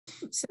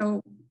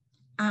So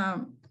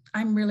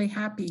I'm really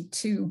happy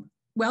to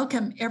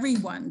welcome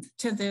everyone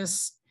to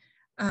this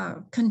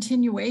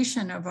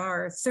continuation of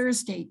our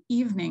Thursday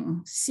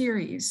evening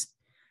series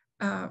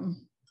in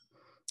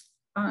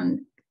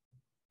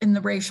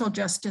the racial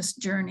justice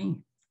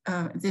journey.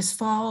 This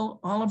fall,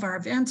 all of our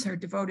events are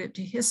devoted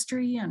to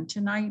history, and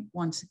tonight,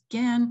 once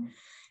again,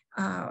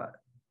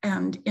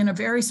 and in a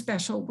very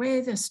special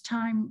way this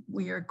time,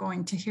 we are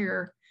going to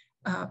hear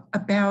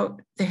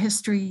about the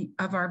history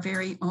of our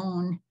very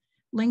own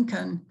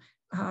Lincoln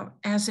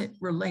as it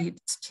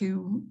relates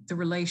to the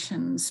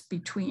relations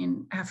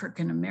between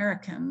African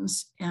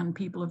Americans and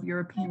people of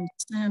European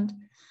descent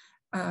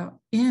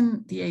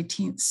in the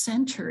 18th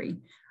century.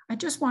 I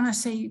just want to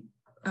say,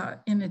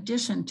 in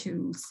addition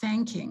to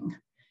thanking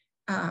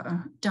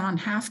Don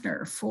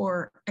Hafner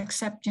for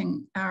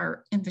accepting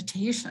our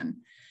invitation,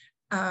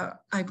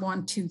 I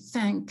want to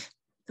thank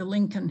the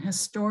Lincoln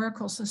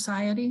Historical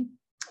Society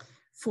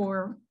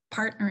for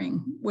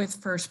partnering with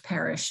First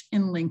Parish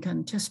in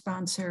Lincoln to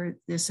sponsor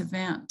this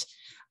event.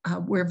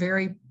 We're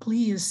very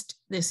pleased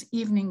this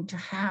evening to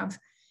have,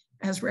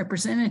 as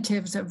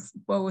representatives of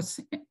both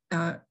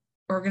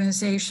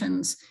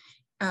organizations,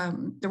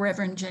 the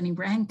Reverend Jenny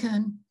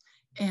Rankin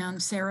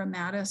and Sarah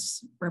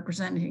Mattis,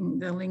 representing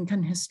the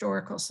Lincoln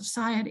Historical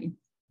Society.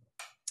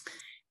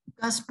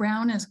 Gus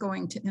Brown is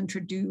going to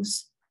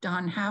introduce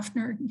Don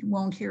Hafner. You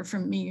won't hear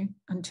from me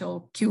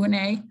until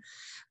Q&A.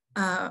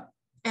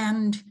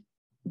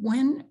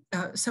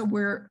 So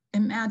we're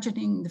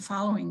imagining the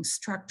following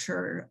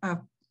structure.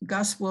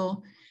 Gus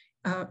will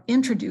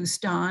introduce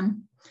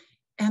Don,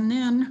 and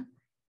then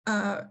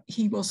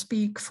he will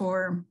speak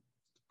for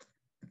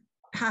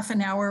half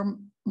an hour,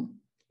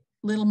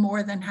 little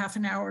more than half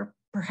an hour,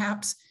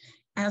 perhaps,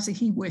 as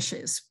he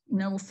wishes,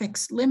 no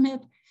fixed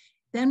limit.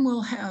 Then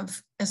we'll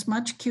have as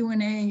much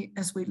Q&A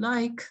as we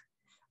like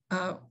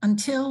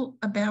until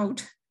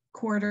about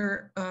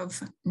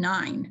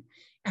 8:45,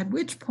 at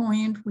which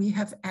point we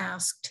have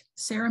asked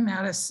Sarah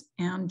Mattis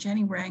and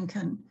Jenny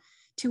Rankin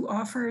to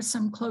offer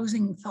some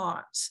closing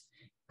thoughts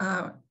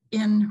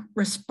in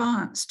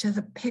response to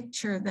the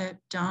picture that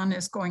Don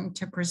is going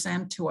to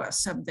present to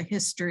us of the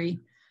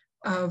history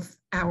of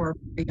our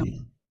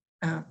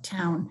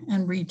town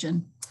and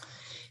region.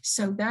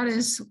 So that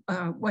is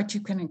what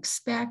you can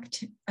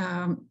expect.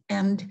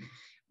 And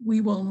we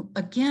will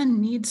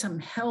again need some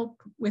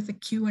help with the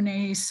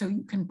Q&A, so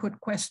you can put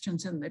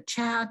questions in the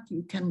chat,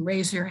 you can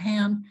raise your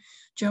hand.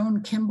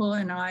 Joan Kimball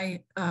and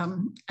I,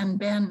 and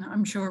Ben,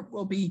 I'm sure,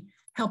 will be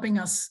helping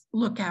us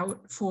look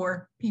out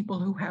for people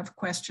who have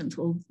questions.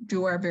 We'll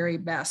do our very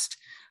best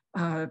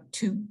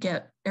to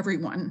get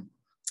everyone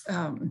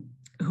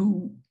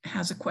who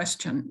has a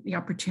question the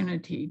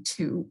opportunity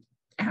to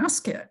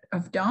ask it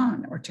of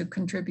Don or to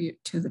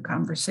contribute to the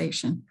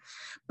conversation.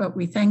 But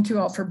we thank you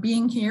all for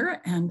being here,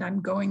 and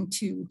I'm going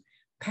to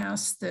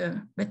pass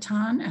the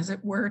baton, as it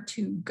were,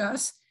 to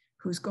Gus,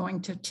 who's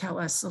going to tell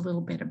us a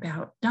little bit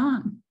about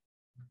Don.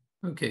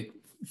 Okay,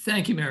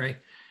 thank you, Mary.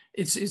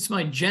 It's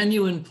my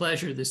genuine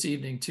pleasure this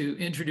evening to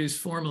introduce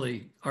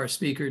formally our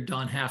speaker,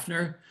 Don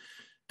Hafner.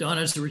 Don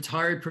is a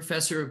retired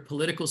professor of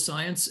political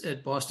science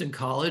at Boston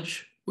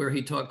College, where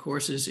he taught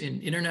courses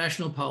in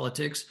international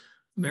politics,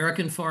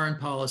 American foreign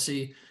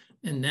policy,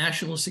 and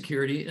national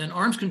security and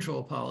arms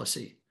control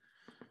policy.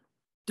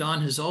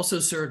 Don has also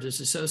served as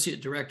Associate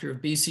Director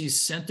of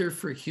BC's Center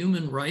for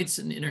Human Rights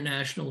and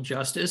International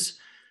Justice.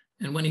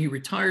 And when he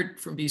retired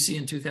from BC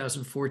in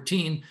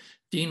 2014,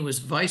 Dean was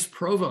Vice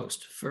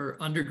Provost for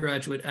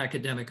Undergraduate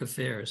Academic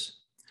Affairs.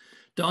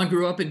 Don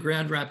grew up in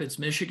Grand Rapids,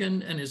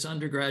 Michigan, and his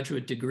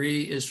undergraduate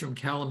degree is from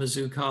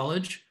Kalamazoo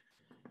College.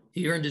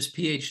 He earned his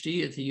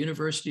PhD at the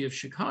University of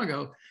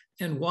Chicago,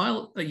 and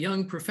while a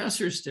young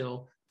professor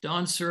still,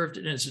 Don served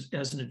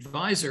as an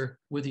advisor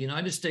with the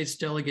United States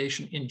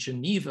delegation in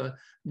Geneva,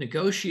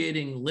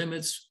 negotiating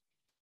limits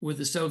with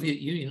the Soviet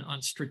Union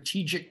on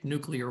strategic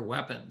nuclear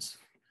weapons.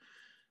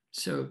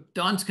 So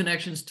Don's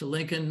connections to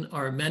Lincoln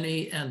are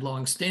many and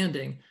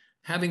longstanding,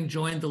 having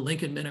joined the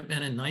Lincoln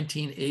Minutemen in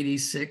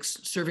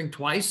 1986, serving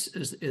twice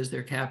as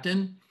their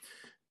captain.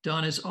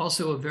 Don is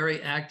also a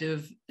very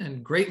active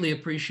and greatly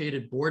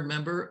appreciated board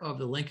member of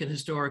the Lincoln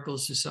Historical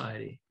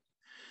Society.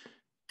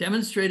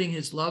 Demonstrating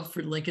his love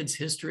for Lincoln's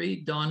history,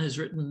 Don has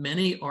written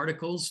many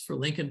articles for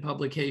Lincoln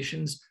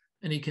publications,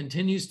 and he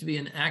continues to be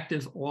an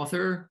active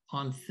author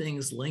on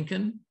things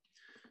Lincoln.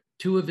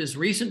 Two of his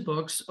recent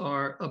books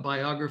are a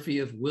biography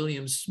of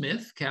William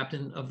Smith,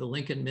 captain of the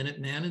Lincoln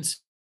Minuteman in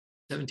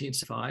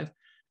 1775,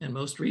 and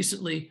most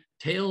recently,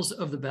 Tales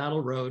of the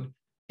Battle Road,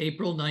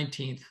 April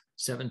 19th,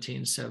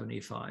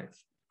 1775.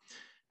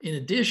 In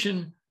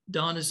addition,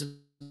 Don is a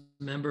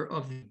member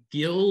of the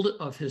Guild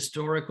of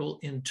Historical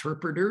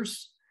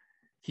Interpreters.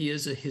 He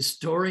is a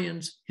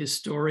historian's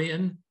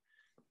historian,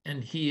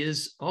 and he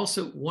is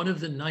also one of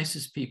the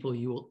nicest people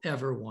you will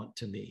ever want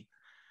to meet.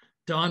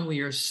 Don, we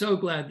are so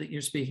glad that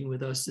you're speaking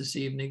with us this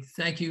evening.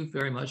 Thank you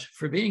very much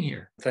for being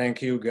here. Thank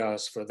you,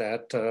 Gus, for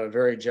that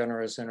very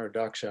generous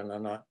introduction.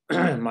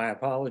 And my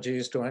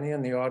apologies to any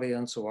in the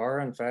audience who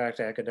are, in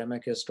fact,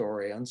 academic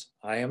historians.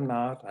 I am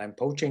not. I'm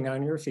poaching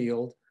on your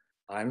field.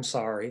 I'm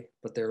sorry,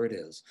 but there it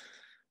is.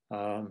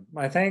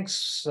 My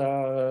thanks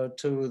to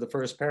the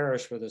First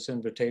Parish for this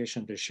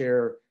invitation to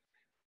share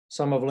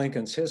some of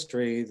Lincoln's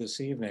history this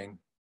evening.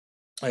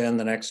 In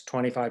the next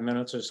 25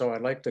 minutes or so,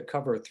 I'd like to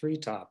cover 3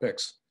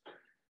 topics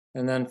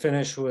and then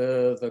finish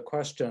with a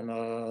question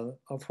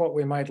of what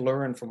we might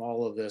learn from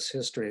all of this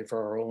history for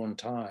our own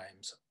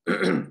times.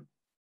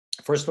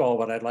 First of all,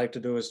 what I'd like to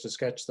do is to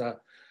sketch the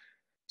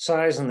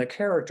size and the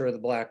character of the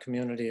Black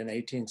community in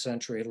 18th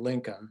century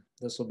Lincoln.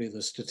 This will be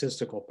the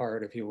statistical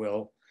part, if you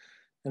will.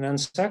 And then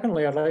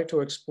secondly, I'd like to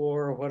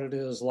explore what it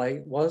was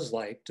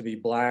like to be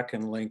Black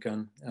in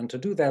Lincoln, and to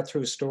do that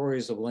through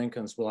stories of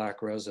Lincoln's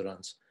Black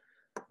residents.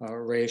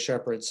 Ray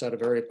Shepard set a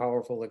very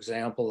powerful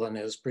example in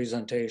his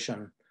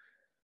presentation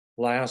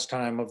last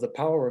time of the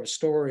power of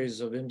stories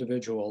of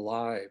individual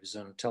lives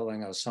and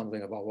telling us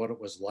something about what it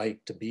was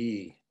like to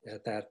be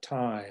at that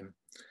time.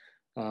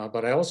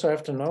 But I also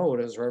have to note,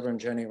 as Reverend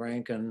Jenny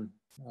Rankin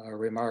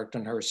remarked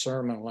in her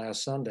sermon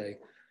last Sunday,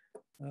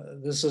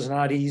 this is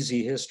not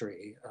easy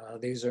history.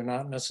 These are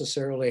not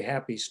necessarily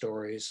happy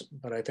stories,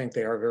 but I think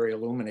they are very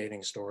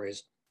illuminating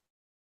stories.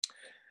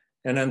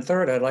 And then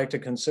third, I'd like to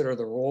consider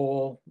the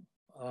role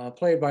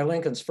played by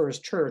Lincoln's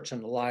first church in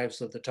the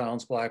lives of the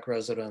town's Black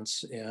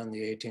residents in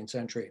the 18th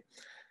century.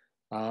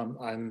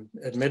 I'm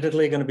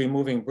admittedly going to be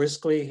moving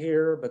briskly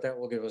here, but that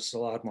will give us a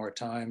lot more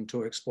time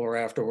to explore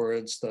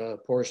afterwards the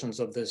portions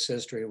of this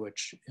history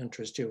which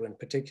interest you in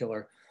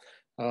particular.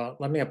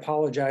 Let me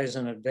apologize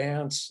in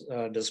advance.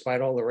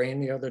 Despite all the rain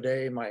the other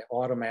day, my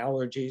autumn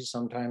allergies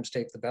sometimes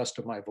take the best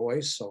of my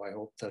voice, so I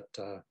hope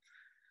that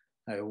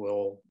I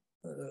will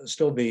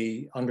still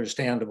be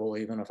understandable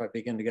even if I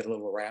begin to get a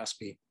little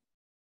raspy.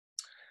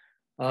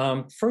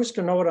 First,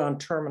 a note on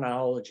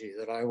terminology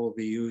that I will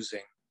be using.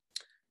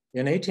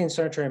 In 18th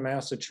century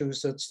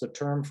Massachusetts, the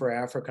term for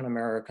African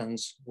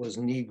Americans was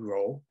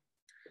Negro,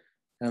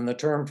 and the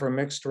term for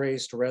mixed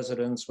race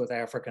residents with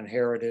African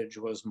heritage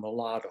was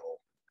mulatto.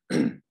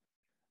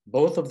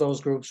 Both of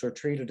those groups were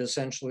treated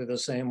essentially the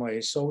same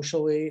way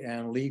socially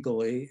and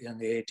legally in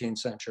the 18th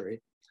century.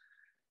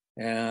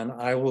 And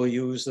I will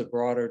use the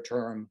broader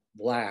term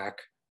Black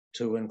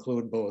to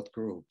include both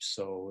groups.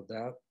 So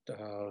that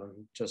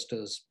just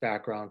as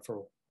background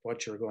for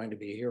what you're going to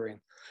be hearing.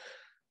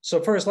 So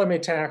first, let me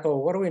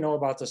tackle, what do we know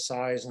about the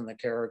size and the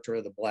character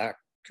of the Black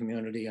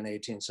community in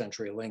 18th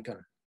century Lincoln?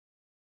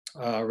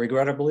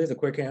 Regrettably, the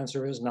quick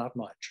answer is not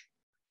much.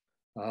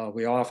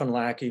 We often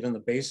lack even the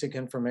basic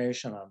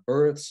information on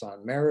births,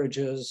 on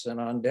marriages, and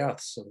on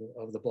deaths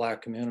of the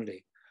Black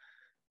community.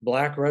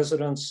 Black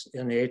residents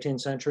in the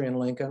 18th century in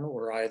Lincoln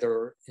were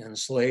either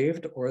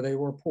enslaved or they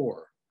were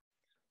poor.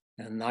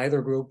 And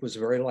neither group was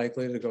very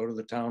likely to go to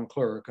the town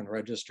clerk and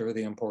register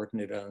the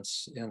important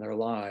events in their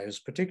lives,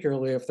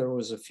 particularly if there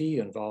was a fee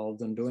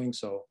involved in doing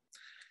so.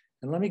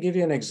 And let me give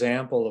you an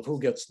example of who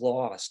gets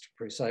lost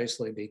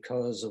precisely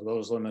because of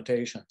those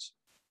limitations.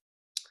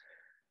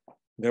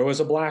 There was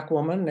a Black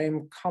woman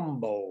named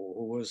Cumbo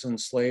who was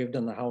enslaved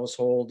in the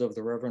household of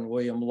the Reverend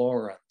William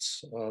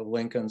Lawrence,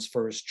 Lincoln's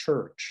first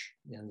church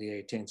in the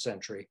 18th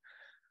century.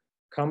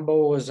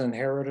 Cumbo was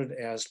inherited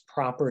as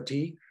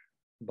property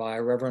by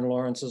Reverend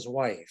Lawrence's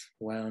wife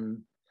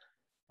when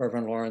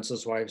Reverend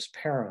Lawrence's wife's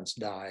parents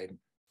died.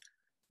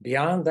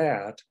 Beyond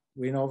that,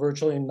 we know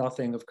virtually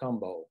nothing of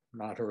Cumbo,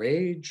 not her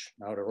age,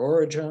 not her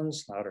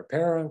origins, not her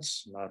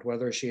parents, not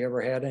whether she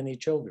ever had any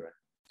children,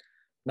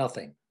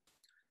 nothing.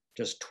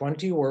 Just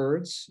 20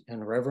 words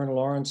in Reverend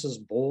Lawrence's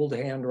bold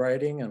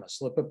handwriting and a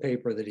slip of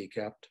paper that he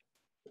kept,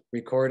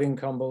 recording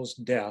Cumbo's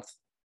death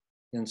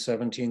in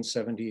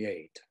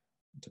 1778.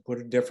 To put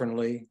it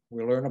differently,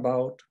 we learn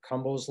about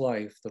Cumbo's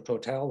life, the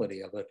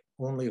totality of it,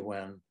 only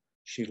when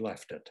she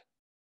left it.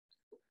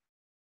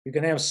 You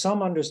can have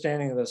some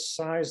understanding of the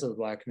size of the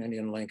Black community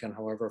in Lincoln,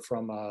 however,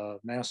 from a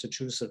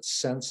Massachusetts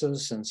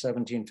census in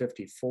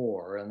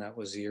 1754, and that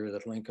was the year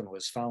that Lincoln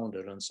was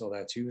founded, and so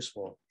that's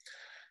useful.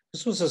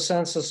 This was a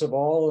census of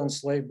all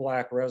enslaved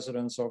Black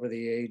residents over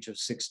the age of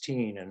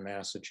 16 in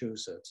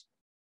Massachusetts.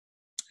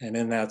 And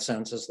in that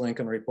census,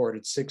 Lincoln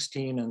reported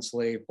 16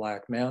 enslaved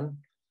Black men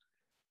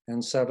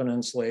and 7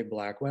 enslaved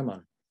Black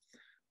women.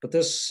 But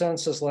this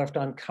census left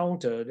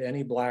uncounted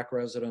any Black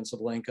residents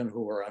of Lincoln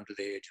who were under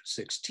the age of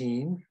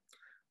 16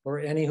 or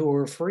any who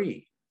were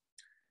free.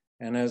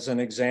 And as an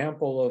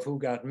example of who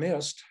got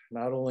missed,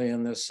 not only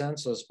in this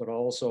census, but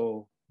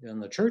also in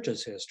the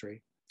church's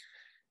history,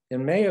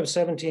 in May of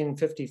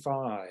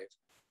 1755,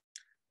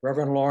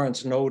 Reverend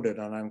Lawrence noted,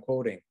 and I'm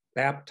quoting,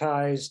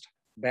 baptized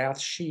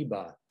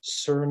Bathsheba,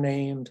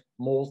 surnamed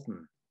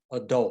Moulton,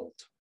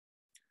 adult.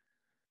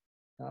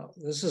 Now,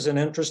 this is an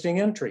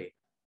interesting entry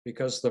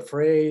because the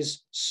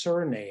phrase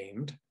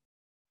surnamed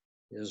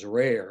is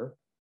rare.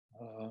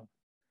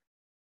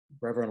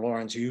 Reverend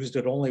Lawrence used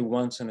it only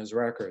once in his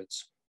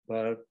records,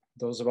 but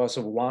those of us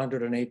who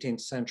wandered in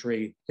 18th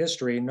century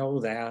history know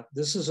that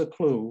this is a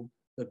clue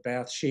that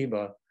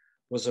Bathsheba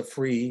was a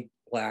free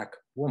Black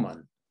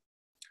woman.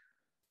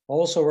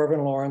 Also,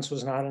 Reverend Lawrence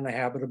was not in the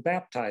habit of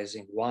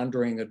baptizing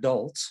wandering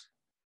adults,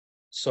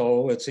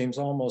 so it seems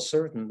almost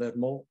certain that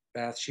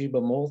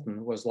Bathsheba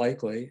Moulton was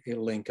likely a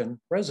Lincoln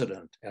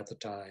resident at the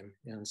time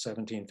in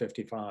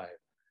 1755.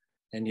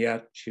 And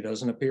yet she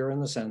doesn't appear in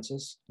the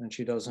census, and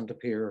she doesn't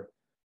appear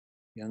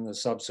in the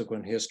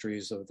subsequent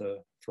histories of the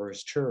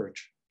First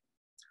Church.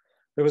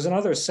 There was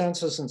another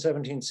census in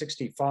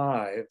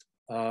 1765,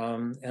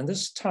 and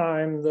this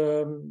time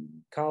the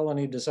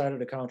colony decided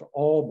to count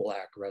all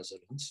Black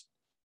residents.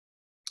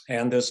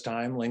 And this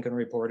time Lincoln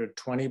reported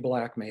 20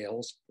 Black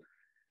males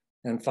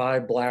and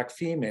 5 Black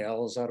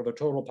females out of a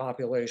total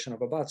population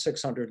of about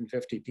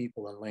 650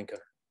 people in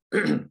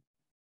Lincoln.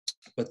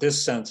 But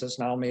this census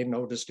now made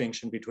no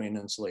distinction between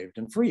enslaved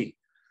and free.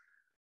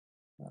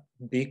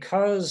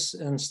 Because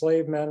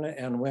enslaved men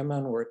and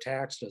women were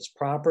taxed as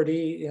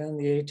property in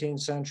the 18th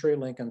century,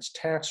 Lincoln's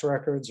tax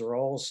records are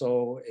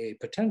also a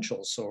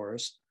potential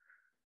source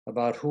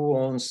about who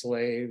owned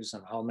slaves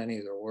and how many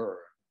there were.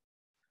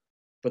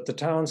 But the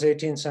town's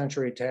 18th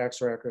century tax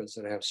records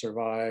that have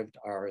survived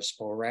are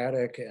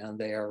sporadic and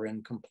they are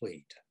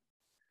incomplete.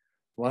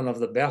 One of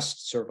the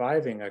best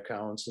surviving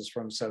accounts is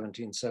from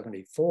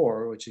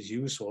 1774, which is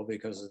useful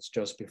because it's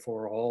just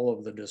before all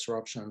of the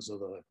disruptions of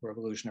the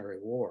Revolutionary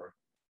War.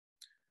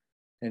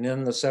 And in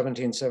the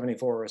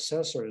 1774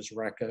 assessor's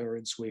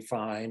records, we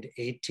find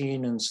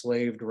 18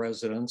 enslaved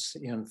residents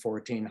in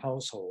 14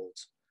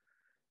 households.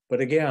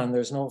 But again,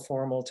 there's no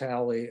formal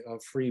tally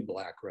of free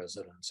Black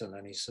residents in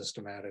any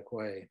systematic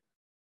way.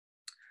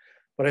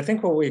 But I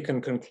think what we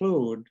can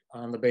conclude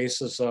on the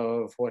basis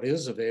of what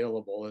is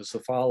available is the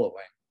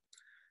following.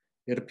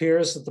 It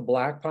appears that the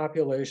Black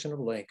population of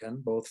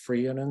Lincoln, both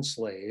free and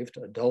enslaved,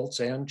 adults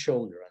and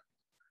children,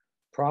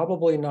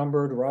 probably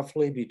numbered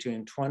roughly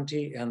between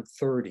 20 and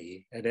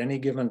 30 at any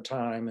given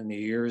time in the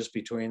years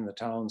between the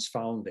town's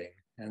founding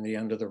and the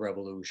end of the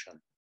Revolution.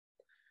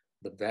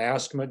 The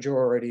vast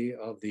majority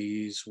of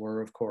these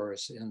were, of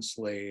course,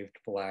 enslaved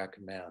Black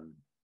men.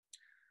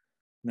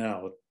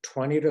 Now,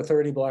 20 to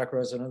 30 Black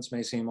residents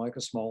may seem like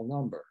a small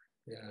number.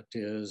 It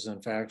is,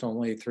 in fact,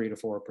 only 3 to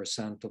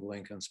 4% of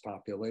Lincoln's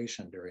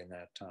population during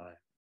that time.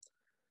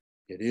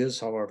 It is,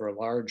 however,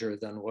 larger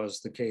than was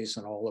the case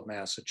in all of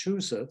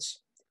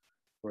Massachusetts,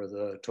 where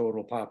the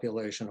total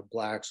population of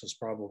Blacks was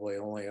probably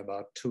only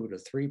about 2 to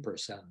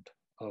 3%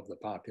 of the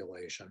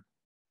population.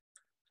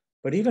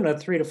 But even at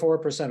 3 to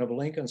 4% of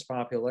Lincoln's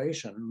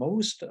population,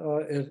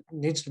 it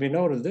needs to be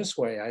noted this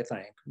way, I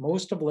think,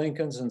 most of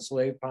Lincoln's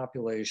enslaved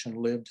population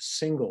lived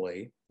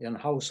singly in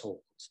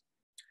households.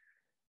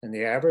 And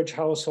the average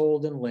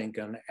household in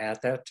Lincoln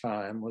at that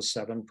time was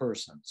 7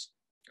 persons.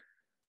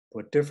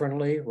 Put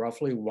differently,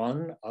 roughly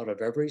 1 out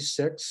of every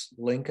 6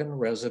 Lincoln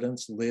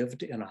residents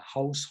lived in a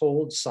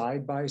household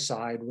side by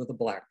side with a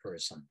Black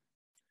person.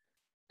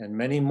 And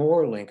many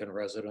more Lincoln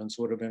residents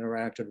would have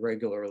interacted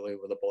regularly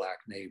with a Black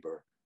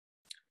neighbor.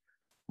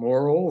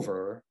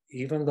 Moreover,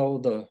 even though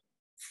the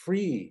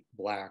free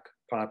Black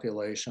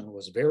population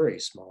was very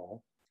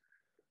small,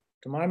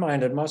 to my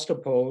mind, it ought to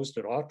have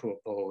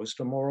posed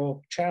a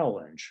moral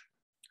challenge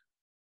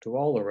to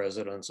all the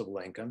residents of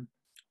Lincoln.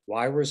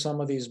 Why were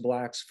some of these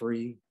Blacks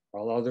free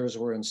while others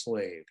were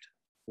enslaved?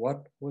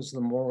 What was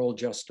the moral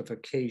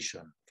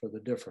justification for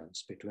the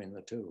difference between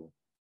the two?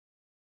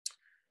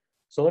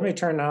 So let me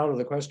turn now to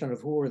the question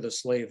of who were the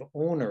slave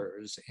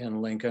owners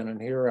in Lincoln.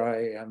 And here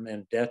I am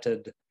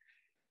indebted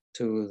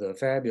to the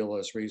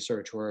fabulous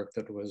research work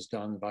that was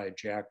done by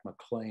Jack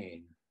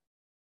McLean.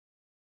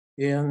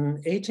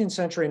 In 18th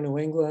century New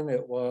England,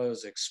 it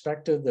was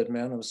expected that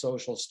men of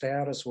social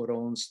status would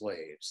own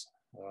slaves.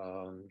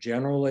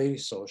 Generally,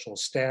 social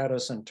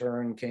status in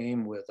turn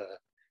came with a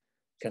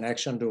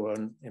connection to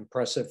an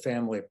impressive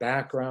family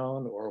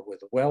background or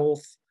with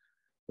wealth,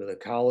 with a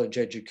college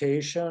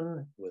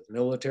education, with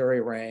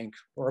military rank,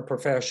 or a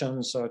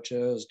profession such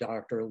as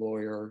doctor,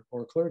 lawyer,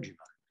 or clergyman.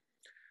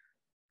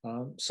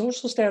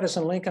 Social status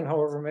in Lincoln,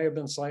 however, may have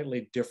been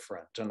slightly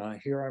different. And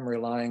here I'm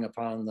relying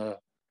upon the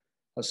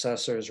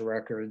assessor's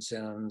records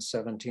in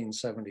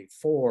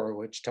 1774,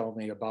 which tell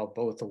me about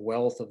both the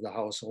wealth of the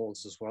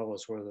households as well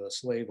as where the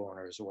slave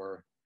owners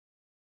were.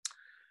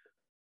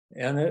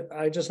 And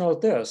I just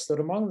note this, that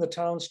among the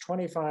town's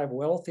 25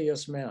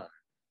 wealthiest men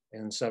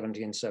in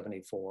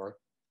 1774,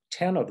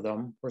 10 of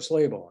them were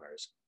slave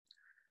owners.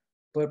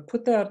 But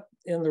put that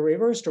in the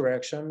reverse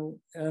direction,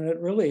 and it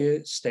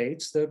really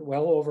states that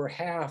well over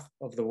half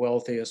of the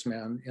wealthiest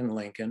men in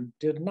Lincoln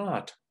did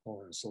not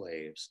own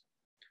slaves.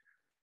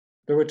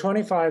 There were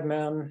 23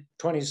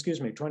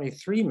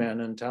 men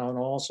in town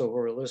also who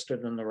were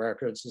listed in the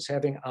records as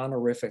having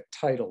honorific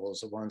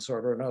titles of one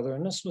sort or another,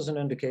 and this was an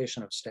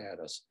indication of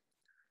status.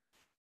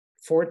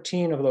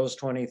 14 of those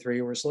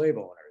 23 were slave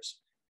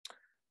owners.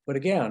 But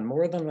again,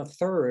 more than a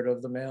third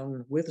of the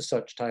men with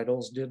such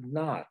titles did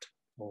not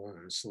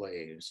own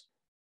slaves.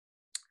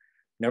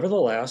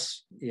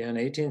 Nevertheless, in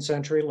 18th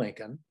century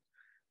Lincoln,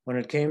 When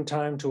it came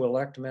time to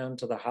elect men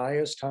to the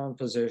highest town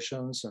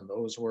positions, and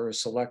those were a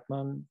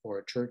selectman or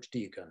a church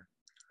deacon,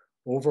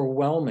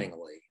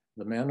 overwhelmingly,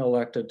 the men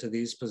elected to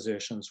these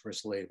positions were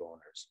slave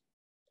owners.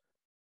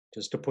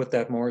 Just to put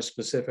that more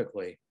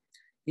specifically,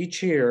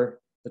 each year,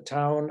 the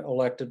town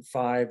elected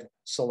 5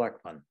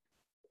 selectmen.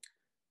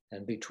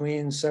 And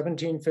between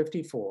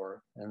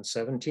 1754 and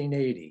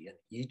 1780, in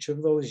each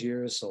of those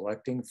years,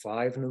 selecting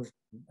 5 of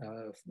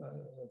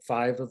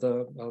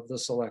the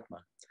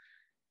selectmen,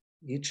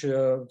 each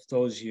of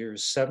those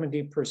years,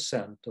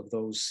 70% of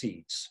those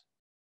seats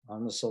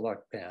on the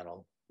select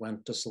panel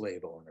went to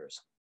slave owners.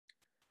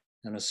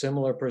 And a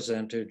similar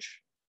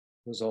percentage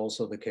was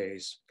also the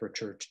case for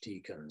church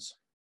deacons.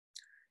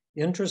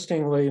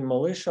 Interestingly,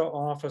 militia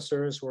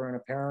officers were an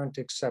apparent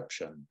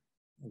exception.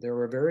 There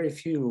were very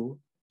few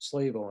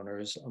slave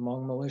owners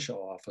among militia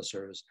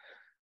officers.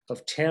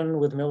 Of 10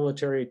 with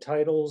military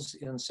titles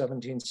in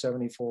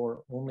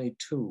 1774, only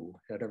 2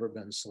 had ever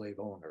been slave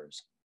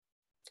owners.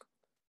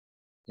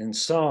 In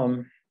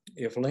sum,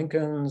 if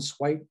Lincoln's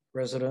white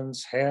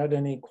residents had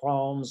any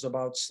qualms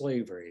about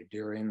slavery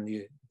during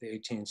the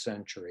 18th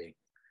century,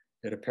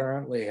 it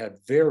apparently had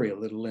very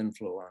little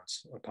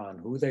influence upon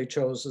who they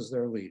chose as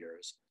their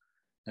leaders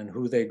and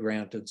who they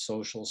granted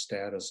social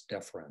status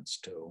deference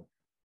to.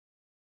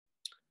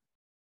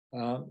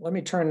 Let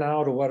me turn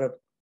now to what it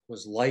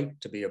was like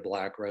to be a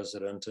Black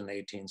resident in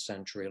 18th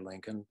century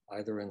Lincoln,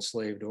 either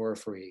enslaved or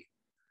free.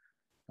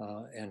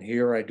 And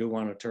here I do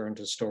want to turn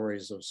to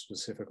stories of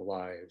specific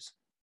lives.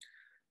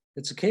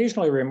 It's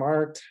occasionally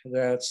remarked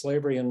that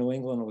slavery in New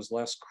England was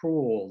less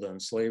cruel than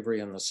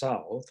slavery in the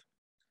South.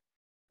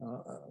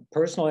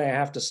 Personally, I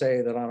have to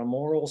say that on a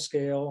moral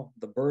scale,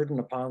 the burden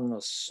upon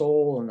the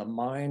soul and the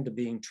mind of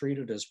being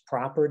treated as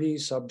property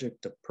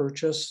subject to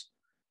purchase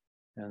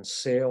and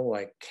sale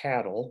like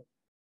cattle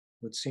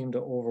would seem to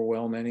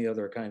overwhelm any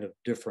other kind of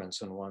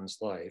difference in one's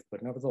life.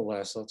 But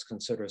nevertheless, let's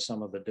consider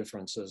some of the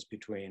differences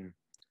between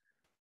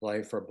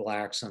life for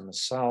Blacks in the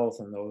South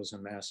and those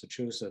in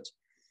Massachusetts.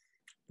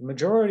 The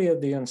majority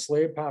of the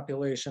enslaved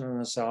population in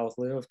the South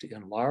lived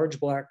in large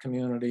Black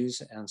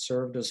communities and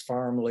served as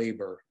farm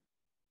labor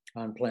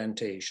on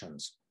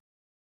plantations.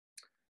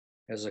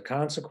 As a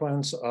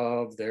consequence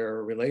of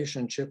their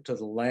relationship to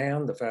the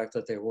land, the fact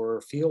that they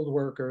were field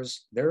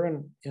workers,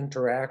 their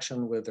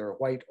interaction with their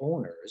white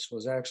owners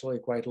was actually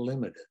quite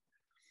limited.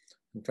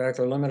 In fact,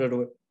 their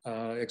limited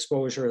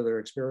exposure, their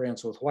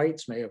experience with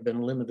whites may have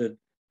been limited,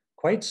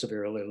 quite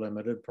severely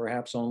limited,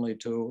 perhaps only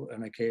to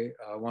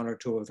one or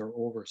two of their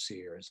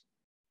overseers.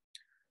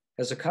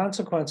 As a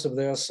consequence of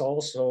this,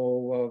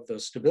 also of the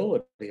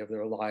stability of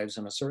their lives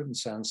in a certain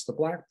sense, the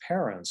Black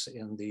parents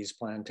in these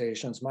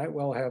plantations might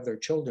well have their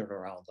children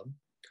around them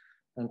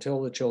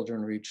until the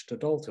children reached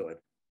adulthood.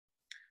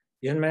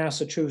 In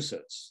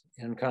Massachusetts,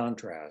 in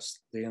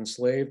contrast, the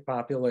enslaved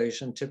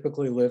population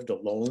typically lived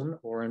alone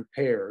or in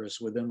pairs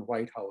within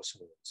white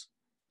households.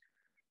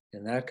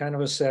 In that kind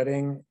of a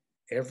setting,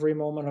 every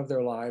moment of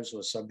their lives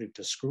was subject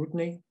to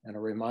scrutiny and a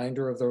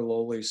reminder of their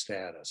lowly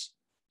status,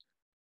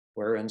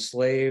 where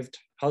enslaved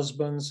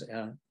husbands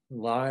and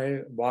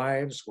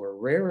wives were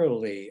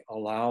rarely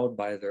allowed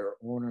by their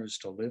owners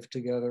to live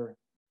together,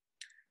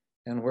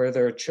 and where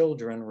their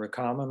children were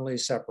commonly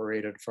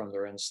separated from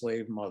their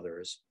enslaved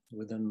mothers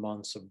within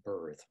months of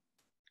birth.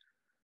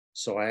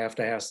 So I have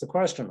to ask the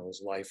question,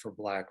 was life for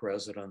Black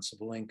residents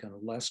of Lincoln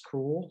less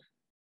cruel?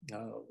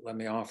 Let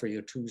me offer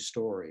you 2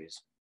 stories.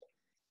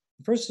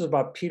 The first is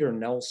about Peter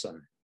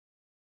Nelson.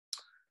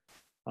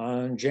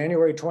 On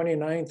January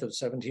 29th of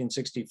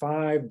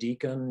 1765,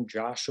 Deacon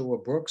Joshua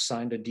Brooks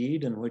signed a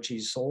deed in which he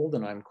sold,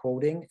 and I'm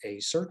quoting, a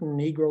certain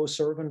Negro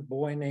servant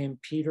boy named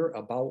Peter,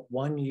 about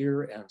 1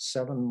 year and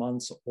 7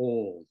 months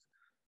old,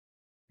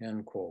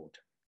 end quote.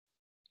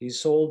 He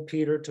sold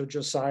Peter to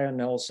Josiah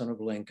Nelson of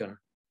Lincoln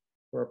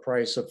for a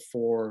price of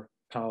 £4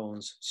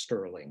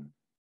 sterling.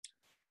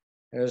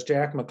 As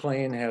Jack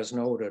McLean has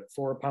noted,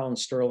 £4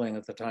 sterling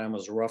at the time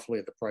was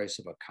roughly the price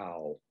of a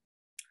cow.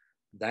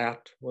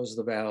 That was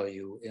the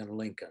value in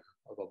Lincoln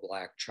of a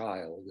Black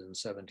child in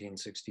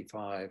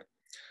 1765.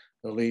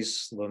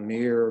 Elise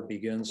Lemire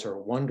begins her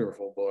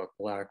wonderful book,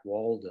 Black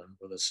Walden,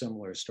 with a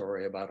similar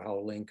story about how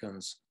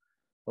Lincoln's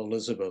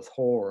Elizabeth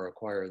Hoare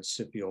acquired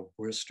Scipio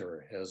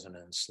Brister as an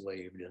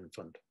enslaved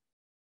infant.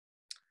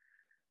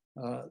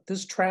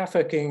 This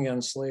trafficking in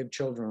enslaved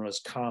children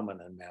was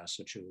common in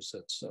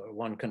Massachusetts.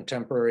 One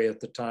contemporary at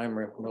the time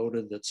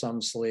noted that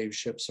some slave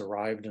ships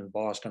arrived in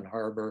Boston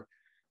Harbor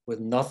with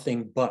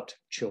nothing but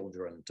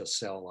children to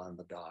sell on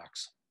the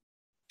docks.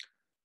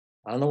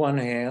 On the one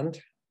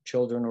hand,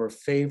 children were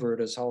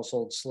favored as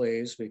household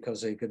slaves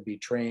because they could be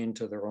trained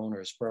to their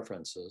owner's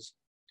preferences.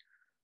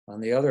 On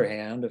the other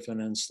hand, if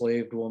an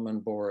enslaved woman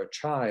bore a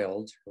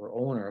child, her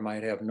owner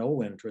might have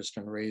no interest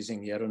in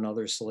raising yet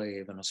another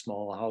slave in a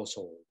small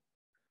household,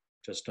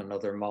 just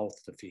another mouth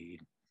to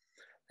feed.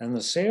 And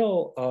the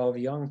sale of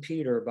young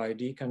Peter by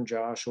Deacon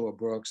Joshua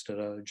Brooks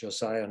to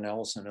Josiah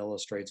Nelson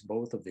illustrates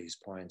both of these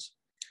points.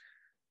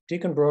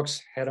 Deacon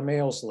Brooks had a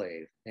male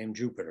slave named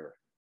Jupiter.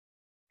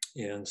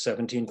 In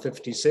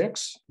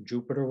 1756,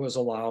 Jupiter was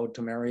allowed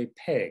to marry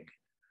Peg,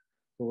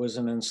 who was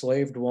an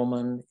enslaved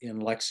woman in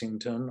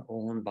Lexington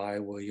owned by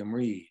William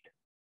Reed.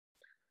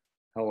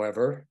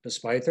 However,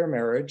 despite their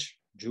marriage,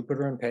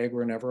 Jupiter and Peg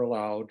were never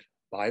allowed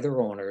by their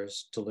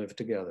owners to live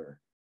together.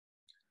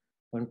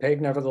 When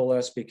Peg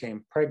nevertheless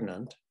became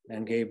pregnant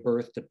and gave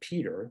birth to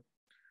Peter,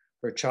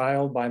 her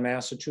child by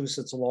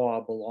Massachusetts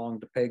law belonged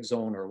to Peg's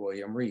owner,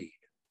 William Reed.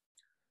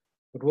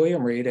 But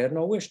William Reed had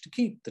no wish to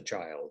keep the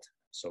child,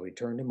 so he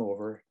turned him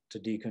over to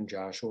Deacon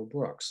Joshua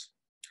Brooks.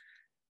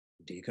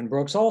 Deacon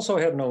Brooks also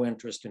had no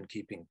interest in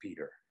keeping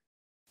Peter.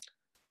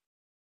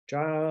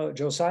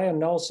 Josiah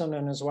Nelson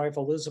and his wife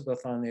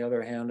Elizabeth, on the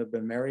other hand, had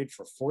been married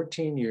for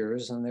 14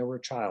 years and they were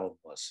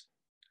childless.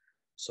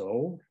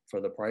 So, for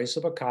the price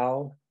of a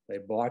cow, they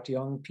bought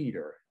young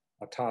Peter,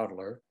 a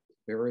toddler,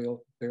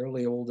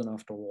 barely old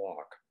enough to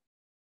walk.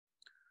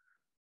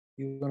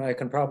 You and I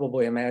can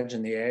probably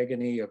imagine the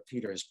agony of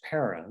Peter's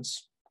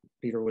parents.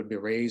 Peter would be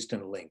raised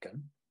in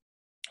Lincoln,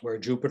 where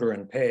Jupiter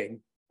and Peg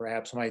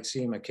perhaps might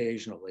see him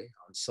occasionally,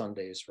 on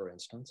Sundays, for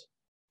instance.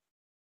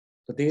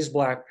 But these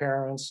Black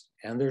parents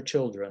and their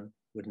children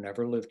would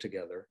never live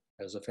together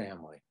as a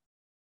family.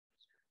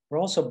 We're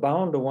also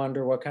bound to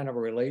wonder what kind of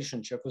a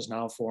relationship was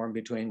now formed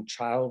between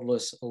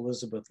childless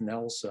Elizabeth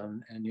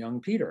Nelson and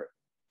young Peter.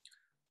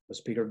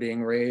 Was Peter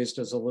being raised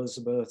as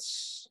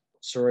Elizabeth's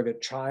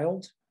surrogate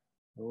child,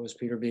 or was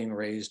Peter being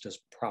raised as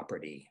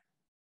property?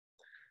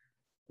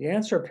 The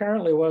answer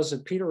apparently was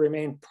that Peter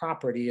remained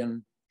property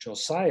in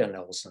Josiah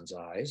Nelson's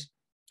eyes.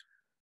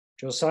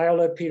 Josiah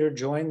let Peter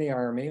join the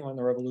army when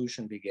the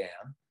revolution began.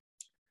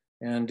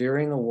 And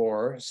during the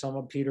war, some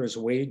of Peter's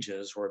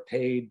wages were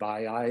paid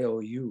by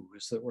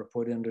IOUs that were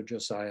put into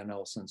Josiah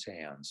Nelson's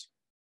hands.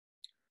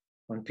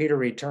 When Peter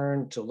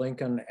returned to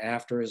Lincoln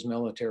after his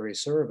military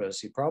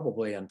service, he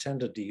probably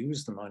intended to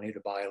use the money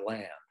to buy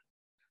land.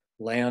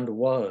 Land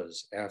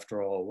was,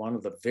 after all, one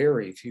of the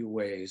very few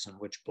ways in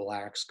which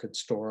Blacks could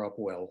store up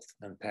wealth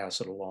and pass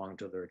it along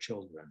to their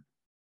children.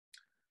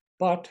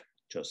 But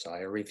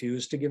Josiah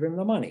refused to give him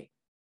the money.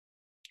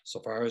 So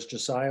far as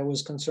Josiah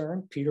was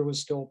concerned, Peter was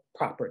still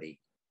property,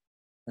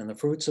 and the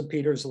fruits of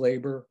Peter's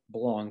labor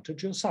belonged to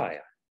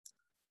Josiah.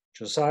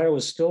 Josiah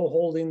was still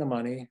holding the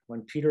money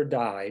when Peter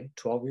died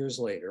 12 years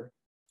later,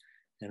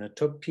 and it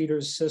took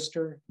Peter's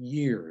sister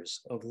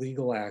years of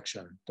legal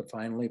action to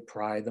finally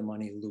pry the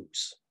money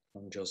loose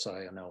from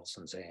Josiah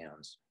Nelson's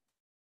hands.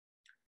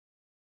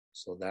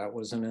 So that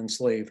was an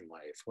enslaved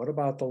life. What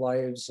about the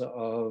lives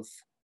of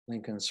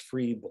Lincoln's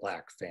free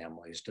Black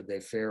families? Did they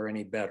fare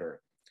any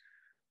better?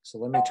 So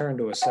let me turn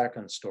to a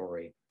second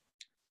story.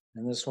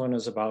 And this one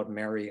is about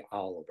Mary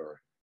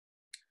Oliver.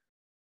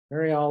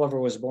 Mary Oliver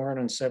was born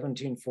in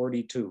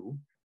 1742,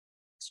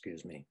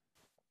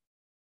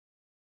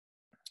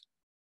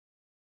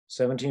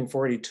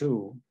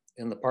 1742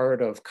 in the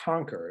part of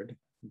Concord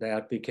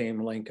that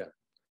became Lincoln.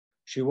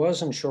 She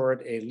was, in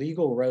short, a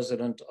legal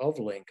resident of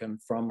Lincoln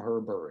from her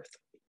birth.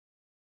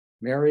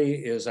 Mary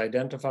is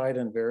identified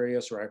in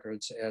various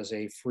records as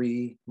a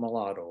free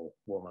mulatto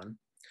woman.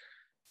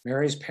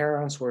 Mary's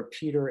parents were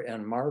Peter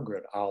and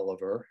Margaret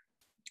Oliver.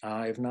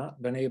 I've not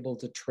been able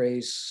to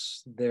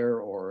trace their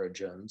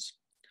origins.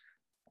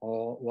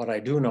 What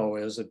I do know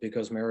is that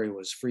because Mary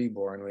was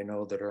freeborn, we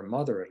know that her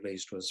mother at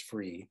least was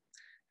free.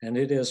 And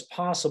it is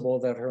possible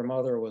that her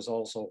mother was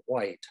also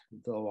white,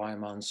 though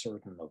I'm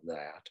uncertain of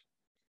that.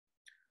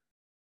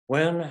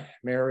 When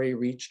Mary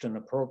reached an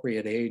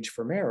appropriate age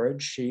for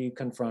marriage, she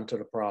confronted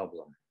a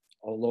problem.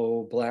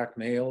 Although Black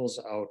males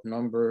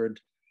outnumbered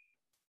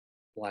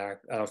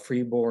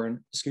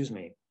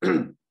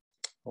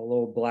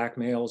although Black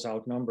males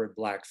outnumbered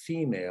Black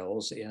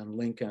females in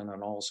Lincoln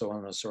and also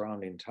in the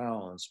surrounding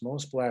towns,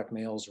 most Black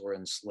males were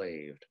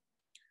enslaved.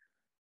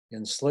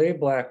 Enslaved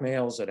Black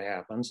males, it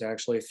happens,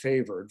 actually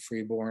favored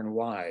freeborn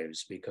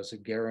wives because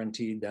it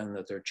guaranteed then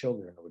that their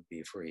children would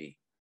be free.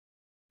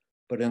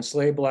 But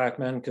enslaved Black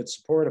men could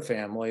support a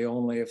family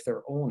only if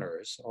their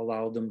owners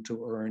allowed them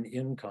to earn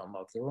income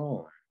of their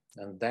own,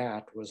 and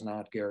that was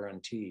not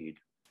guaranteed.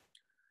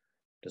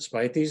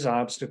 Despite these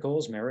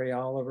obstacles, Mary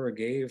Oliver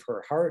gave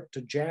her heart to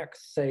Jack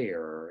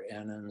Thayer,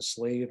 an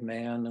enslaved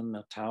man in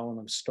the town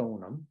of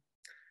Stoneham,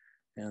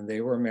 and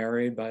they were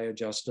married by a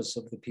justice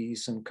of the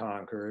peace in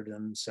Concord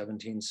in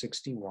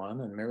 1761,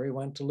 and Mary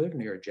went to live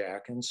near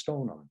Jack in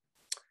Stoneham.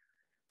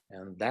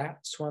 And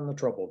that's when the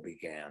trouble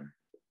began.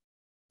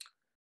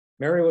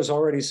 Mary was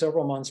already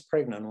several months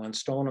pregnant when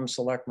Stoneham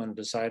selectmen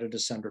decided to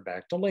send her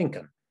back to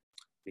Lincoln,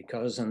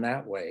 because in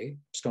that way,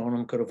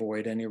 Stoneham could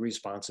avoid any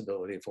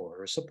responsibility for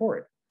her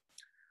support.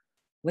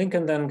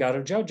 Lincoln then got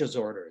a judge's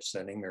order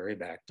sending Mary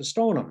back to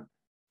Stoneham,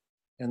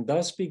 and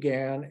thus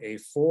began a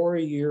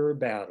 4-year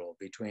battle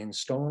between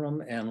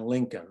Stoneham and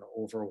Lincoln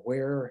over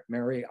where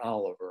Mary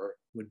Oliver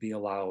would be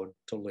allowed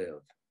to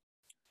live.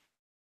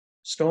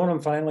 Stoneham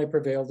finally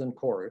prevailed in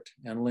court,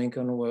 and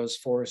Lincoln was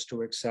forced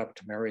to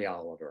accept Mary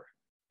Oliver.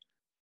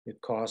 It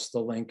cost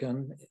the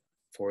Lincoln,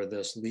 for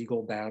this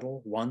legal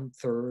battle,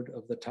 1/3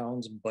 of the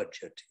town's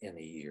budget in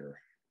a year.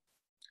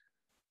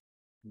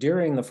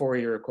 During the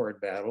 4-year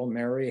court battle,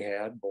 Mary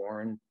had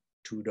borne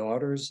 2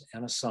 daughters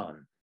and a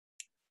son.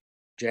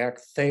 Jack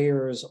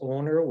Thayer's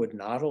owner would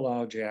not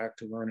allow Jack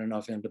to earn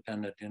enough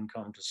independent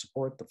income to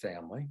support the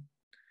family.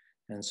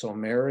 And so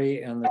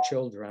Mary and the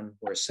children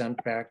were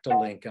sent back to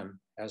Lincoln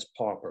as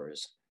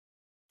paupers.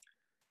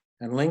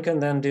 And Lincoln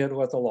then did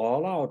what the law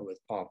allowed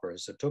with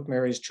paupers. It took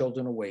Mary's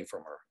children away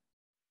from her.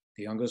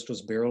 The youngest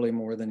was barely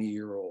more than a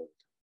year old.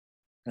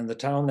 And the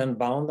town then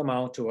bound them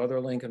out to other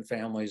Lincoln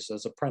families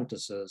as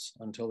apprentices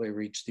until they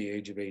reached the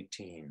age of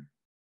 18.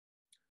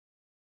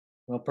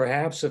 Well,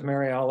 perhaps if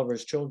Mary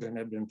Oliver's children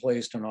had been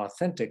placed in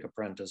authentic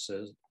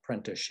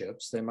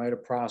apprenticeships, they might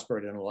have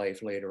prospered in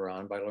life later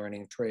on by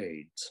learning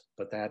trades,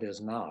 but that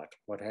is not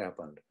what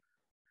happened.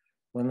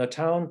 When the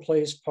town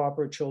placed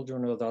pauper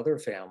children with other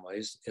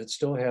families, it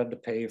still had to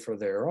pay for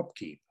their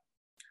upkeep.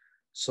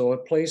 So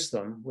it placed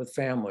them with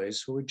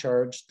families who would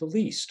charge the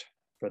least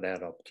for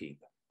that upkeep.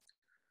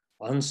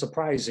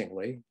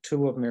 Unsurprisingly,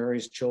 2 of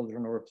Mary's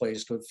children were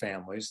placed with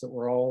families that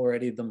were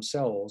already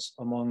themselves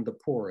among the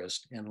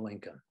poorest in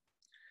Lincoln,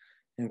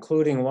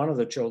 including one of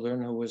the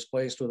children who was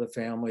placed with a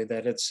family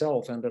that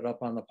itself ended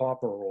up on the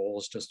pauper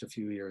rolls just a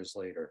few years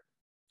later.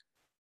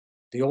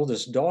 The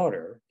oldest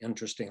daughter,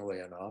 interestingly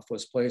enough,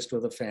 was placed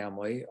with a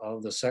family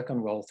of the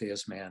second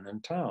wealthiest man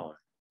in town.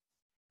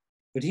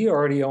 But he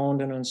already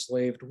owned an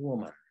enslaved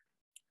woman,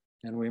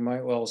 and we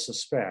might well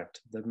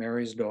suspect that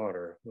Mary's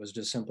daughter was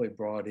just simply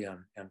brought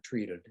in and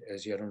treated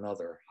as yet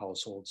another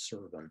household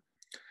servant.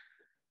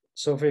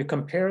 So if we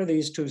compare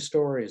these 2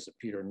 stories of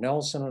Peter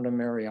Nelson and of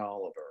Mary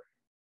Oliver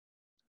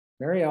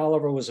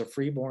was a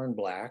freeborn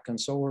Black, and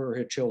so were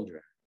her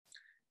children.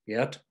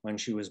 Yet, when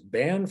she was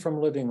banned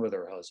from living with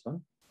her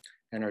husband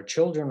and her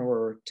children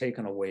were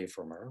taken away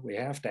from her, we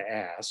have to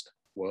ask,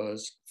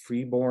 was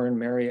freeborn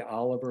Mary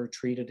Oliver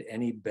treated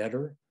any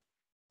better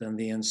than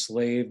the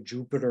enslaved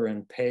Jupiter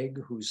and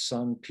Peg, whose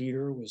son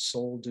Peter was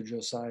sold to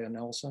Josiah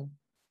Nelson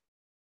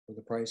for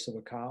the price of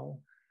a cow?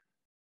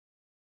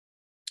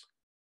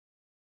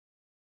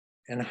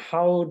 And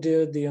how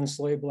did the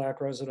enslaved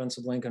Black residents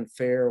of Lincoln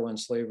fare when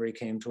slavery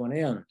came to an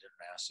end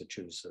in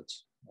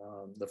Massachusetts?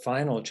 The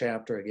final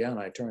chapter, again,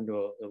 I turn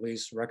to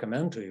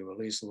recommend to you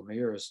Elise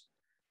Lemire's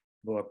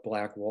book,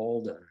 Black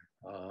Walden.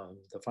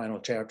 The final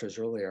chapters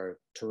really are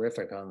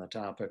terrific on the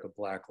topic of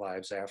Black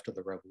lives after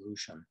the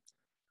Revolution.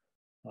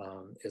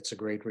 It's a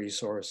great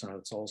resource, and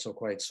it's also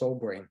quite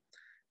sobering.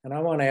 And I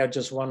want to add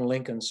just one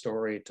Lincoln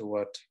story to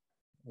what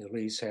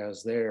Elise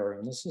has there,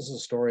 and this is the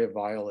story of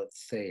Violet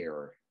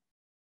Thayer.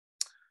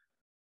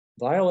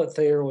 Violet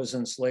Thayer was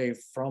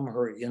enslaved from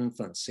her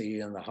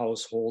infancy in the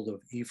household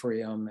of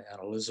Ephraim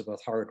and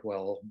Elizabeth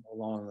Hartwell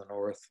along the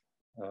North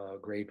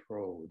Great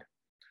Road.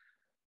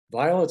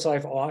 Violet's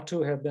life ought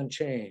to have been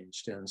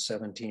changed in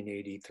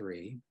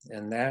 1783,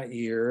 and that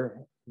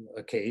year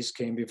a case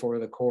came before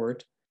the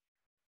court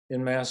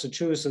in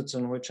Massachusetts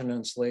in which an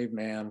enslaved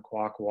man,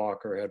 Quock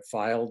Walker, had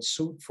filed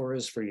suit for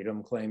his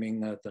freedom,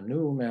 claiming that the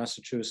new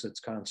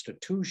Massachusetts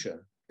Constitution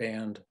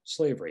banned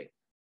slavery.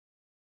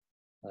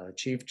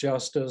 Chief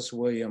Justice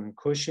William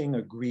Cushing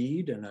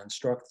agreed and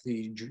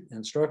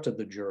instructed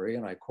the jury,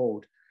 and I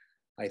quote,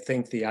 "I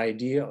think the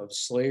idea of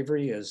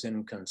slavery is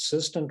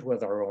inconsistent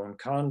with our own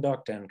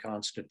conduct and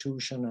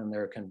Constitution, and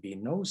there can be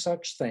no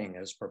such thing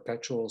as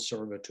perpetual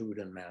servitude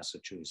in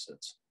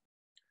Massachusetts."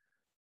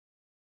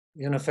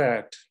 In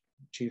effect,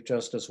 Chief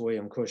Justice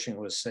William Cushing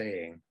was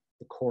saying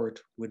the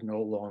court would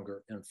no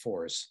longer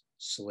enforce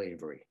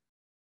slavery.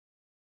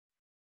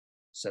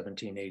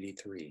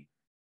 1783.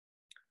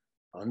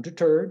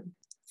 Undeterred,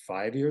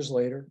 5 years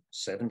later,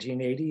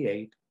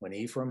 1788, when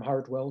Ephraim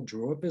Hartwell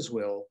drew up his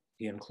will,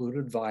 he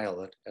included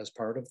Violet as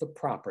part of the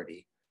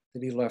property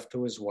that he left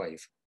to his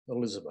wife,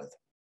 Elizabeth.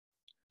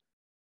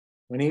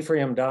 When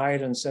Ephraim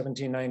died in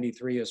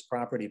 1793, his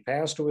property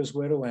passed to his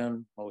widow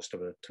and most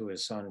of it to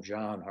his son,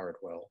 John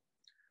Hartwell.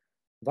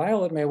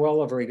 Violet may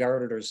well have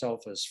regarded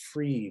herself as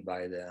free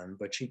by then,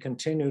 but she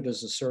continued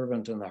as a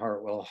servant in the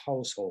Hartwell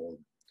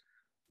household.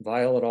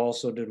 Violet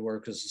also did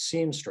work as a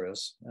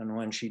seamstress, and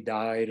when she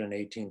died in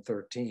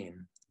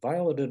 1813,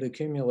 Violet had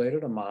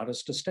accumulated a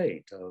modest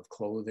estate of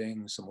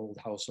clothing, some old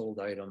household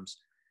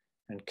items,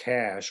 and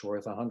cash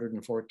worth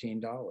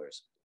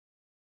 $114.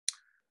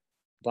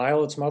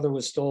 Violet's mother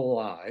was still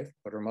alive,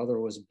 but her mother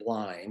was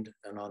blind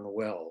and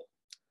unwell,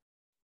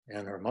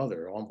 and her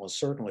mother almost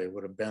certainly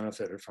would have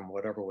benefited from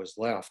whatever was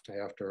left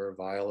after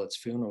Violet's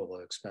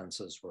funeral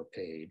expenses were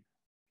paid.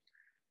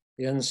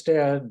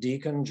 Instead,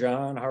 Deacon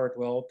John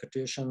Hartwell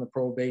petitioned the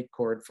probate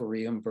court for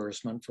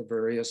reimbursement for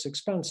various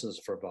expenses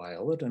for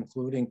Violet,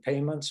 including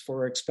payments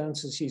for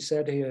expenses he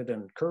said he had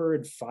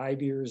incurred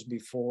 5 years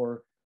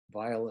before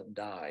Violet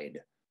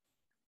died.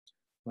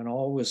 When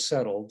all was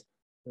settled,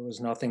 there was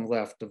nothing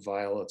left of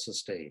Violet's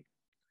estate.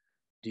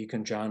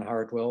 Deacon John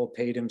Hartwell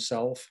paid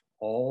himself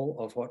all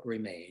of what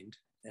remained,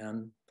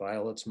 and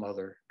Violet's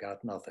mother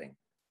got nothing.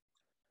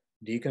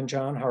 Deacon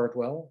John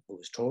Hartwell,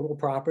 whose total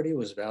property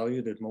was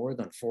valued at more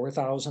than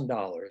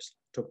 $4,000,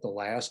 took the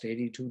last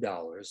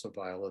 $82 of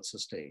Violet's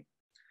estate.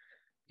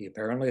 He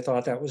apparently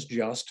thought that was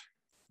just,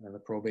 and the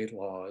probate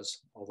laws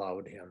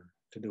allowed him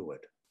to do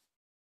it.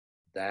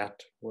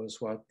 That was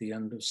what the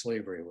end of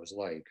slavery was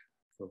like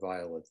for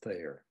Violet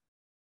Thayer.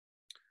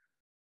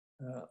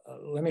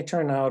 Let me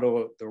turn now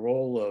to the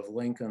role of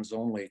Lincoln's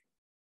only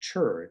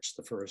church,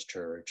 the first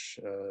church,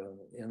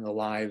 in the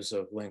lives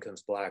of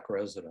Lincoln's Black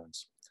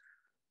residents.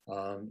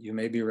 You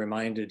may be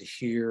reminded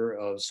here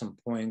of some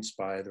points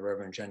by the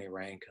Reverend Jenny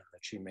Rankin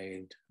that she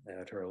made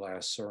at her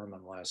last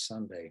sermon last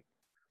Sunday.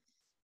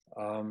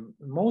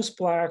 Most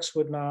Blacks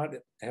would not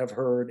have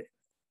heard,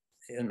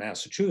 in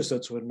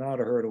Massachusetts, would not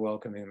have heard a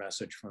welcoming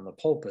message from the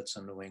pulpits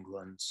in New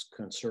England's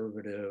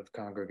conservative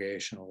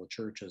congregational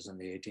churches in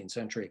the 18th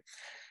century.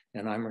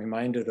 And I'm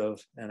reminded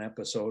of an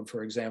episode,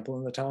 for example,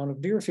 in the town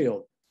of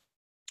Deerfield,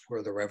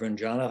 where the Reverend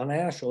Jonathan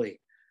Ashley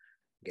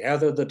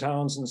gathered the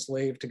town's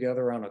enslaved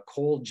together on a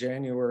cold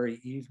January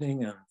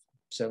evening in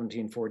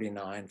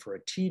 1749 for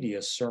a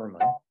tedious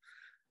sermon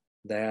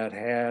that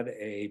had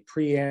a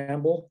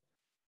preamble,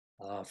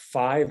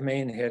 5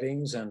 main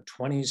headings and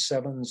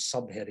 27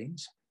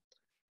 subheadings.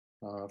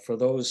 For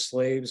those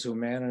slaves who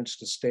managed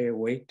to stay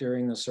awake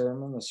during the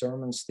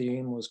sermon's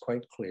theme was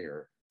quite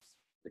clear.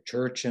 The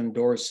church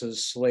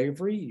endorses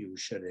slavery. You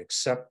should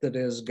accept it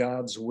as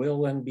God's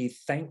will and be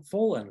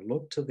thankful and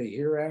look to the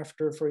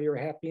hereafter for your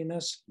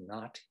happiness,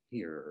 not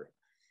here.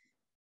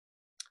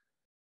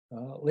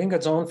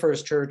 Lincoln's own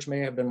first church may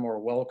have been more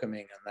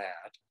welcoming in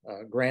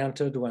that.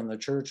 Granted, when the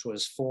church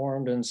was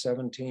formed in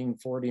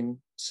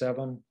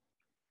 1747,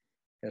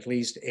 at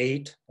least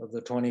 8 of the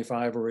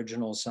 25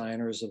 original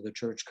signers of the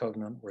church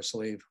covenant were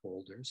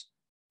slaveholders.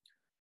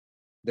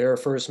 Their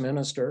first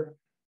minister,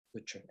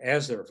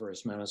 as their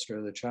first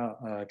minister,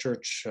 the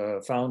church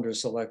founder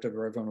selected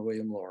Reverend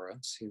William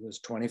Lawrence. He was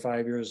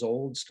 25 years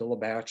old, still a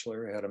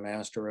bachelor, had a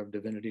Master of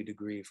Divinity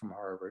degree from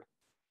Harvard.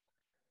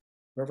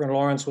 Reverend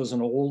Lawrence was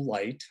an old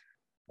light,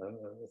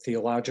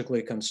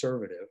 theologically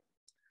conservative,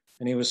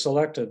 and he was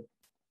selected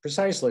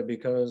precisely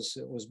because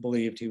it was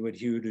believed he would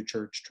hew to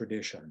church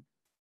tradition.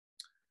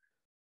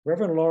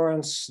 Reverend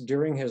Lawrence,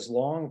 during his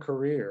long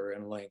career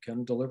in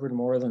Lincoln, delivered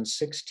more than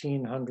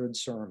 1,600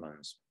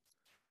 sermons.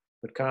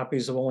 But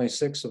copies of only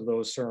 6 of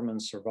those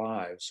sermons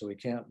survive, so we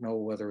can't know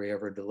whether he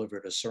ever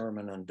delivered a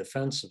sermon in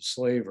defense of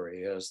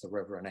slavery, as the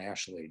Reverend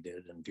Ashley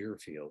did in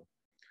Deerfield.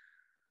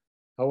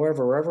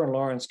 However, Reverend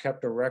Lawrence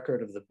kept a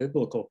record of the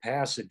biblical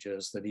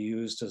passages that he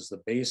used as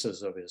the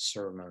basis of his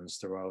sermons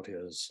throughout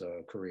his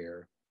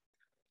career.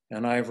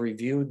 And I've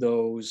reviewed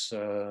those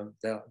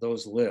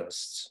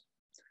lists,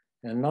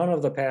 and none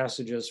of the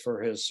passages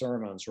for his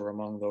sermons were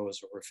among those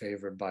that were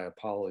favored by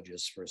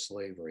apologists for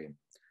slavery.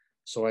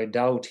 So I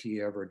doubt he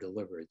ever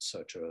delivered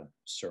such a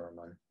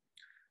sermon.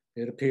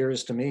 It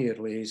appears to me, at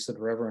least, that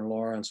Reverend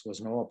Lawrence was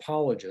no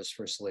apologist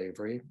for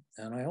slavery,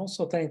 and I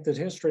also think that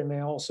history may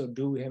also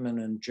do him an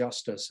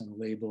injustice in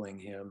labeling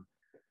him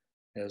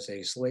as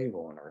a slave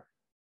owner.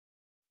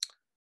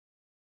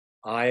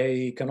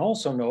 I can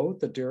also note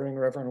that during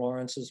Reverend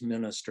Lawrence's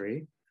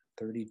ministry,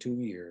 32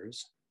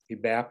 years, he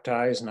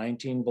baptized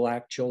 19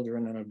 Black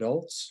children and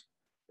adults,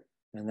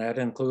 and that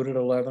included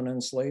 11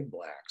 enslaved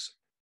Blacks.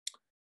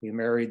 He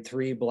married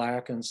 3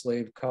 Black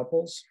enslaved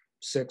couples,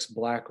 6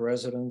 Black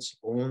residents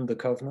owned the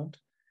covenant,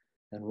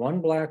 and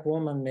 1 Black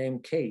woman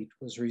named Kate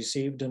was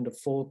received into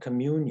full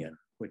communion,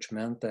 which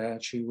meant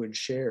that she would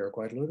share,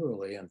 quite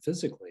literally and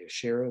physically,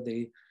 share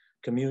the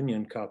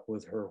communion cup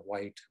with her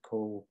white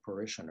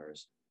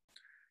co-parishioners.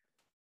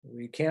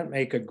 We can't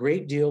make a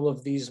great deal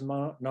of these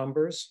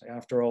numbers.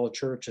 After all,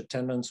 church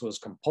attendance was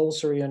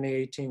compulsory in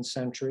the 18th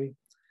century.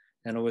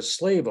 And it was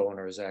slave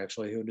owners,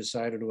 actually, who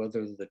decided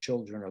whether the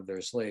children of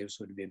their slaves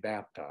would be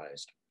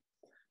baptized.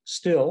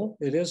 Still,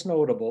 it is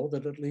notable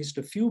that at least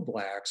a few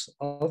Blacks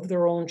of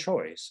their own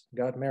choice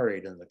got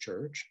married in the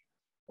church,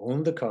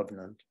 owned the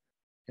covenant,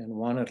 and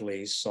one at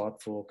least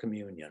sought full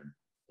communion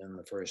in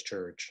the first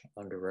church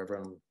under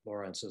Reverend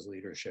Lawrence's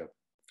leadership.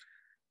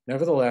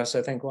 Nevertheless,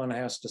 I think one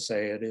has to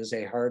say it is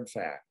a hard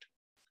fact.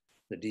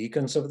 The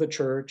deacons of the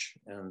church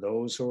and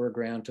those who were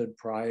granted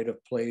pride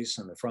of place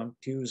in the front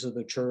pews of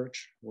the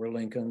church were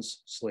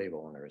Lincoln's slave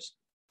owners.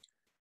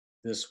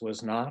 This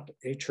was not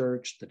a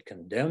church that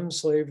condemned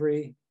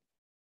slavery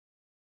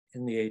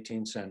in the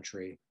 18th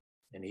century,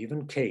 and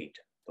even Kate,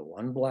 the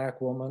 1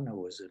 Black woman who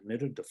was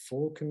admitted to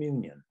full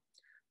communion,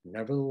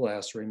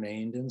 nevertheless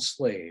remained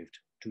enslaved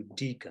to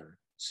Deacon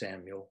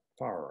Samuel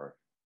Farrar.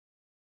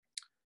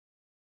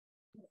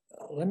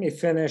 Let me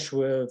finish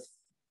with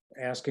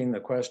asking the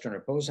question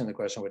or posing the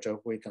question, which I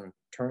hope we can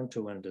turn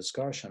to in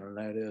discussion, and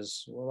that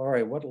is, well, all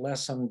right, what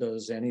lesson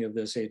does any of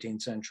this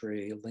 18th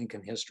century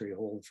Lincoln history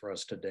hold for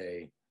us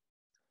today?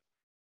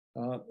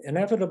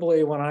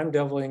 Inevitably, when I'm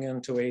delving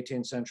into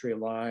 18th century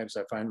lives,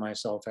 I find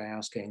myself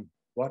asking,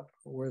 what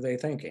were they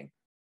thinking?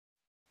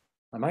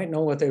 I might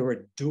know what they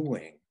were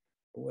doing,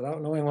 but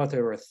without knowing what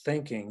they were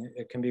thinking,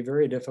 it can be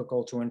very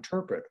difficult to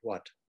interpret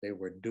what they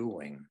were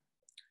doing.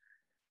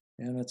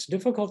 And it's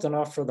difficult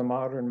enough for the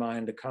modern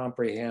mind to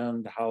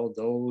comprehend how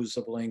those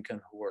of Lincoln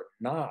who were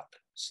not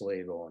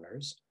slave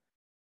owners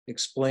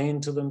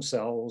explained to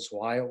themselves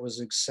why it was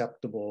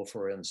acceptable,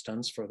 for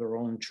instance, for their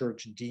own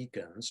church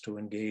deacons to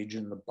engage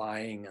in the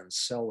buying and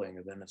selling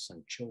of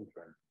innocent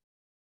children.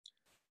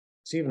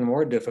 It's even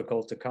more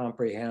difficult to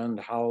comprehend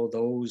how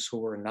those who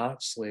were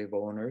not slave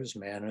owners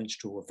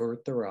managed to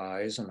avert their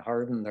eyes and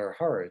harden their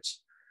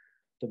hearts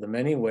to the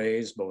many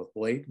ways, both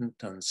blatant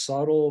and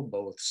subtle,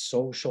 both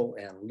social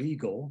and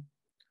legal,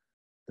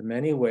 the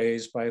many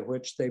ways by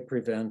which they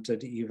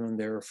prevented even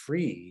their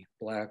free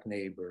Black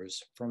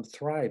neighbors from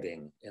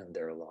thriving in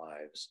their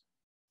lives.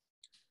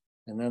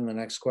 And then the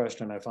next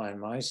question I find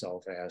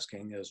myself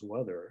asking is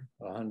whether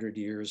 100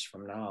 years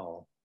from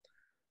now,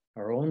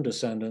 our own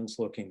descendants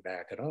looking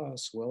back at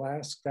us will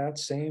ask that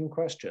same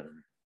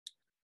question.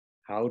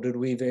 How did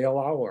we veil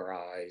our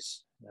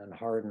eyes and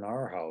harden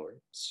our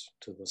hearts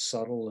to the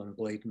subtle and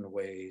blatant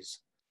ways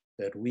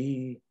that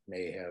we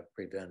may have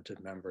prevented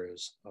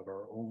members of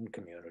our own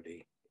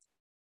community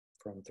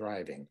from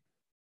thriving?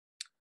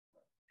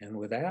 And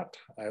with that,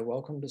 I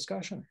welcome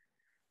discussion.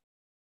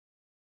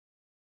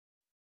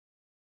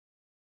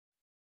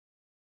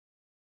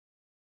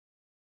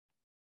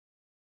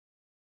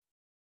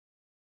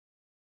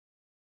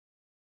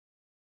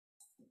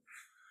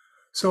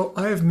 So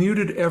I have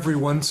muted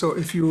everyone. So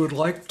if you would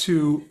like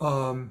to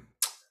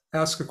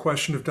ask a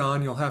question of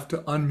Don, you'll have to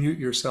unmute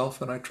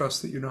yourself. And I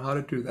trust that you know how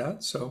to do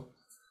that. So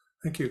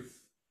thank you.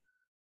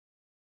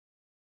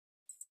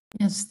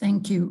 Yes,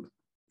 thank you.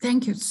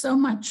 Thank you so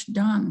much,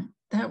 Don.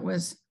 That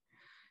was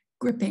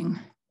gripping.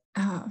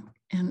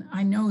 And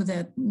I know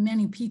that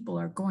many people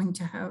are going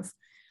to have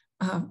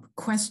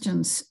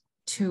questions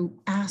to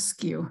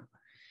ask you.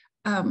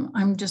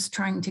 I'm just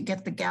trying to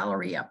get the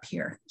gallery up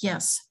here.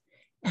 Yes.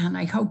 And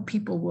I hope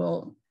people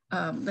will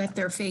let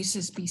their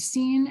faces be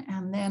seen,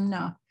 and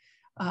then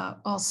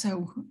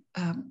also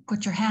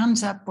put your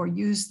hands up or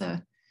use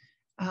the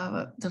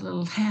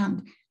little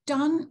hand.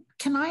 Don,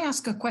 can I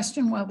ask a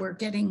question while we're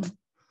getting,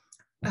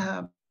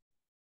 while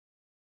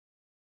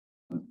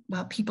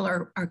people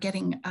are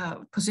getting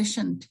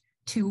positioned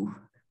to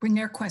bring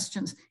their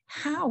questions?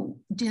 How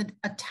did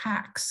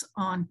attacks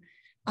on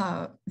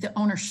the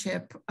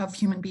ownership of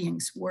human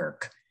beings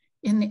work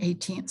in the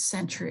 18th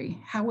century?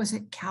 How was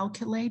it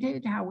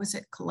calculated? How was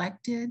it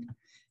collected?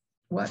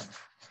 What?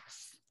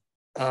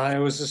 It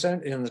was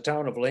in the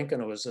town of Lincoln.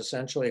 It was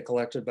essentially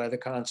collected by the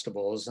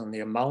constables, and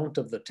the amount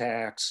of the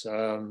tax,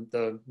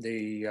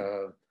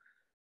 the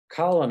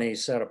colony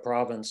set a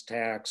province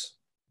tax,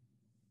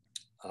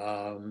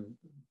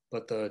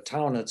 but the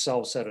town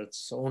itself set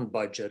its own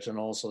budget and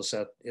also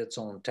set its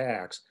own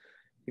tax.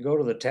 You go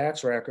to the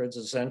tax records,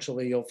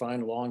 essentially you'll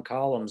find long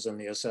columns in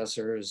the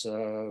assessor's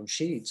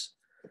sheets.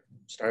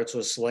 Starts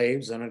with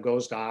slaves, and it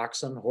goes to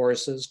oxen,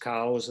 horses,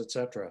 cows,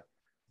 etc.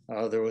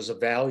 There was a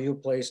value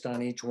placed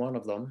on each one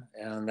of them,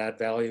 and that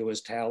value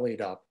is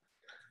tallied up.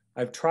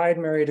 I've tried,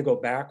 Mary, to go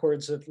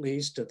backwards at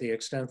least to the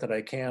extent that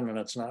I can, and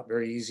it's not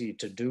very easy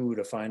to do,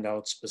 to find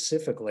out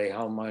specifically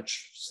how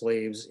much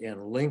slaves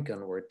in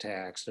Lincoln were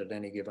taxed at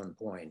any given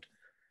point.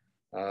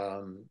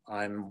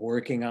 I'm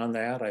working on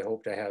that. I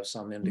hope to have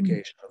some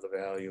indication of the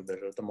value,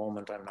 but at the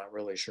moment, I'm not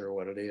really sure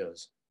what it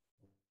is.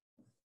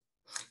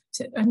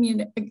 I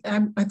mean,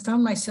 I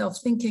found myself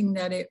thinking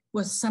that it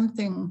was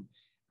something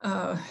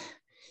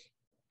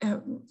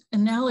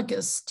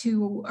analogous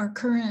to our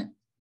current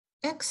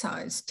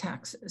excise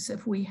taxes.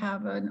 If we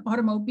have an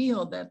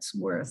automobile that's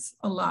worth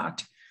a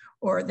lot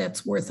or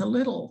that's worth a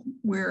little,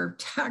 we're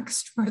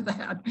taxed for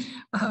that.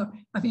 I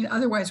mean,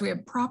 otherwise we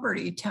have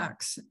property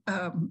tax,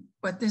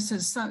 but this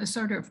is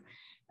sort of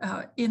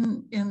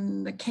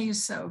in the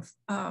case of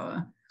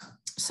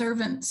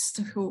servants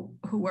who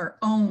are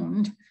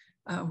owned,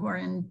 who are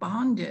in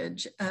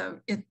bondage.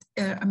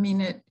 I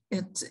mean,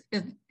 it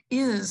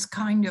is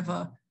kind of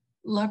a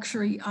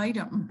luxury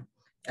item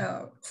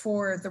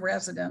for the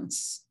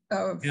residents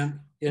of. In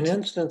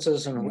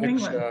instances in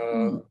which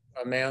a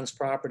man's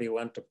property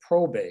went to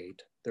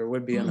probate, there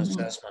would be an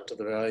assessment to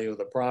the value of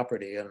the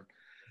property, and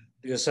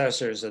the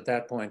assessors at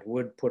that point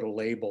would put a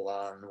label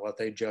on what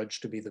they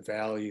judged to be the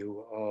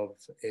value of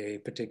a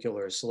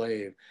particular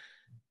slave.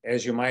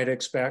 As you might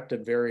expect,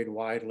 it varied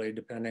widely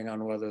depending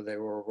on whether they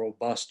were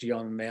robust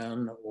young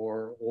men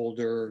or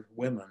older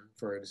women,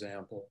 for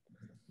example.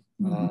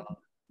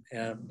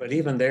 But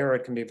even there,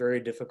 it can be very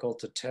difficult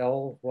to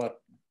tell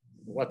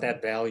what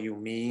that value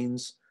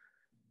means,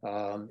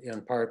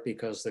 in part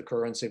because the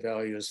currency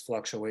values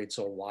fluctuate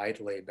so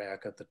widely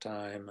back at the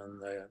time,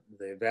 and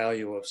the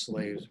value of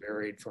slaves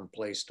varied from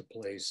place to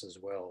place as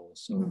well.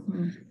 So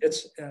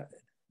it's,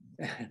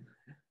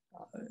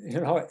 you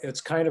know,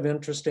 it's kind of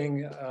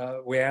interesting.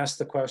 We ask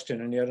the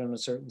question, and yet in a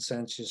certain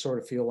sense, you sort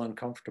of feel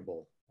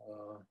uncomfortable.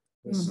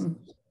 This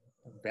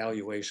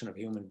valuation of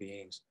human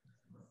beings,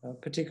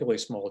 particularly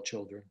small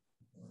children.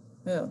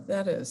 Well,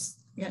 that is,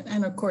 yeah.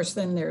 And of course,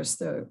 then there's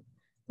the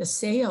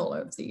sale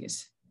of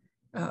these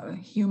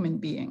human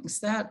beings.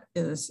 That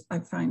is, I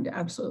find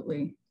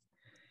absolutely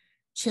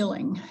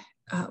chilling.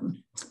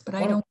 But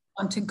I don't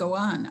want to go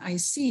on. I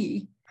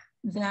see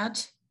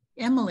that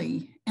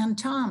Emily and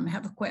Tom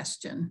have a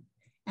question.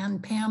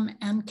 and Pam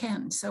and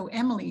Ken. So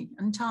Emily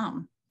and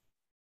Tom.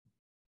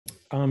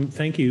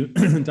 Thank you,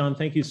 Don.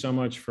 Thank you so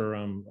much for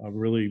a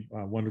really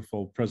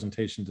wonderful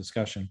presentation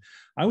discussion.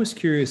 I was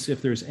curious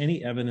if there's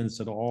any evidence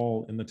at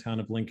all in the town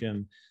of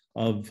Lincoln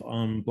of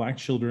Black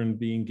children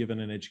being given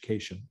an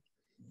education.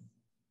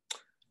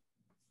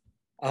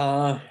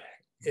 I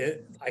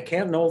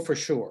can't know for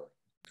sure,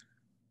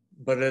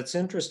 but it's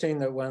interesting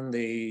that when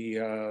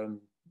the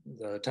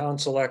town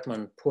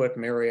selectmen put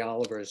Mary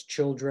Oliver's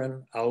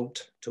children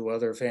out to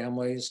other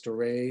families to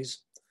raise,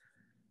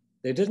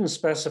 they didn't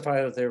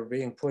specify that they were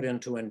being put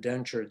into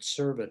indentured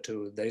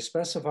servitude. They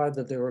specified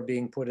that they were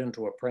being put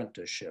into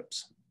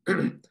apprenticeships.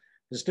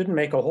 This didn't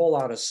make a whole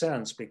lot of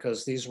sense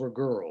because these were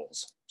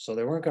girls, so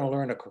they weren't going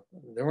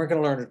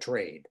to learn a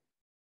trade.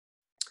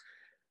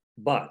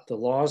 But the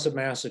laws of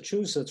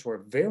Massachusetts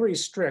were very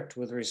strict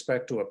with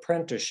respect to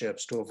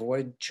apprenticeships to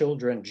avoid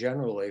children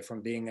generally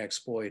from being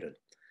exploited.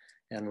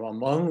 And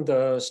among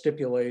the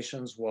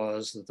stipulations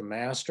was that the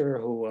master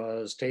who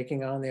was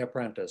taking on the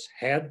apprentice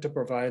had to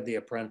provide the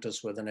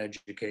apprentice with an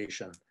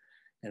education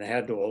and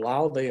had to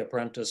allow the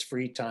apprentice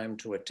free time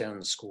to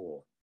attend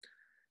school.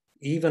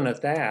 Even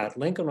at that,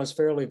 Lincoln was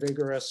fairly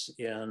vigorous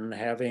in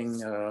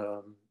having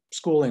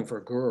schooling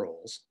for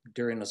girls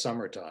during the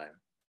summertime,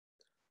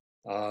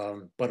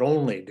 but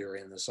only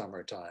during the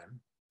summertime.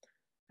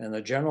 And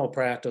the general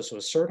practice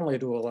was certainly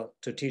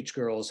to teach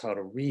girls how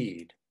to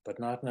read, but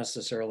not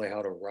necessarily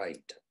how to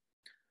write.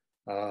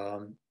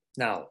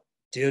 Now,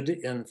 did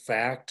in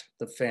fact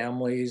the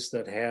families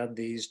that had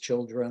these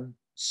children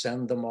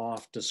send them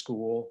off to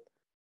school?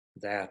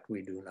 That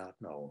we do not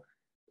know.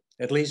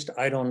 At least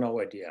I don't know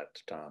it yet,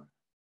 Tom.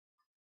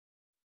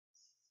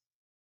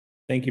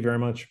 Thank you very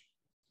much.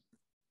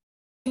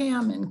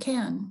 Pam and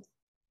Ken.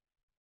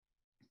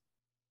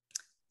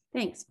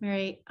 Thanks,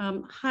 Mary.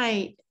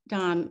 Hi,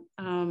 Don.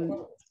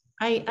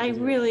 I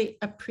really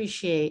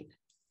appreciate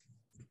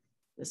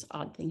this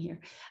odd thing here.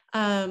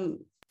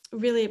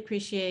 Really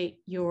appreciate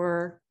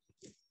your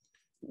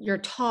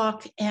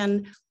talk,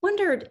 and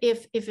wondered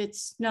if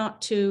it's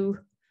not too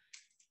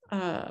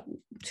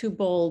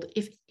bold,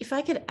 if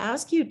I could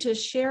ask you to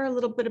share a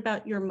little bit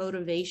about your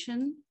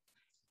motivation.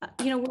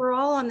 You know, we're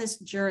all on this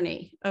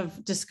journey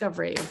of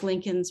discovery of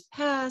Lincoln's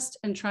past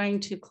and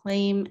trying to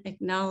claim,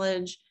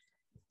 acknowledge,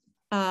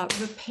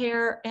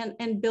 repair,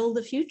 and build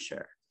a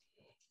future.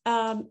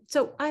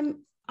 So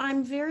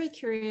I'm very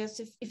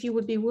curious if you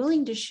would be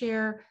willing to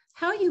share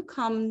how you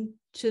come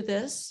to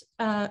this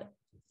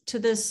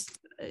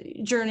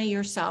journey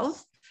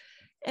yourself,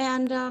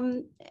 and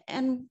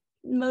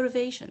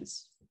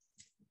motivations.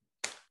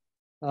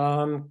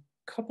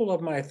 Couple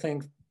of them, I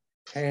think,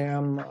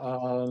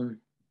 Pam.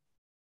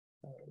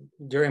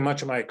 During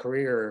much of my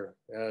career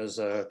as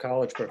a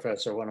college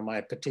professor, one of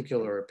my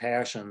particular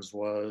passions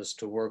was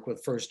to work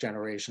with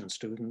first-generation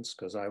students,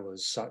 because I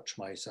was such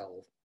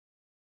myself.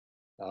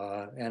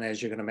 And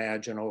as you can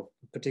imagine,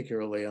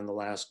 particularly in the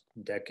last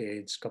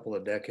couple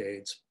of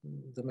decades,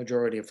 the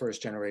majority of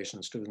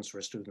first-generation students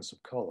were students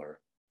of color.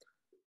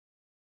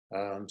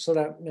 So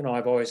that, you know,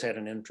 I've always had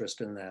an interest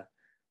in that.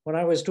 When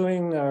I was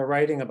doing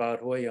writing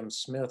about William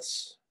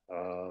Smith's,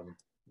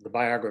 the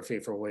biography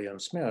for William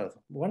Smith,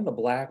 one of the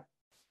Black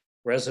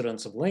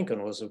residents of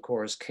Lincoln was, of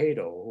course,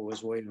 Cato, who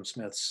was William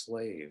Smith's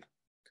slave.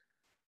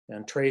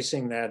 And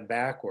tracing that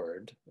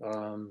backward,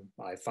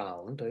 I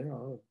found, you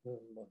know,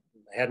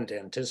 hadn't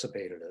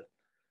anticipated it,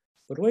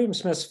 but William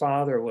Smith's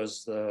father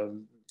was the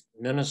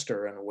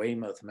minister in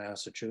Weymouth,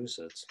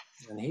 Massachusetts,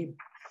 and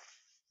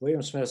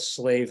William Smith's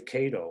slave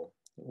Cato,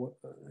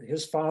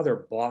 his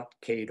father bought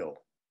Cato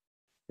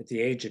at the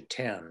age of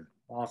 10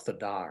 off the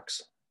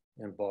docks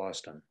in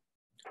Boston,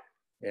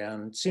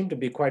 and seemed to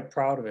be quite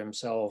proud of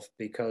himself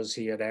because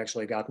he had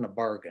actually gotten a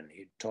bargain.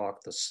 He'd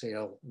talked the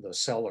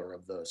seller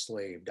of the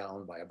slave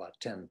down by about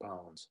 10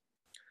 pounds.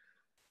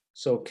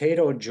 So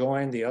Cato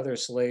joined the other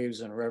slaves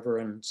in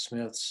Reverend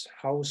Smith's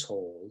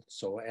household.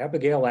 So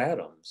Abigail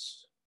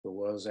Adams, who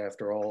was,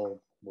 after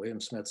all, William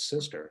Smith's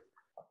sister,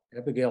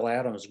 Abigail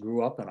Adams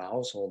grew up in a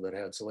household that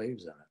had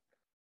slaves in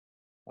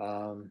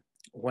it.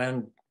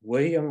 When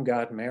William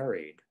got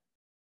married,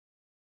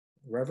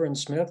 Reverend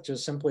Smith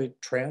just simply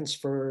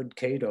transferred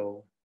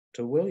Cato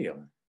to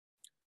William.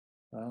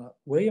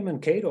 William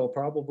and Cato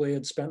probably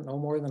had spent no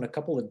more than a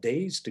couple of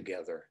days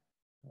together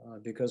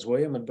because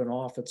William had been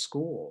off at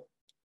school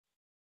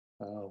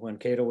when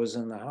Cato was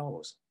in the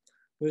house.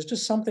 There was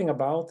just something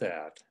about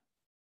that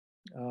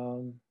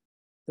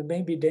that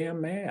made me damn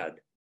mad.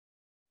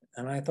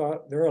 And I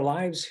thought, there are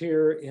lives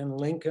here in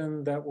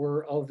Lincoln that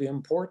were of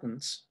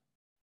importance,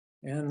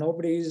 and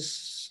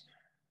nobody's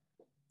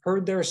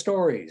heard their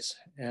stories,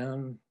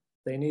 and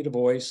they need a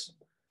voice,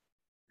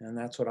 and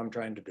that's what I'm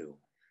trying to do.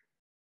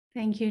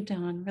 Thank you,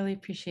 Don. Really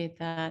appreciate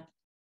that.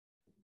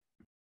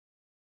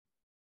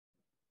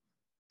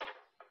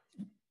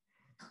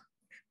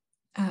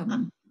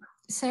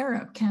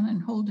 Sarah, Ken,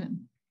 and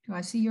Holden, do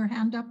I see your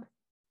hand up?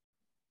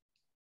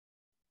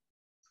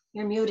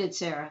 You're muted,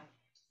 Sarah.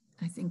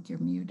 I think you're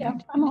muted. Yeah,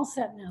 I'm all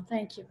set now.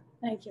 Thank you.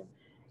 Thank you.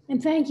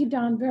 And thank you,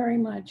 Don, very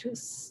much. It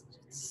was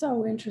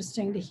so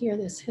interesting to hear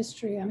this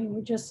history. I mean,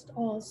 we're just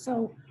all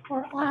so,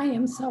 or I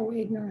am so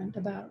ignorant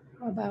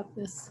about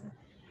this.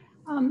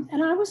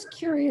 And I was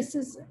curious,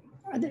 is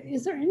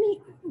there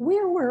any,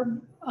 where were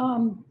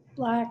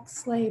Black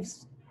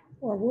slaves,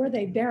 or were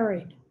they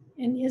buried?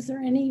 And is there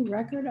any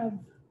record of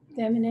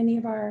them in any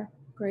of our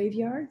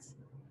graveyards?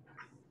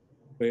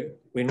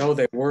 We know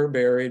they were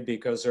buried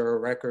because there are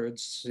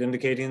records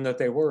indicating that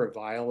they were.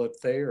 Violet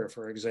Thayer,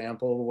 for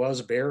example,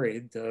 was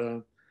buried.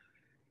 The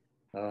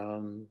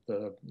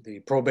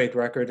probate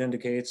record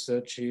indicates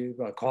that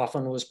a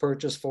coffin was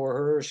purchased for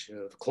her.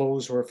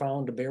 Clothes were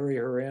found to bury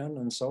her in,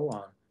 and so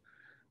on.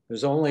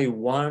 There's only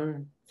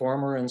one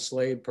former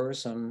enslaved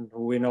person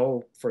who we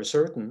know for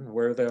certain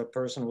where that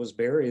person was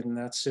buried, and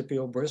that's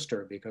Scipio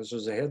Brister, because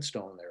there's a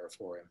headstone there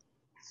for him.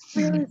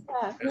 Where is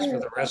that?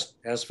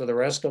 As for the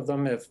rest of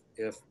them, if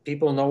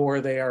people know where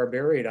they are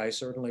buried, I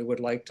certainly would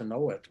like to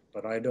know it,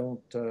 but I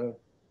don't.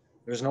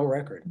 There's no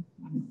record.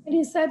 And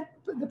is that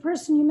the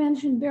person you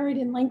mentioned buried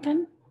in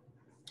Lincoln?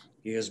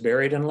 He is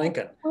buried in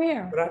Lincoln.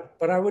 Where?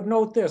 But I would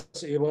note this.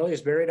 Well,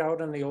 he's buried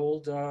out in the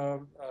old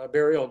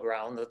burial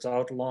ground that's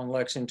out along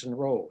Lexington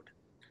Road,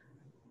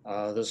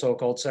 the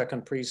so-called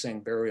Second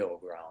Precinct burial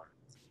ground.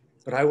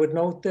 But I would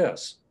note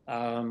this.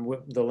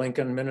 The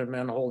Lincoln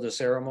Minutemen hold a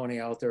ceremony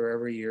out there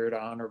every year to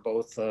honor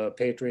both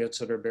patriots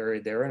that are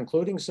buried there,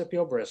 including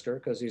Scipio Brister,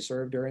 because he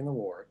served during the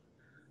war,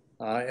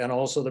 and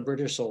also the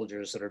British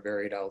soldiers that are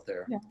buried out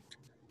there. Yeah.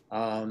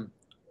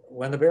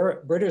 When the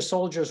British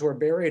soldiers were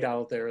buried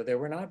out there, they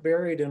were not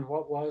buried in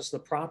what was the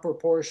proper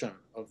portion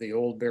of the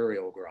old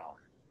burial ground.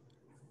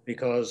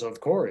 Because, of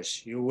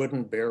course, you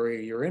wouldn't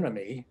bury your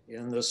enemy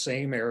in the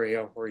same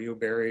area where you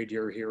buried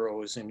your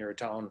heroes and your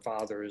town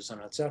fathers and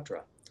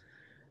etc.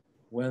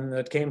 When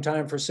it came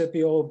time for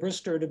Scipio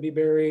Brister to be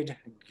buried,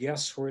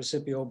 guess where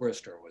Scipio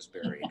Brister was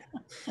buried?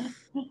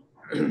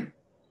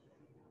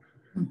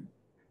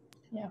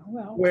 Yeah,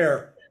 well.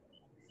 Where?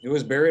 He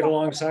was buried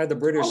alongside the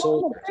British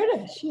soldiers. The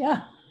British,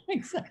 yeah,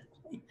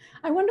 exactly.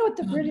 I wonder what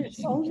the British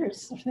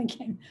soldiers are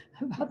thinking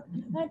about.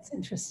 That's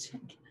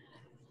interesting.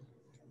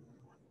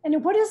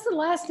 And what is the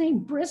last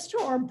name, Brister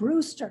or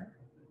Brewster?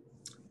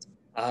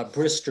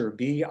 Brister,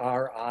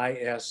 B-R-I-S-T-E-R.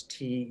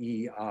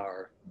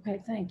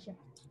 Okay, thank you.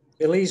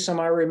 Elise, am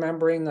I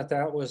remembering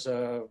that was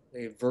a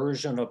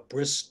version of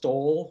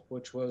Bristol,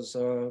 which was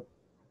a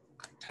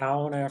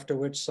town after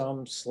which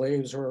some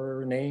slaves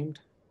were named?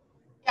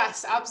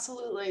 Yes,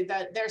 absolutely.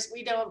 That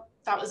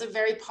was a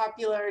very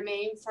popular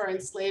name for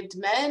enslaved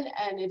men,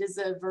 and it is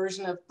a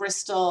version of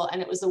Bristol,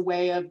 and it was a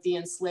way of the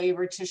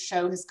enslaver to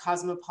show his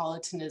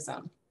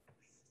cosmopolitanism.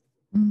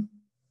 Mm.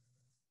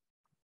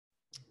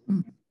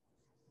 Mm.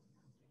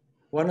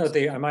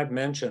 I might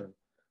mention,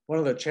 one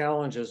of the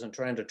challenges in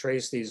trying to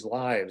trace these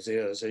lives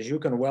is, as you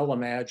can well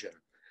imagine,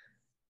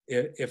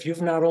 if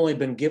you've not only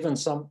been given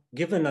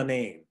a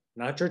name,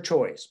 not your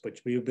choice, but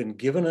you've been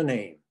given a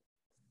name,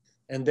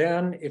 and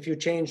then if you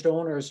changed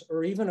owners,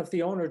 or even if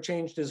the owner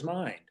changed his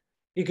mind,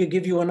 he could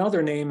give you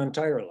another name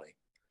entirely.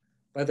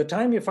 By the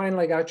time you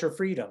finally got your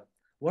freedom,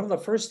 one of the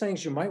first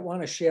things you might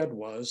want to shed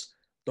was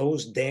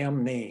those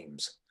damn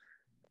names.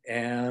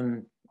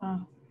 And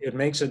it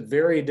makes it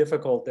very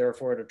difficult,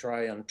 therefore, to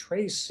try and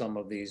trace some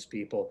of these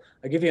people.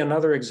 I'll give you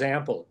another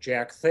example.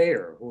 Jack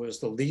Thayer, who was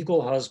the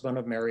legal husband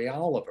of Mary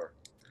Oliver.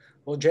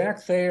 Well,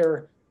 Jack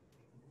Thayer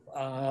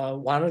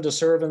wanted to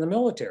serve in the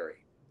military.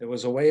 There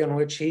was a way in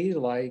which he,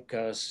 like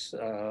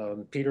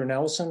Peter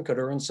Nelson, could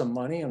earn some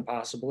money and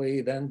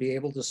possibly then be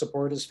able to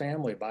support his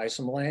family, buy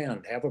some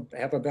land, have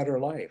a better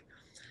life.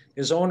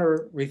 His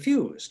owner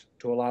refused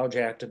to allow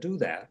Jack to do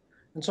that.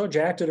 And so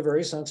Jack did a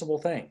very sensible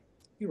thing.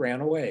 He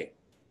ran away.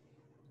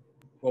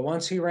 Well,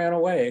 once he ran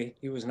away,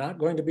 he was not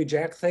going to be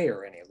Jack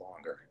Thayer any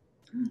longer.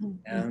 Mm-hmm.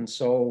 And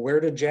so where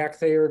did Jack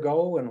Thayer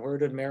go and where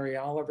did Mary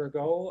Oliver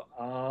go?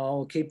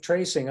 I'll keep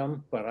tracing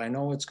them, but I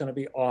know it's going to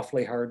be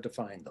awfully hard to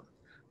find them.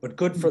 But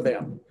good for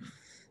them.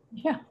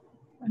 Yeah.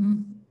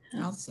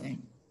 I'll say.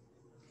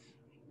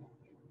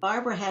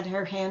 Barbara had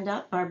her hand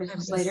up. Barbara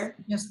Slater.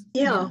 Yes.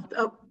 Yeah.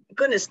 Oh,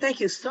 goodness,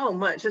 thank you so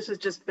much. This has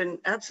just been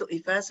absolutely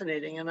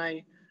fascinating, and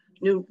I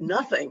knew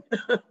nothing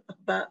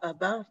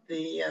about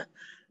the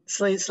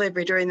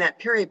slavery during that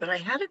period. But I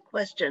had a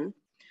question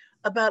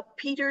about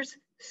Peter's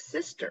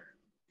sister.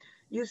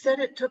 You said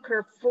it took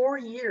her 4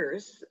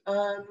 years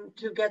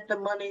to get the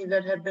money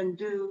that had been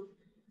due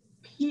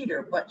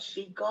Peter, but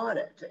she got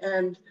it.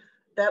 And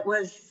that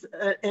was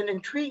an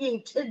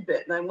intriguing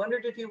tidbit. And I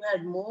wondered if you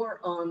had more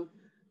on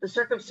the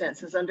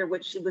circumstances under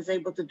which she was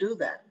able to do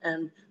that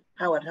and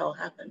how it all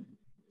happened.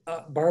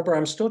 Barbara,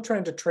 I'm still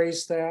trying to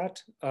trace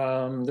that.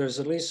 There's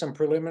at least some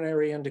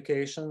preliminary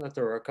indication that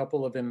there are a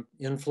couple of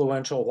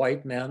influential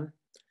white men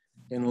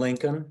in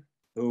Lincoln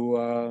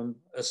who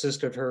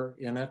assisted her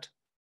in it.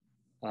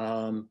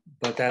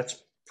 But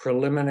that's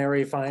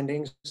preliminary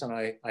findings, and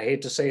I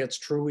hate to say it's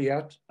true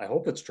yet. I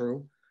hope it's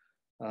true,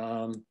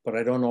 but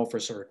I don't know for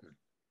certain.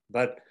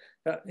 But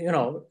you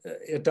know,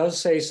 it does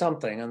say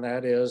something, and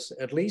that is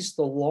at least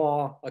the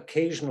law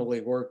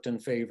occasionally worked in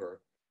favor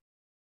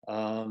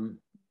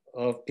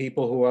of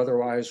people who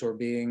otherwise were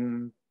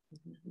being,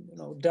 you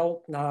know,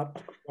 dealt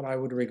not what I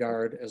would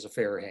regard as a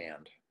fair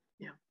hand.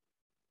 Yeah.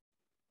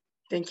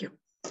 Thank you.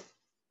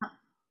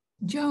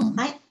 Joan.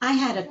 I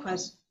had a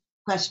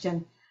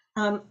question.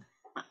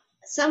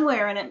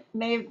 Somewhere, and it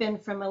may have been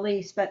from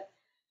Elise,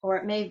 or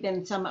it may have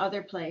been some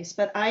other place,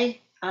 but I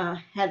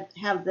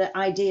have the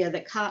idea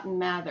that Cotton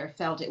Mather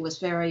felt it was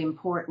very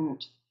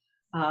important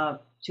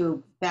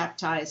to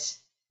baptize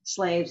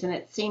slaves, and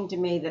it seemed to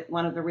me that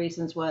one of the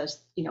reasons was,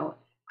 you know,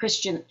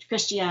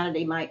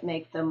 Christianity might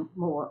make them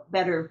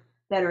better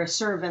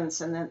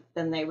servants, and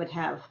then they would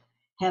have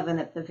heaven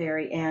at the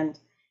very end.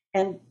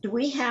 And do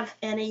we have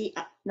any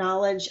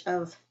knowledge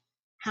of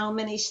how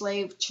many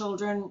slave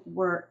children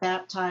were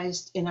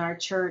baptized in our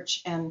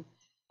church and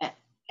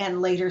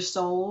later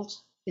sold?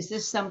 Is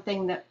this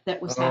something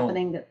that was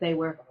happening, that they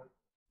were?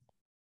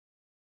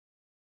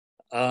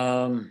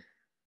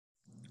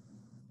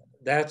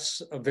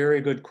 That's a very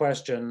good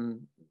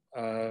question,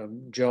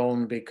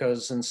 Joan,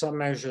 because in some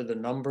measure, the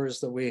numbers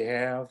that we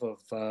have of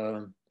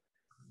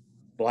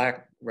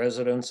Black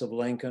residents of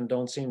Lincoln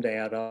don't seem to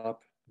add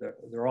up.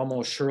 There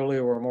almost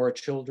surely were more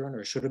children,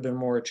 or should have been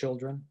more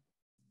children.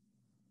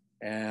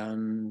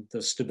 And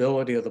the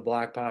stability of the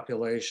Black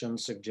population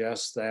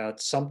suggests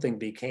that something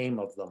became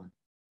of them.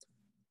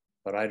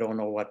 But I don't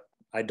know what,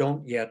 I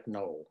don't yet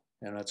know.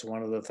 And it's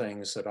one of the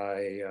things that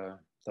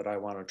I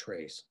want to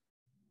trace.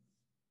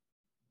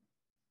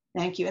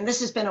 Thank you. And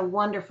this has been a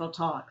wonderful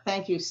talk.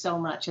 Thank you so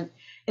much. And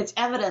it's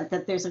evident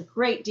that there's a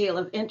great deal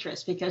of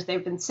interest, because there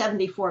have been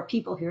 74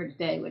 people here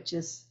today, which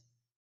is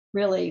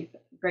really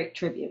a great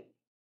tribute.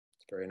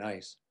 It's very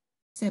nice.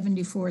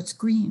 74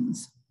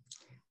 screens,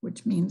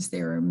 which means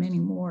there are many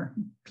more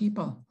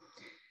people.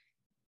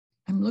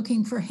 I'm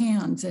looking for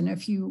hands, and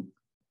if you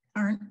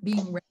aren't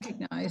being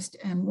recognized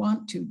and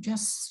want to,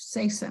 just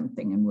say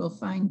something and we'll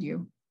find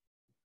you.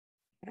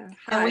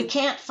 And we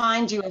can't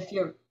find you if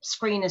your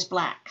screen is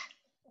black.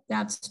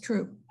 That's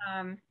true.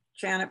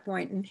 Janet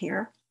Boynton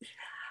here.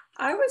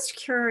 I was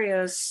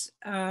curious,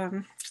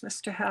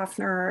 Mr.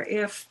 Hafner,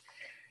 if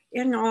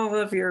in all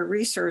of your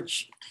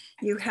research,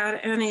 you had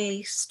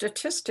any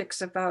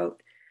statistics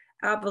about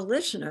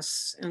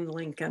abolitionists in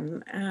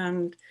Lincoln,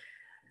 and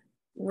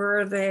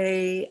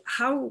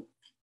how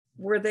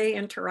were they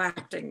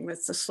interacting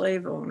with the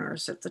slave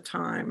owners at the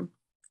time?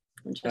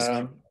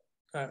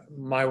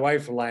 My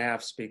wife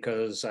laughs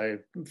because I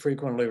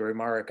frequently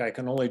remark I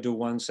can only do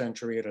 1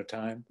 century at a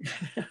time.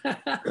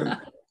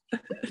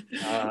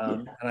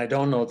 And I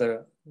don't know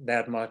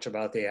that much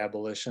about the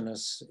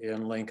abolitionists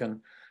in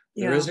Lincoln.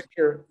 There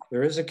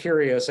is a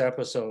curious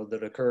episode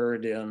that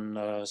occurred in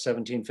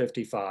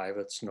 1755.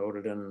 It's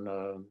noted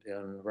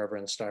in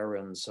Reverend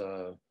Styron's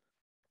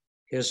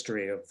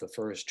history of the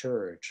first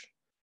church.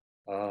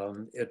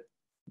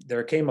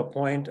 There came a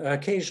point,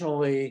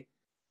 occasionally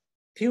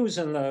pews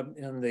in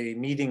the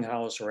meeting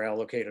house were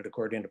allocated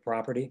according to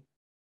property.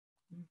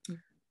 Mm-hmm.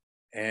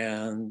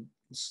 And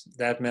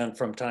that meant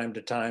from time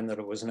to time that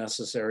it was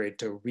necessary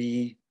to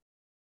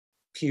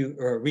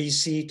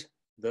reseat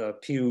the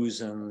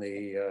pews in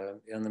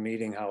the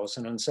meeting house.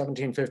 And in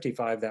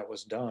 1755, that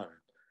was done.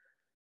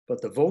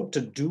 But the vote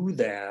to do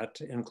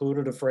that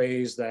included a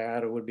phrase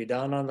that it would be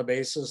done on the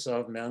basis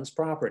of men's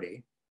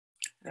property,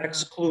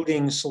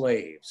 excluding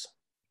slaves.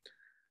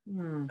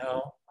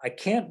 Now, I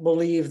can't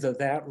believe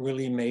that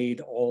really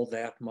made all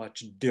that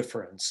much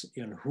difference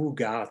in who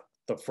got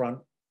the front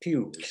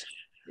pews.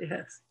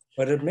 Yes.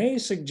 But it may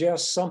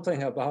suggest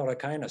something about a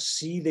kind of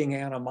seething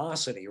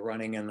animosity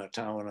running in the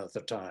town at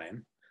the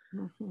time,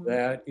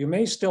 that you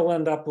may still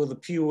end up with a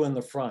pew in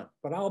the front,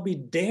 but I'll be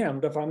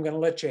damned if I'm going to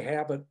let you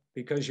have it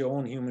because you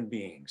own human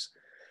beings.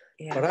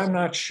 Yes. But I'm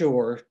not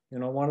sure. You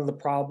know, one of the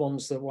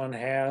problems that one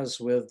has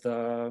with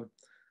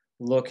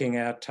looking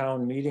at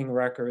town meeting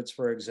records,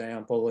 for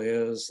example,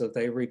 is that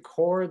they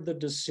record the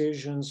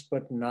decisions,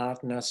 but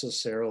not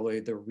necessarily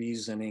the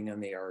reasoning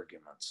and the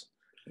arguments.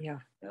 Yeah.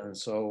 And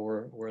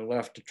so we're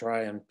left to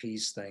try and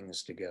piece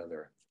things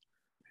together.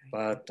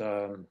 But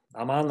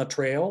I'm on the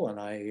trail, and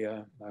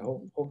I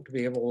hope to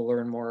be able to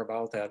learn more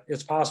about that.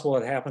 It's possible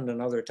it happened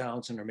in other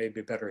towns, and there may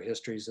be better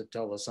histories that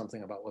tell us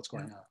something about what's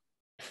going on.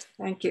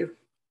 Thank you.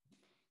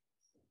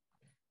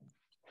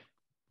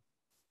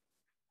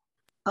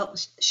 Oh,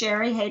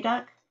 Sherry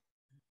Haydock.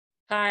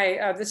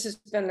 Hi, this has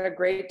been a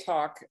great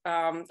talk.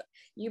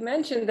 You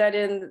mentioned that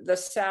in the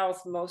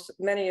South,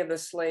 many of the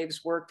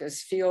slaves worked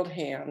as field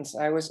hands.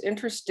 I was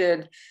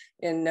interested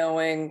in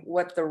knowing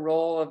what the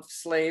role of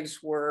slaves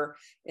were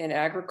in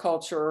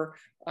agriculture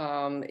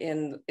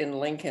in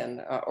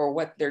Lincoln, or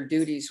what their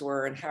duties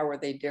were, and how were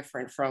they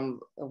different from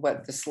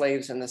what the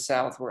slaves in the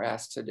South were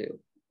asked to do.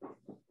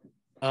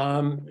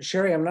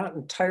 Sherry, I'm not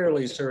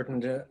entirely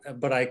certain,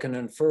 but I can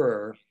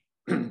infer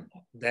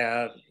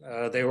that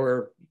they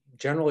were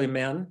generally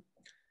men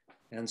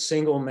and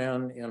single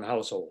men in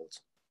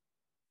households.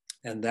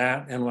 And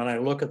when I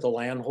look at the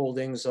land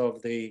holdings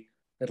of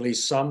at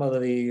least some of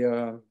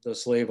the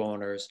slave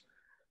owners,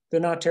 they're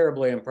not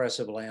terribly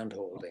impressive land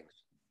holdings.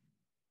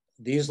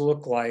 These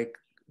look like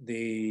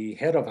the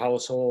head of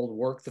household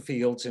worked the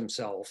fields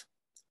himself,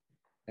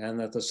 and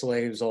that the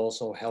slaves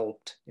also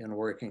helped in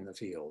working the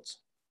fields.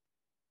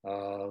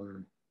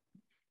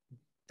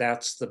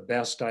 That's the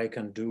best I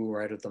can do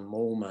right at the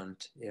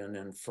moment in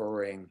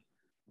inferring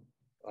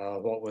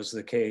what was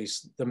the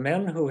case. The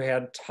men who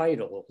had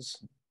titles,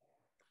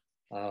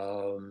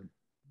 you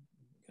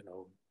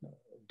know,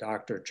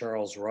 Dr.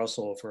 Charles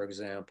Russell, for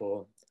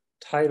example,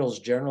 titles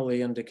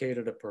generally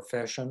indicated a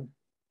profession,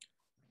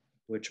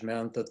 which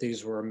meant that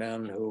these were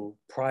men who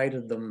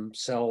prided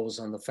themselves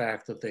on the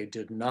fact that they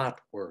did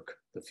not work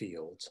the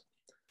fields.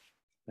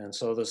 And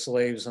so the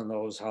slaves in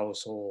those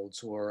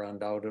households were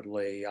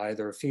undoubtedly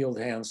either field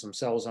hands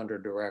themselves under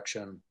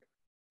direction,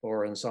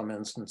 or in some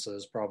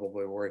instances,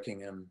 probably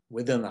working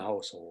within the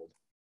household.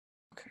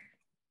 Okay,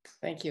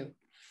 thank you.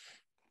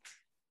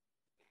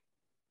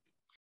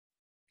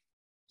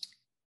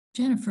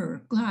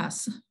 Jennifer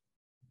Glass.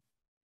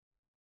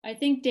 I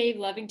think Dave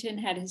Levington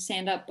had his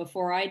hand up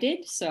before I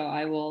did, so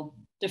I will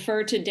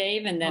defer to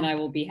Dave and then I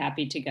will be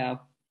happy to go.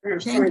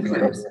 Yes, thank you.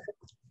 This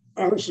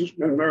has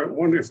been very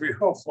wonderfully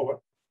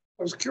helpful.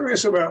 I was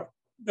curious about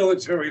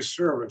military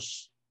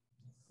service.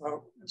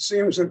 It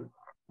seems that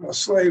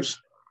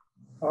slaves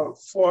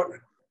fought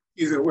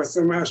either with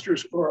their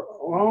masters or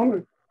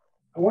alone.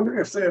 I wonder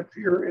if they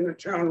appear in the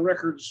town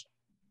records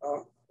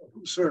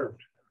who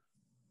served.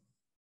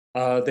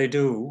 They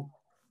do.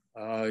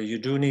 You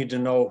do need to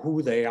know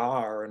who they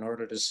are in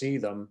order to see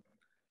them.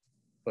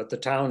 But the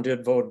town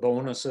did vote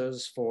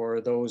bonuses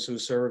for those who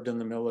served in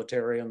the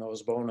military, and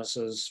those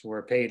bonuses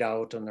were paid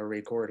out and they're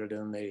recorded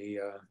in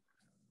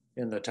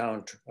the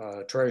town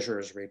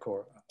treasurer's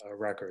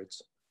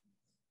records.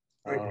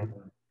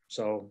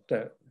 So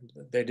that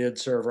they did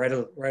serve.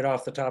 Right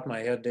off the top of my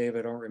head, Dave,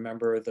 I don't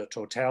remember the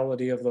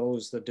totality of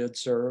those that did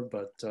serve,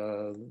 but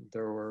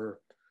there were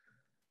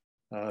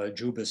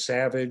Juba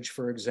Savage,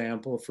 for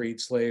example,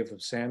 freed slave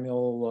of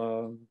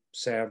Samuel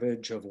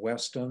Savage of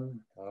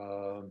Weston.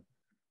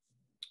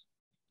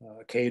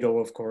 Cato,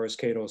 of course,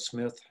 Cato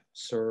Smith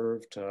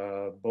served.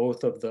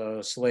 Both of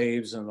the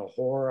slaves in the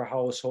Hoare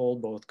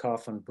household, both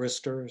Cuff and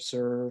Brister,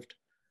 served.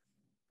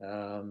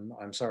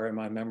 I'm sorry,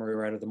 my memory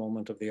right at the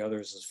moment of the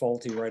others is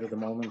faulty right at the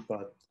moment,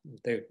 but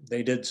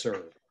they did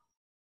serve.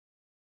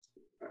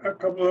 A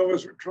couple of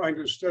us were trying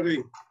to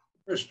study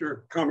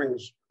Mr.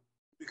 Cummings,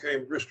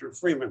 became Mr.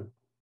 Freeman.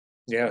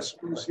 Yes.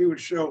 He would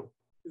show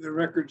the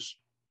records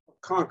of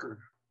Concord.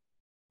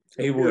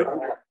 He would.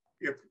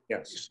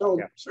 Yes. He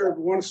served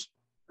once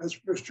as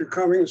Mr.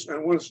 Cummings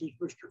and once as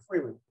Mr.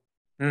 Freeman.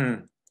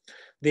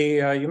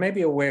 You may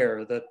be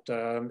aware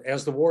that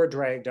as the war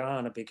dragged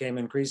on, it became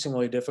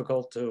increasingly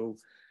difficult to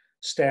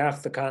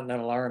staff the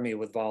Continental Army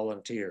with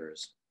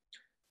volunteers.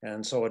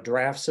 And so a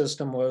draft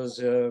system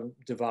was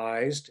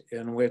devised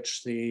in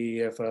which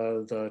if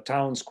the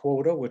town's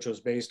quota, which was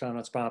based on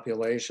its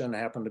population,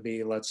 happened to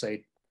be, let's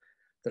say,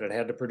 that it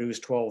had to produce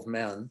 12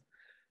 men,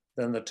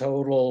 then the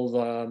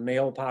total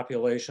male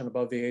population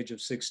above the age of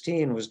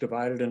 16 was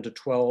divided into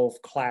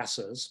 12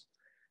 classes.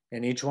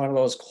 And each one of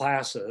those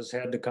classes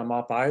had to come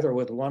up either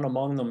with one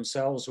among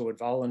themselves who would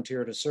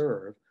volunteer to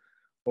serve,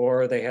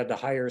 or they had to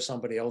hire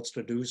somebody else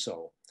to do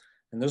so.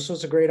 And this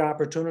was a great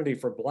opportunity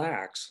for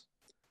Blacks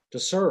to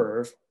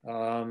serve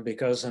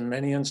because in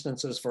many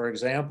instances, for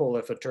example,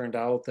 if it turned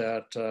out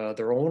that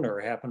their owner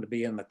happened to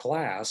be in the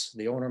class,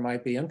 the owner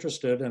might be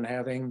interested in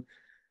having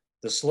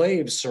the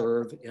slaves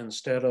serve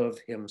instead of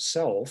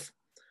himself.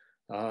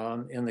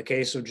 In the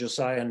case of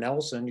Josiah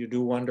Nelson, you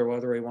do wonder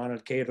whether he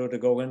wanted Cato to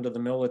go into the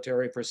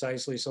military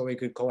precisely so he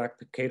could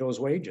collect Peter's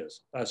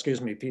wages.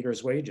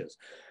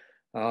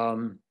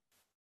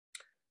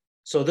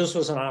 So this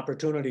was an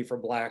opportunity for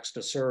Blacks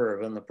to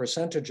serve, and the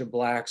percentage of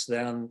Blacks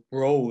then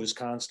rose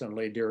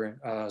constantly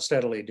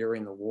steadily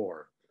during the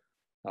war,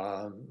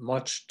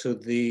 much to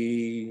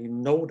the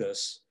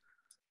notice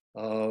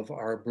of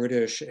our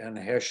British and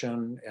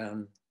Hessian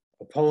and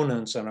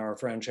opponents and our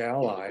French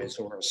allies,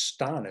 who were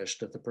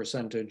astonished at the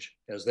percentage,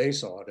 as they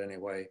saw it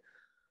anyway,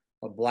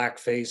 of Black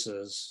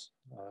faces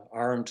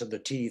armed to the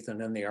teeth and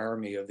in the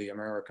army of the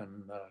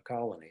American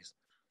colonies.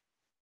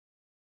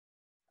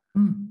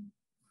 Thank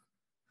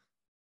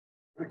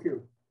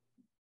you.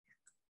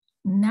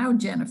 Now,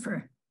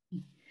 Jennifer.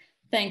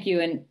 Thank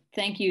you. And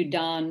thank you,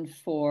 Don,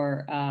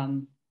 for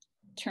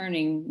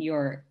turning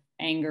your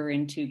anger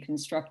into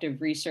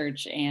constructive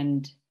research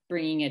and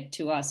bringing it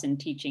to us and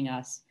teaching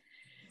us.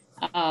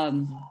 I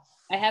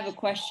have a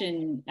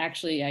question,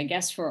 actually, I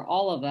guess for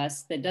all of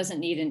us that doesn't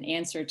need an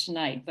answer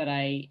tonight, but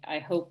I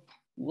hope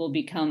will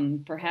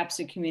become perhaps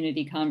a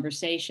community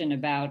conversation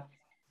about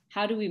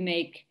how do we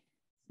make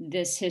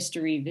this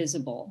history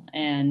visible?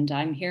 And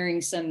I'm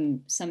hearing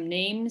some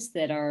names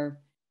that are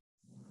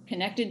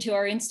connected to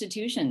our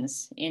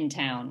institutions in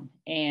town.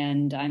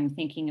 And I'm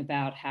thinking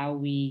about how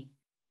we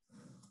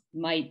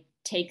might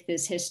take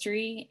this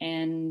history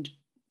and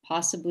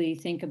possibly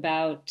think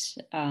about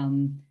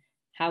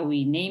how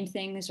we name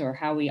things or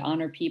how we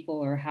honor people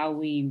or how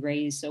we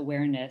raise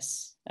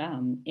awareness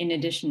in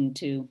addition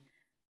to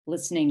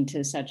listening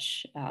to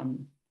such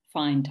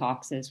fine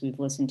talks as we've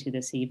listened to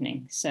this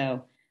evening.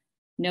 So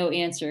no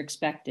answer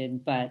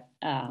expected, but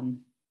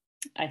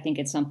I think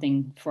it's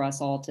something for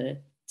us all to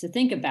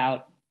think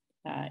about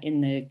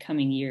in the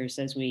coming years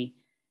as we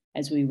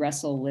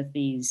wrestle with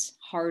these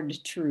hard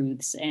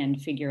truths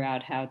and figure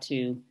out how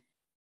to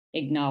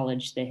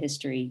acknowledge the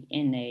history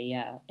in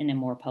a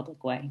more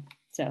public way.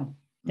 So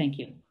thank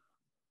you.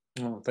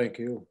 Oh, thank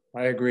you.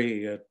 I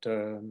agree.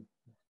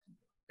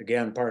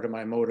 Again, part of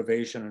my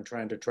motivation in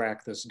trying to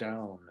track this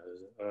down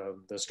is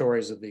the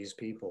stories of these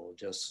people,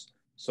 just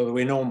so that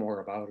we know more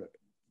about it,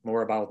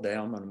 more about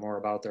them and more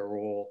about their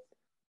role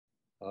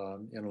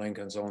in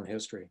Lincoln's own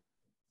history.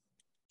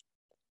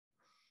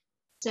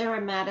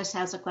 Sarah Mattis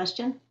has a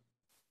question.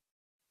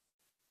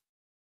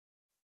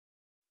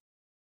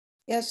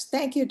 Yes,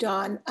 thank you,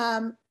 Don.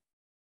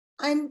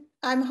 I'm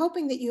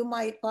hoping that you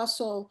might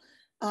also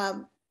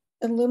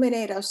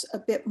illuminate us a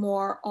bit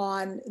more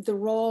on the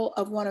role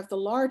of one of the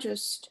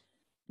largest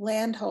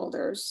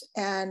landholders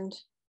and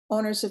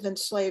owners of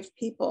enslaved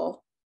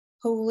people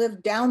who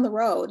lived down the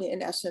road,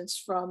 in essence,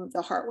 from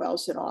the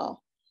Hartwells and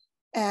all,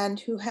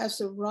 and who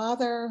has a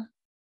rather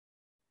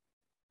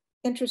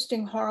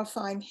interesting,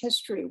 horrifying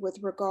history with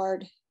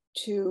regard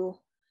to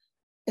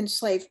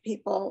enslaved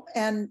people.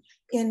 And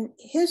in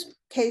his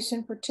case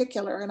in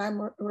particular, and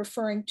I'm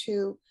referring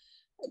to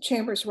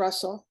Chambers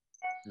Russell,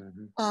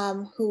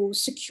 who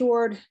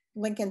secured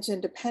Lincoln's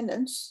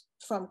independence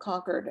from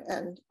Concord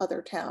and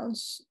other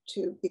towns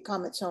to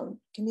become its own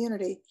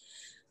community.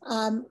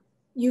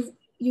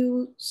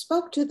 You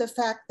spoke to the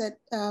fact that,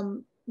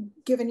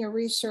 given your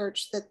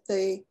research, that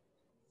the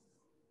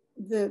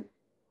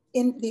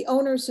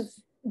owners of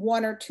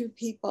one or two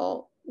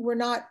people were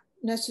not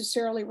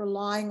necessarily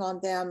relying on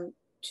them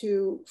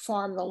to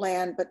farm the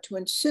land, but to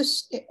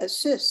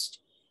assist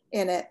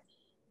in it.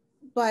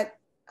 But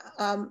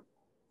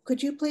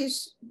could you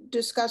please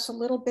discuss a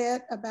little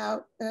bit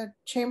about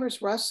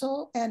Chambers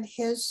Russell and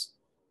his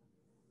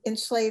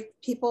enslaved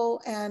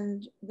people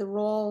and the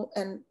role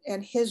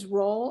and his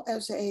role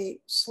as a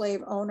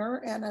slave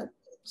owner and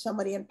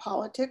somebody in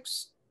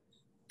politics?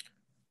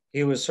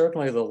 He was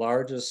certainly the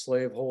largest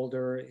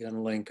slaveholder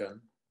in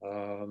Lincoln.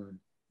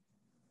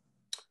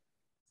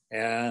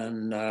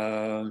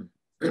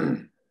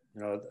 You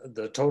know,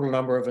 the total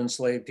number of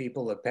enslaved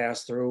people that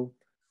passed through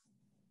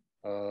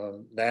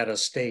that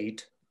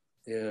estate,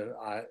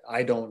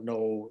 I don't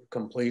know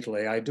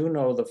completely. I do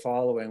know the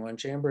following: when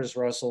Chambers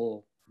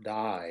Russell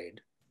died,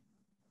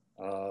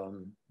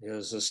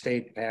 his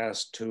estate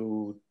passed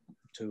to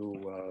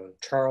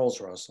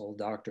Charles Russell,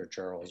 Dr.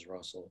 Charles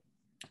Russell.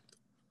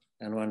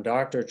 And when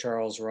Dr.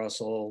 Charles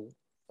Russell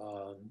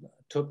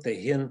took the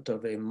hint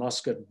of a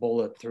musket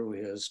bullet through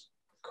his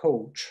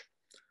coach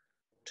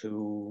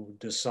to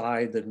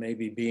decide that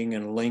maybe being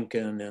in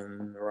Lincoln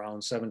in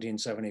around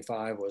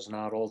 1775 was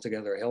not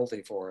altogether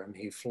healthy for him,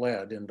 he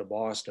fled into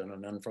Boston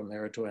and then from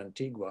there to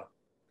Antigua.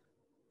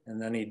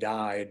 And then he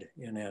died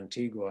in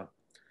Antigua.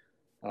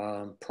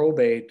 The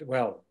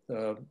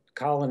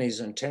colony's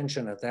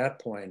intention at that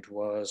point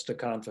was to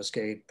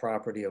confiscate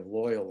property of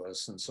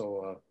loyalists. And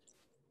so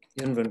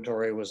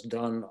inventory was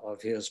done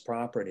of his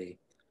property.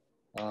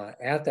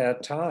 At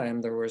that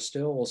time, there were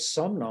still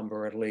some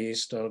number, at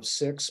least, of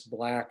 6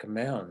 Black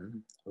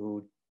men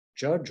who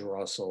Judge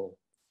Russell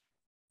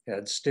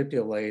had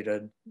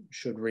stipulated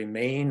should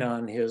remain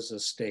on his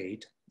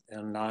estate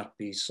and not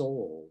be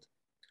sold.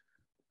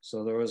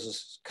 So there was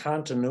a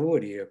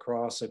continuity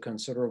across a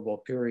considerable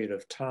period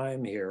of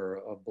time here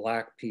of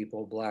Black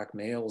people, Black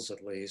males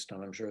at least,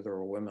 and I'm sure there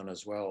were women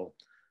as well,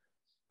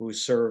 who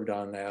served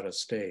on that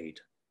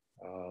estate.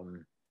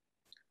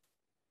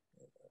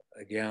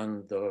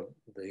 Again,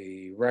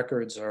 the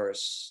records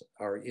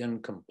are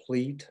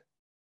incomplete,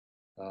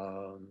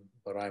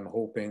 but I'm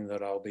hoping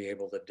that I'll be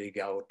able to dig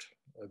out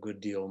a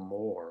good deal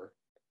more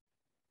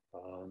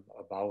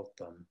about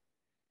them.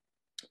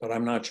 But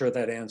I'm not sure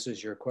that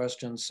answers your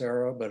question,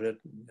 Sarah, but it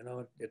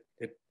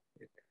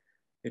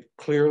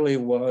clearly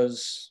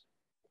was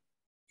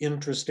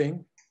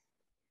interesting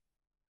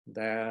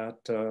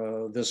that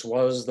this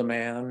was the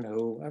man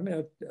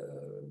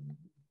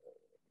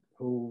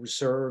who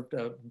served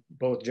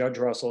both Judge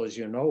Russell, as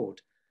you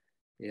note,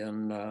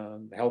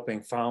 in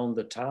helping found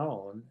the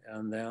town,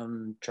 and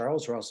then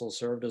Charles Russell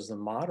served as the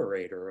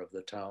moderator of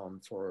the town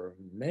for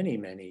many,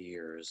 many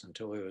years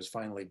until he was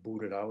finally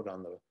booted out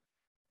on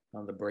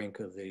the brink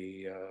of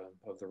the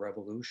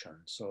revolution.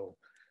 So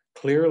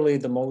clearly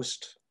the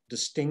most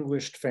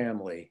distinguished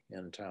family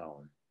in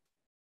town.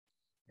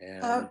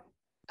 And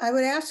I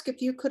would ask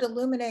if you could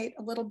illuminate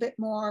a little bit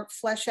more,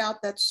 flesh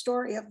out that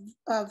story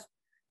of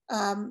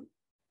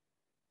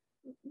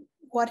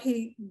what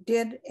he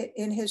did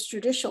in his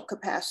judicial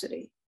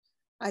capacity.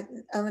 I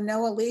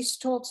know Elise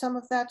told some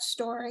of that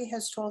story,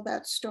 has told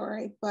that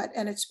story,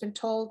 and it's been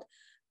told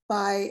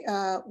by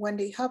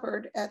Wendy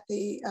Hubbard at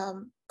the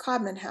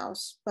Codman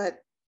House. But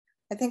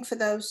I think for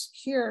those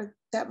here,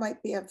 that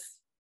might be of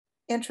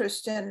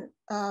interest in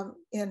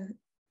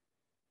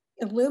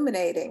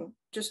illuminating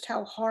just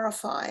how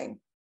horrifying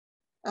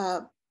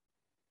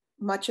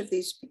much of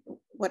these,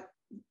 what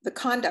the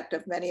conduct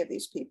of many of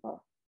these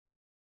people.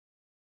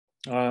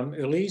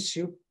 Elise,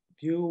 you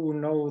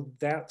know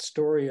that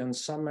story in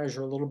some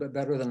measure a little bit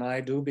better than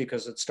I do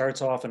because it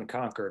starts off in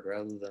Concord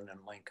rather than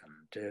in Lincoln.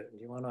 Do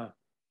you want to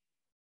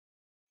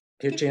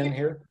pitch in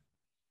here?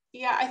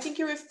 Yeah, I think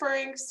you're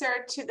referring,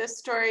 Sarah, to the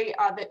story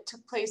that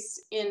took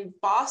place in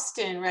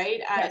Boston,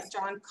 right? At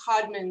John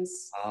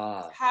Codman's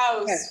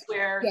house,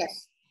 where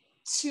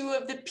two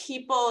of the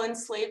people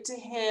enslaved to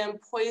him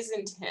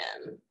poisoned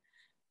him.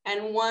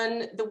 And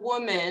the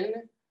woman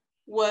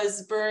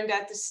was burned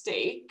at the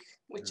stake,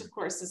 which of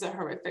course is a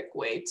horrific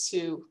way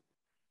to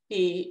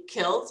be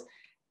killed.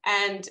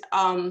 And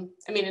I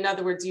mean, in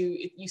other words,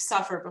 you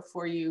suffer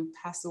before you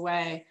pass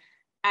away.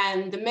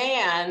 And the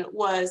man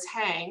was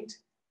hanged.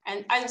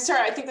 And I'm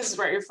sorry, I think this is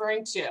what you're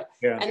referring to.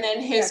 Yeah. And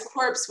then his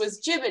corpse was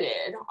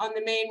gibbeted on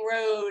the main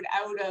road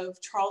out of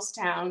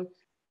Charlestown,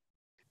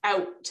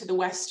 out to the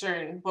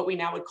western, what we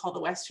now would call the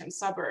western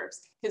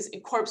suburbs. His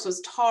corpse was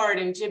tarred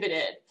and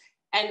gibbeted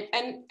and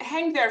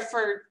hanged there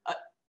for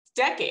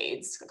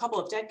decades, a couple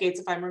of decades,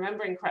 if I'm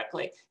remembering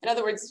correctly. In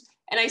other words,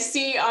 and I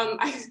see,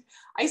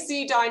 I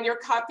see, Don, your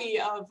copy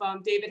of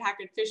David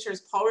Hackett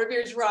Fisher's Paul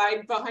Revere's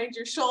Ride behind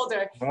your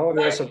shoulder. Oh,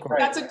 yes, of course.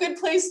 That's a good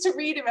place to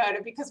read about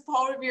it because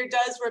Paul Revere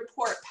does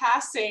report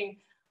passing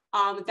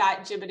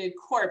that gibbeted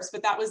corpse,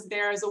 but that was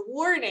there as a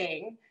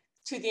warning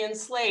to the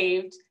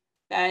enslaved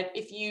that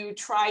if you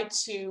try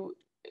to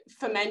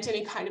foment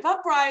any kind of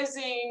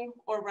uprising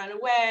or run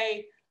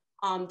away,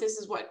 this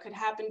is what could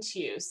happen to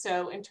you.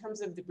 So in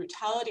terms of the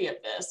brutality of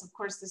this, of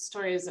course, this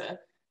story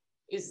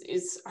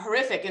is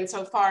horrific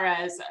insofar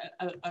as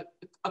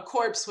a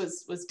corpse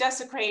was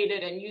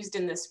desecrated and used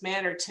in this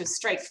manner to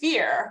strike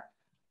fear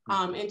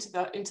into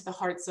the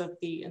hearts of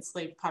the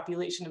enslaved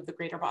population of the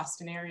greater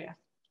Boston area.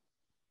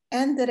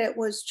 And that it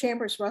was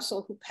Chambers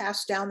Russell who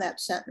passed down that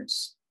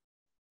sentence.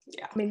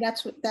 Yeah. I mean,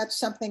 that's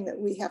something that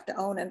we have to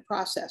own and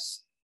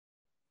process.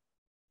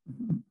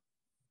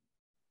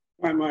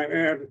 I might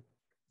add,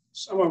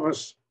 some of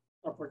us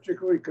are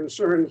particularly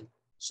concerned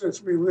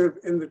since we live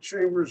in the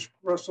Chambers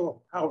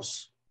Russell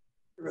house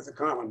here at the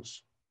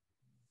Commons.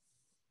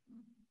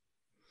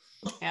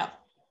 Yeah.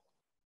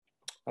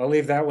 I'll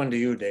leave that one to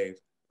you, Dave.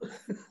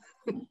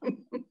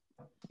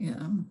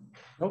 Yeah.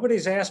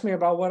 Nobody's asked me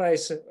about what I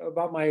said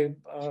about my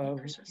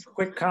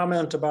quick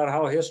comment about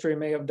how history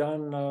may have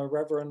done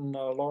Reverend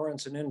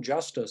Lawrence an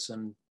injustice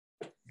and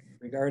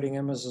regarding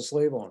him as a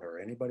slave owner.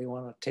 Anybody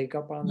want to take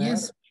up on that?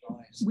 Yes,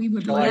 we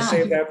would Shall like I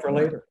save that for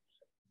later?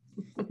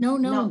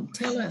 No,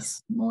 tell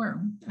us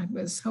more. I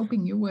was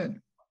hoping you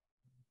would.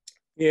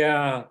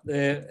 Yeah,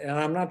 and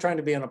I'm not trying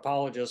to be an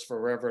apologist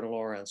for Reverend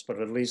Lawrence, but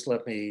at least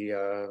let me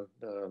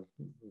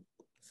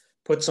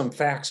put some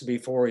facts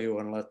before you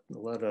and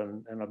let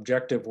an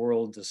objective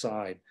world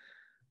decide.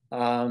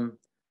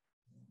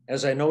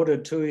 As I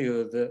noted to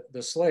you,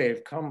 the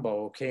slave,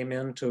 Cumbo, came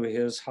into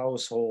his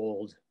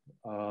household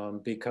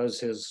because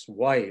his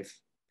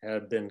wife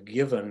had been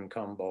given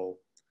Cumbo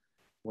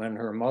when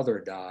her mother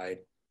died.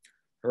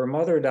 Her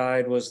mother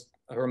was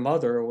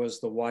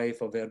the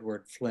wife of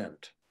Edward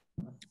Flint.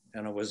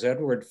 And it was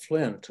Edward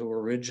Flint who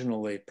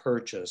originally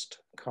purchased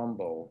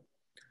Cumbo.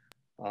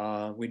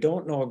 We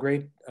don't know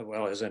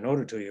well, as I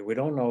noted to you, we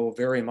don't know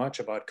very much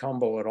about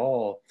Cumbo at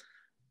all.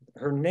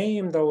 Her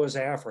name, though, is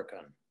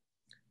African.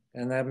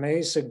 And that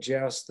may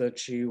suggest that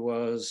she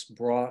was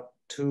brought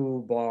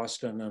to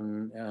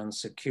Boston and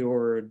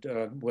secured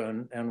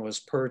and was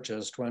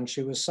purchased when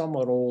she was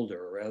somewhat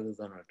older rather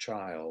than a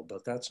child,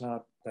 but that's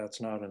not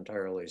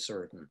entirely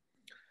certain.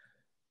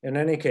 In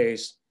any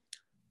case,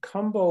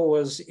 Cumbo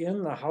was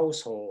in the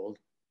household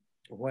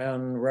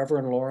when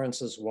Reverend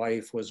Lawrence's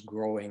wife was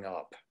growing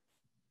up.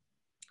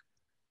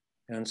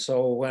 And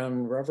so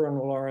when Reverend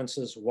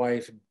Lawrence's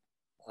wife,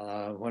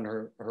 when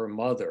her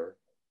mother,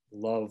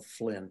 Love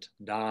Flint,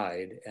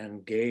 died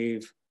and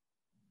gave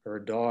her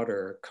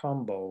daughter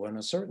Cumbo, in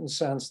a certain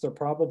sense, there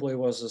probably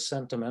was a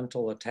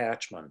sentimental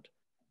attachment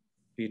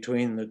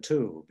between the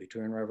two,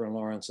 between Reverend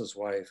Lawrence's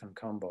wife and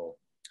Cumbo.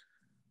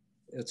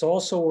 It's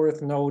also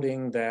worth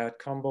noting that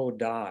Cumbo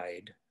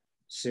died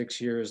 6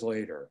 years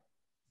later.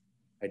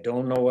 I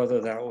don't know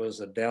whether that was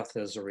a death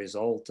as a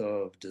result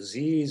of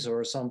disease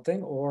or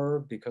something, or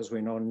because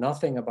we know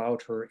nothing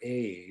about her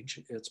age.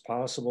 It's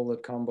possible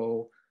that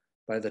Cumbo,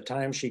 by the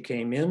time she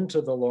came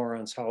into the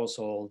Lawrence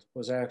household,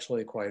 was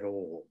actually quite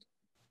old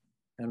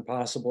and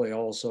possibly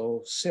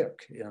also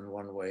sick in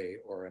one way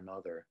or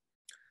another.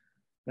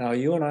 Now,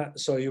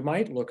 so you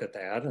might look at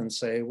that and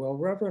say, well,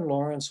 Reverend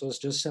Lawrence was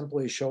just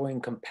simply showing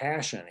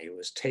compassion. He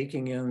was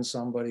taking in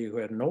somebody who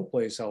had no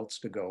place else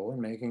to go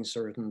and making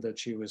certain that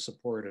she was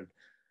supported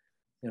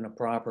in a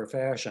proper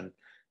fashion.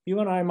 You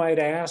and I might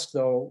ask,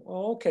 though,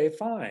 well, okay,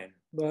 fine,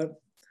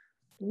 but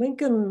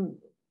Lincoln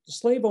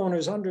slave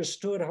owners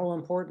understood how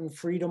important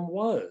freedom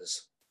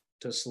was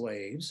to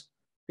slaves,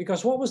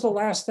 because what was the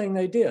last thing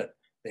they did?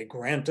 They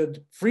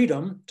granted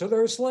freedom to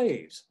their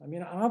slaves. I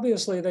mean,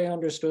 obviously they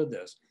understood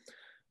this.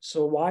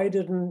 So why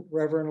didn't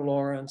Reverend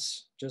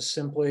Lawrence just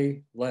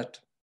simply let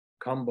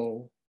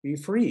Cumbo be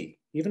free?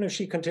 even if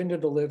she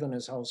continued to live in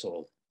his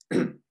household.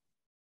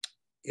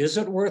 Is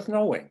it worth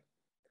knowing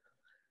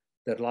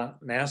that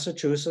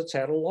Massachusetts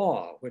had a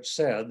law which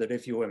said that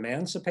if you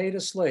emancipate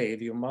a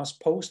slave, you must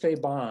post a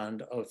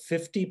bond of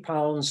 50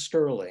 pounds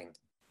sterling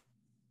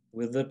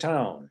with the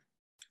town?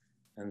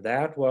 And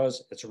that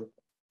was,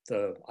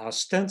 the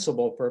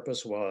ostensible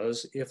purpose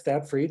was, if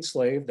that freed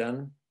slave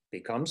then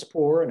becomes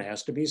poor and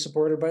has to be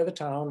supported by the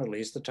town, at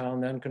least the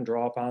town then can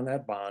draw upon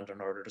that bond in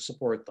order to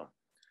support them.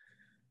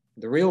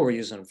 The real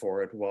reason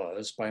for it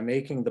was, by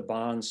making the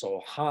bond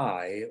so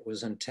high, it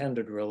was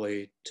intended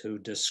really to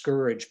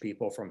discourage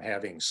people from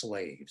having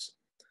slaves.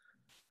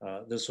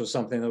 This was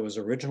something that was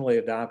originally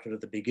adopted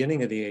at the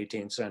beginning of the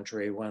 18th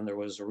century, when there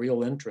was a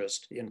real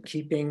interest in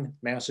keeping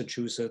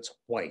Massachusetts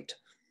white.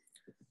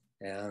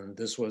 And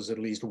this was at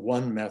least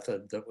one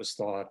method that was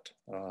thought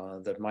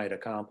that might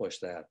accomplish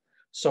that.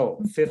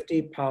 So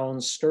 50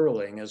 pounds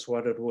sterling is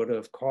what it would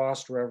have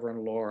cost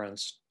Reverend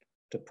Lawrence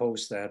to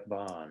post that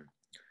bond.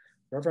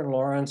 Reverend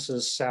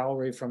Lawrence's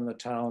salary from the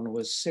town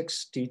was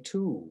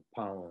 62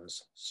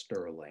 pounds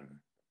sterling.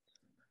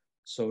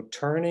 So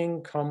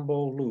turning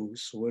Cumbo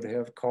loose would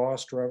have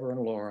cost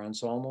Reverend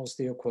Lawrence almost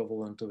the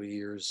equivalent of a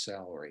year's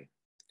salary.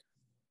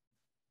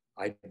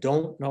 I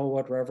don't know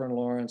what Reverend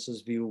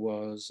Lawrence's view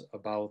was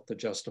about the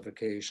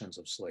justifications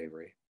of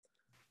slavery,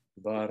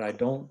 but I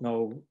don't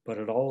know, but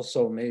it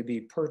also may be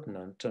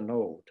pertinent to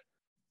note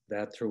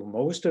that through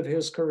most of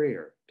his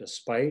career,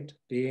 despite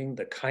being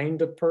the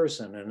kind of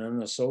person and in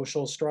the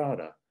social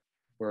strata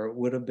where it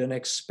would have been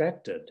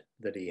expected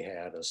that he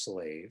had a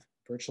slave,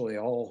 virtually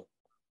all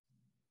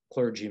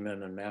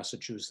clergymen in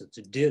Massachusetts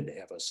did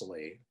have a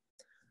slave.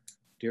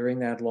 During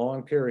that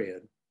long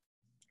period,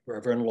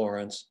 Reverend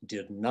Lawrence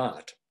did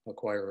not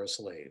acquire a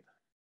slave.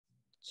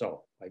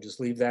 So I just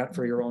leave that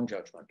for your own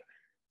judgment.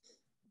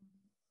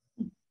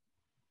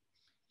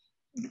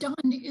 Don,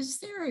 is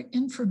there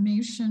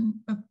information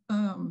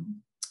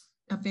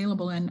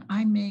available, and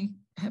I may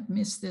have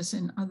missed this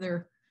in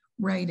other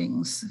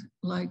writings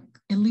like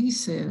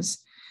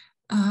Elise's,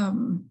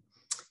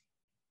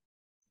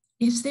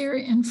 is there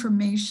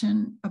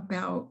information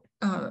about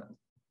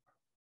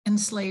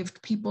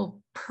enslaved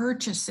people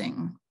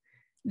purchasing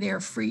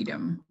their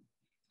freedom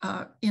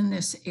in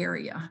this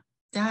area?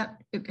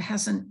 That it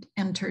hasn't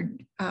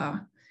entered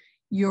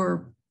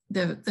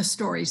the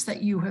stories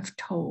that you have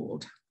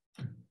told.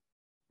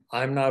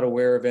 I'm not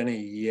aware of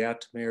any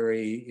yet,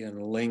 Mary, in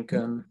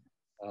Lincoln.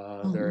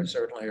 There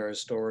certainly are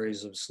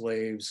stories of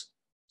slaves,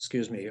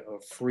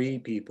 of free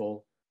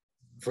people,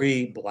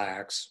 free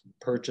Blacks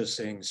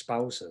purchasing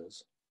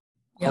spouses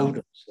out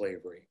of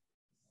slavery.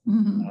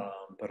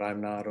 But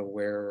I'm not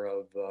aware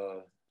of,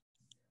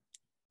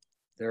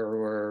 there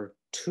were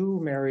 2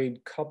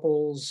 married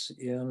couples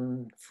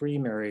in free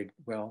married,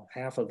 well,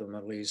 half of them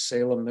at least,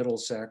 Salem,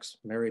 Middlesex,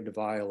 married to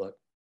Violet,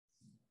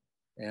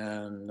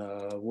 and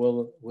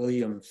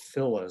William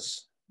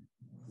Phyllis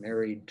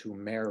married to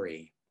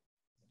Mary.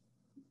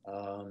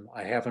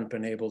 I haven't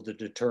been able to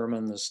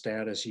determine the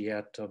status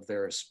yet of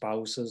their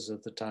spouses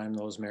at the time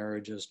those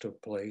marriages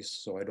took place,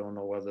 so I don't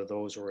know whether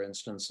those were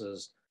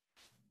instances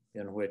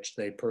in which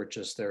they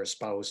purchased their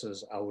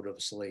spouses out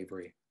of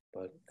slavery.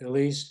 But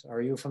Elise,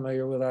 are you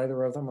familiar with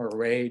either of them? Or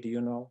Ray, do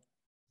you know?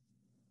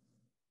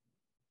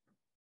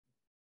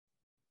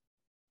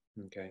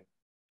 Okay.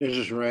 This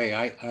is Ray.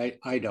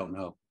 I don't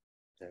know.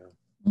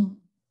 Yeah.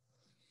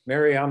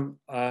 Mary,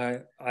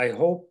 I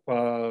hope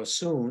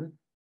soon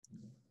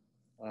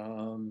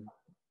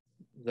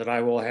that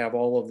I will have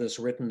all of this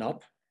written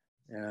up,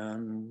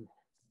 and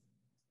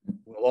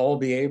we'll all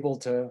be able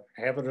to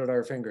have it at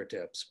our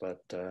fingertips.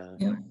 But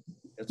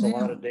it's a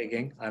lot of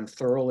digging. I'm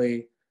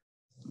thoroughly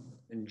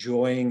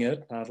enjoying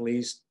it. Not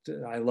least,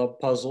 I love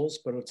puzzles,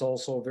 but it's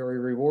also very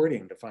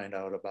rewarding to find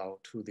out about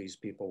who these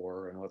people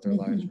were and what their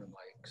lives were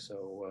like.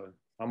 So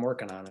I'm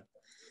working on it.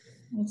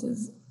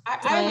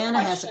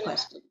 Diana has a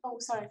question. Oh,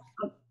 sorry.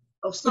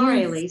 Oh,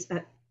 sorry, Elise.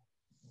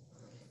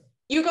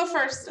 You go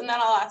first, and then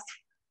I'll ask.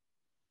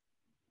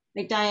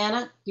 Hey,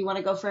 Diana, do you want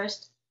to go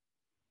first?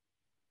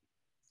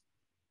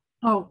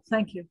 Oh,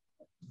 thank you.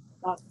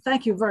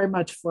 Thank you very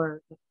much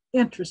for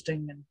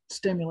interesting and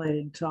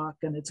stimulating talk.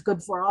 And it's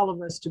good for all of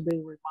us to be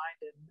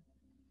reminded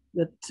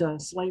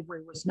that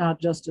slavery was not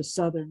just a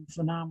Southern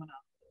phenomenon.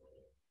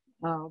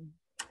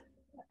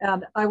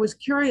 And I was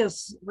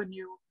curious when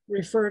you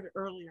referred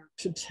earlier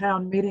to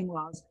town meeting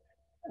laws,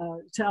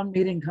 town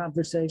meeting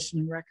conversation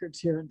and records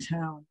here in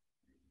town.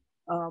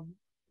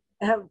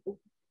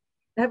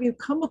 Have you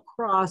come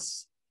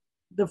across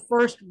the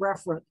first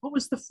reference? What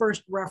was the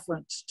first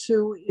reference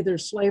to either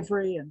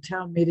slavery and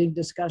town meeting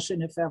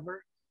discussion, if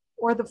ever,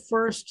 or the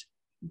first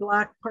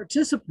Black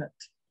participant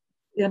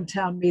in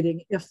town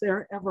meeting, if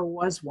there ever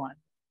was one?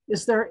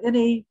 Is there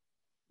any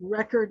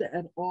record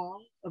at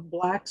all of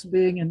Blacks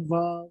being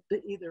involved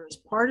either as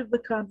part of the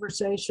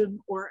conversation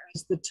or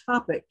as the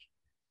topic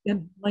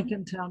in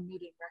Lincoln town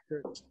meeting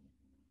records?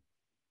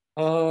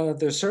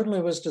 There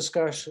certainly was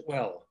discussion,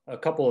 well, a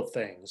couple of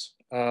things.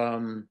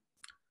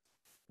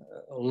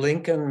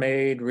 Lincoln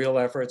made real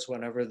efforts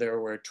whenever there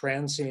were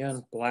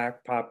transient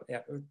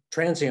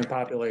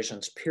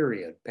populations,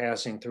 period,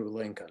 passing through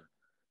Lincoln.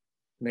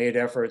 Made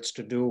efforts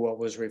to do what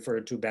was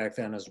referred to back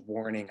then as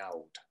warning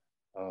out,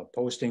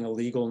 posting a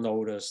legal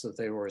notice that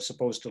they were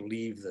supposed to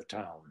leave the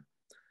town.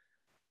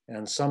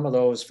 And some of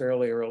those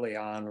fairly early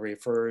on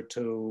referred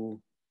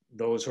to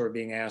those who are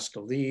being asked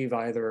to leave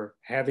either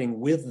having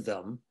with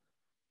them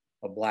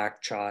a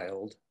Black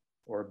child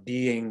or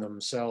being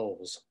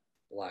themselves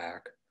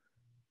Black.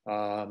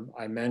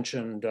 I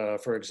mentioned,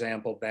 for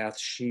example,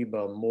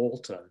 Bathsheba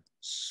Moulton,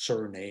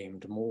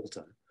 surnamed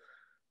Moulton.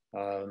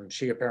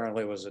 She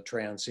apparently was a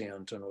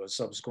transient and was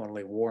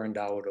subsequently warned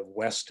out of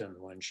Weston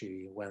when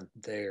she went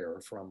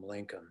there from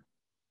Lincoln.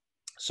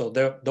 So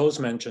those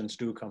mentions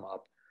do come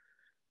up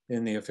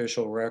in the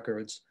official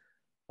records.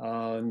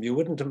 You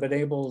wouldn't have been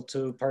able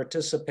to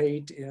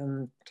participate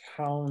in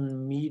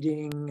town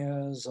meeting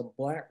as a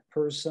Black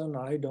person,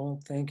 I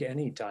don't think,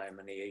 any time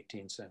in the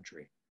 18th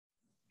century.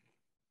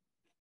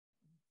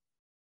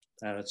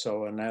 And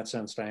so in that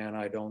sense, Diana,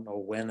 I don't know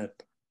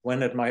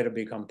when it might have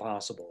become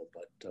possible,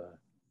 but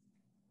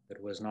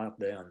it was not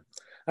then.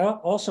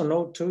 I'll also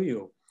note to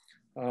you,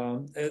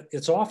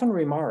 it's often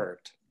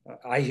remarked,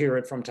 I hear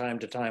it from time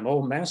to time,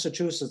 oh,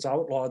 Massachusetts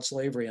outlawed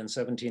slavery in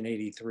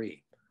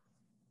 1783.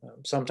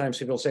 Sometimes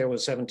people say it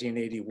was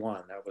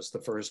 1781. That was the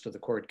first of the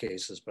court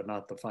cases, but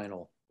not the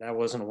final. That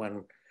wasn't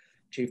when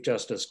Chief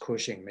Justice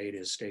Cushing made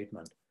his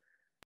statement.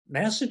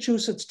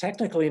 Massachusetts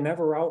technically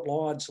never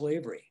outlawed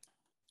slavery.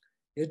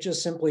 It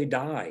just simply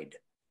died.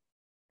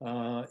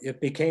 It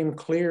became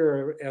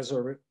clear,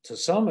 to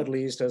some at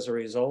least, as a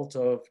result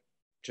of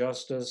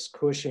Justice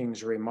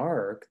Cushing's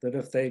remark that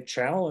if they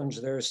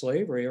challenged their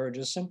slavery or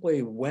just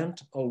simply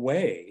went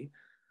away,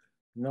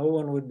 no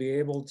one would be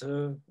able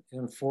to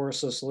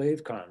enforce a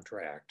slave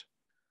contract.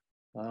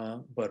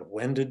 But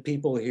when did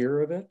people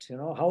hear of it? You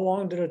know, how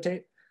long did it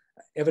take?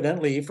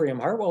 Evidently, Ephraim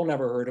Hartwell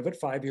never heard of it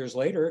 5 years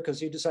later because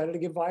he decided to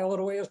give Violet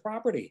away as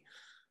property.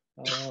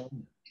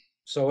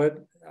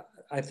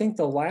 I think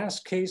the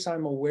last case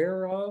I'm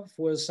aware of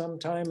was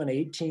sometime in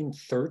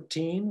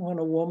 1813 when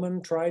a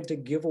woman tried to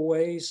give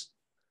away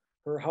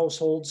her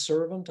household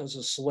servant as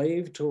a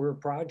slave to her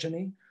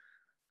progeny.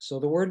 So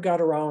the word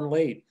got around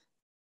late.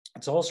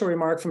 It's also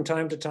remarked from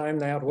time to time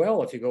that,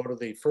 well, if you go to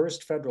the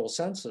first federal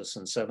census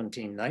in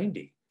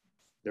 1790,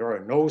 there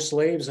are no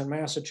slaves in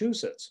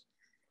Massachusetts.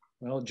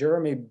 Well,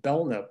 Jeremy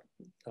Belknap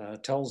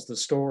tells the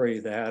story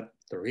that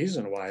the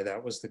reason why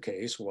that was the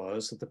case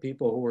was that the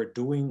people who were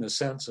doing the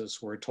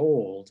census were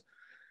told,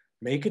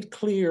 make it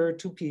clear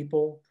to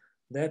people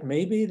that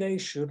maybe they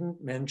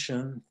shouldn't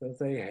mention that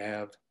they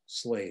have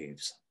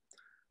slaves.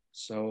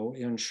 So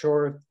in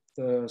short,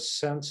 the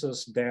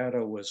census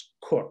data was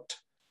cooked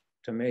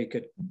to make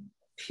it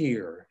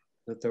appear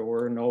that there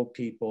were no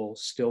people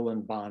still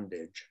in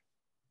bondage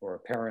or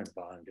apparent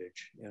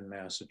bondage in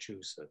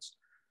Massachusetts.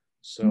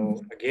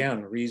 So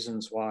again,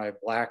 reasons why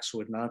Blacks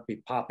would not be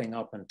popping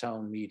up in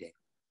town meeting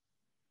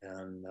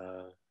and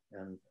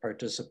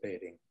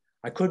participating.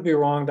 I could be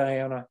wrong,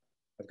 Diana.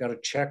 I've got to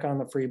check on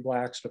the Free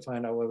Blacks to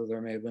find out whether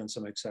there may have been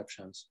some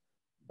exceptions,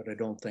 but I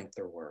don't think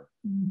there were.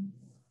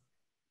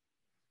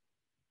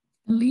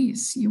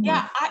 Elise, you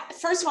were.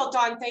 First of all,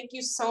 Don, thank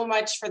you so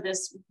much for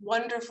this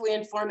wonderfully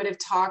informative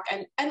talk,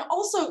 and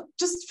also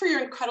just for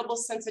your incredible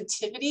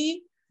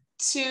sensitivity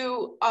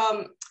to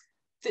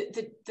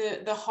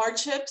the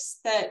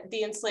hardships that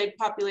the enslaved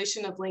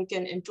population of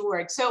Lincoln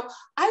endured. So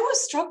I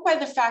was struck by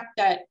the fact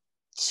that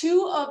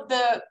two of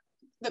the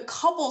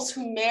couples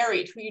who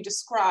married, who you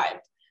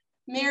described,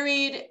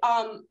 married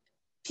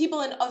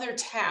people in other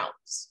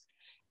towns.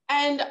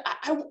 And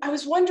I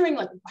was wondering,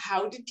 like,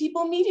 how did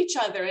people meet each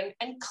other?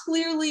 And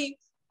clearly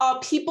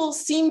people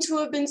seem to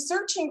have been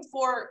searching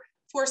for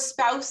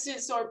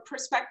spouses or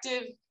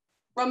prospective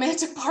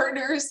romantic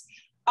partners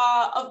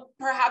of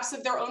perhaps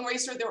of their own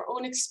race or their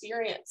own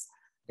experience.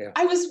 Yeah.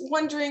 I was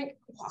wondering,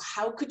 well,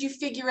 how could you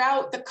figure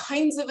out the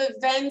kinds of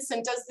events,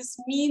 and does this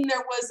mean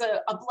there was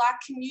a Black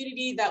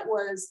community that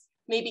was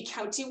maybe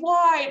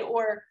county-wide,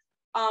 or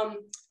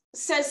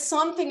says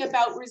something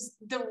about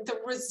the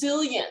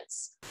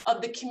resilience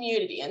of the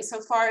community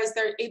insofar as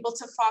they're able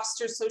to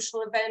foster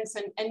social events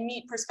and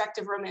meet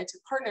prospective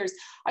romantic partners?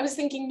 I was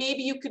thinking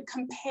maybe you could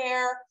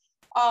compare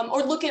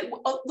or look at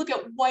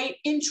white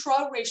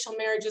intra-racial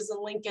marriages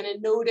in Lincoln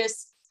and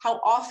notice how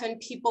often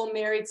people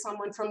married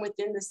someone from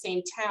within the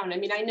same town. I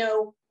mean, I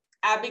know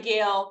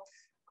Abigail,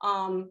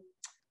 the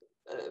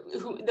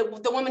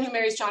woman who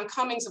marries John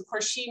Cummings, of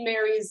course, she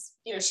marries,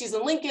 you know, she's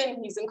in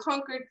Lincoln, he's in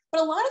Concord, but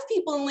a lot of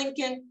people in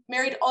Lincoln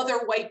married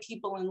other white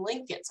people in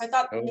Lincoln. So I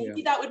thought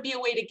maybe that would be a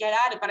way to get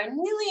at it, but I'm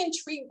really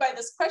intrigued by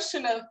this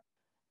question of,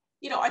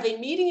 you know, are they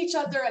meeting each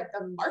other at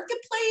the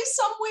marketplace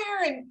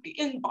somewhere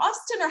in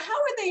Boston, or how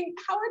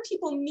are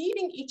people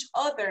meeting each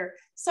other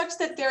such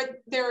that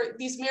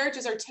these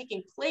marriages are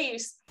taking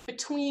place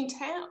between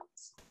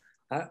towns?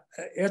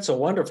 It's a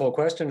wonderful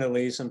question,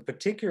 Elise, and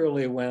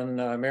particularly when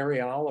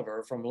Mary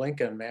Oliver from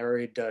Lincoln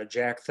married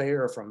Jack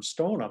Thayer from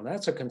Stoneham.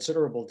 That's a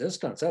considerable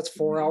distance. That's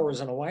 4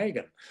 hours in a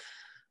wagon.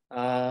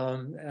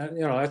 And,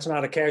 you know, it's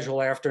not a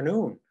casual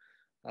afternoon.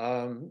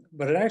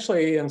 But it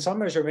actually, in some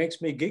measure,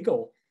 makes me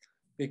giggle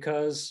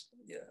because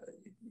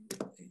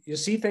you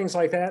see things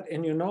like that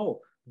and you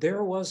know,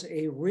 there was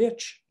a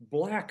rich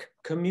Black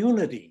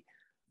community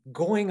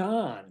going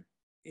on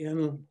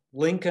in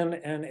Lincoln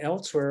and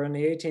elsewhere in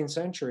the 18th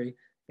century.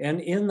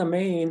 And in the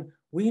main,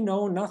 we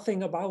know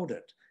nothing about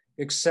it,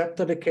 except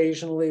that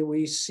occasionally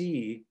we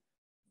see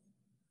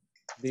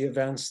the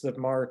events that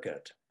mark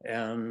it.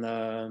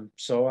 And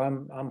so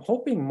I'm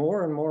hoping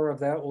more and more of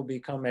that will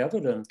become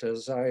evident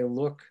as I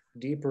look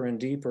deeper and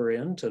deeper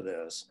into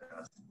this.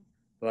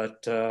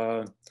 But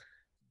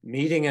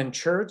meeting in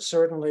church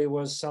certainly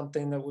was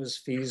something that was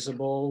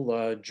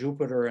feasible.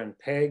 Jupiter and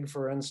Peg,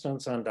 for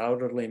instance,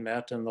 undoubtedly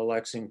met in the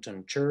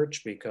Lexington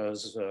church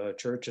because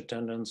church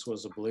attendance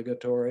was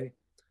obligatory.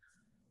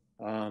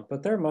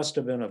 But there must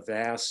have been a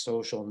vast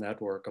social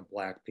network of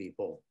Black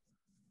people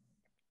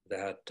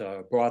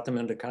that brought them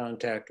into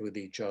contact with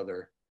each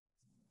other.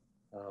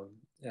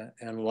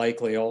 And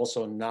likely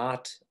also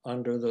not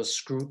under the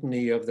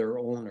scrutiny of their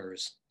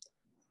owners,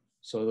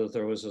 so that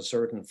there was a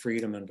certain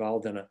freedom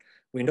involved in it.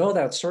 We know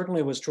that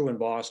certainly was true in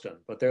Boston,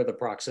 but there the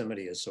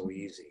proximity is so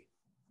easy.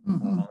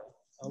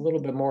 A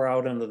little bit more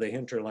out into the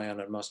hinterland,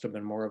 it must have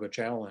been more of a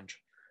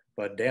challenge.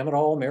 But damn it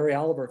all, Mary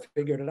Oliver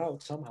figured it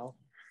out somehow.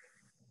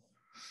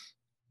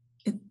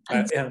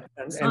 And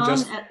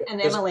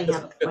Emily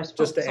have a question.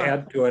 Just to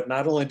add to it,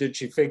 not only did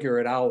she figure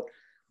it out,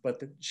 but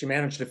she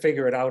managed to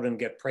figure it out and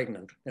get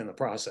pregnant in the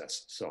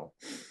process, so.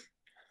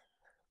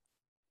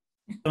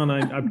 Don,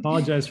 I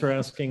apologize for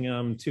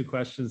asking 2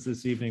 questions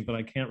this evening, but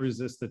I can't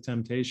resist the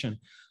temptation.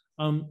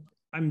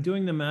 I'm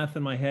doing the math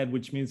in my head,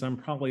 which means I'm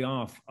probably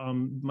off.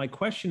 My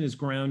question is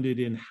grounded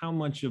in how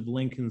much of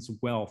Lincoln's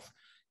wealth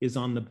is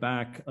on the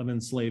back of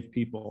enslaved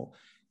people.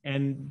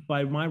 And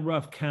by my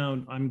rough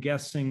count, I'm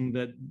guessing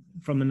that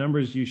from the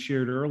numbers you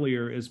shared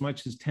earlier, as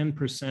much as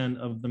 10%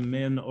 of the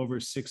men over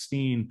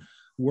 16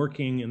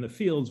 working in the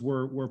fields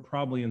were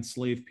probably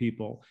enslaved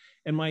people.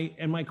 And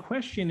my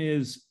question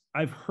is,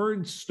 I've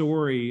heard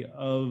story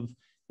of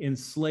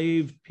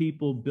enslaved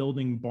people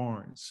building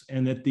barns,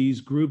 and that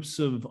these groups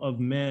of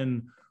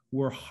men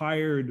were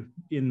hired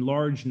in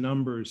large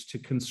numbers to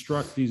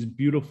construct these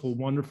beautiful,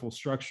 wonderful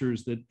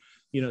structures that,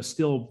 you know,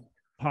 still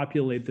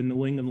populate the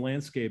New England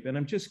landscape. And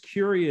I'm just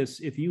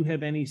curious if you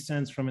have any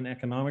sense from an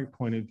economic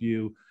point of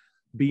view,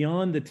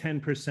 beyond the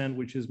 10%,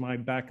 which is my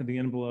back of the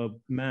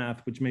envelope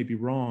math, which may be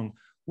wrong,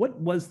 what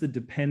was the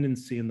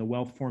dependency in the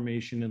wealth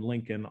formation in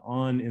Lincoln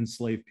on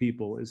enslaved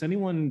people? Has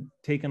anyone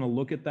taken a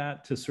look at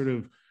that to sort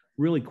of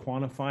really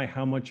quantify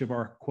how much of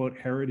our, quote,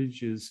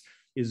 heritage is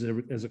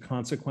as a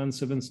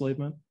consequence of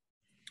enslavement?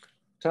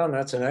 Tom,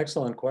 that's an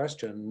excellent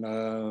question.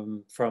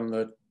 From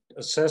the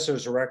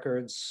assessor's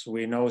records,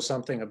 we know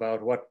something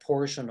about what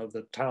portion of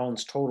the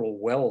town's total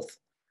wealth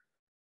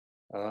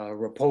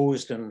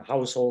reposed in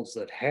households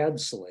that had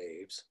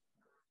slaves.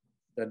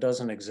 That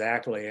doesn't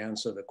exactly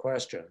answer the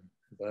question,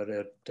 but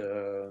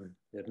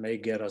it may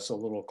get us a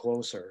little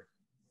closer.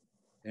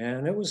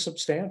 And it was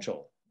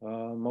substantial.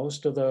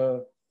 Most of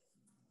the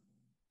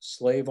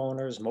slave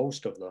owners,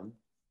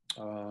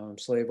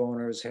 slave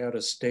owners had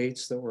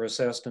estates that were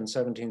assessed in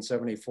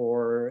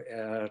 1774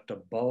 at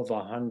above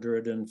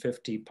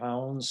 150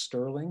 pounds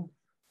sterling.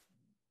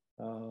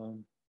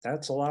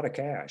 That's a lot of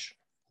cash.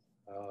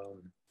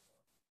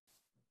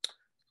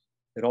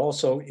 It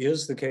also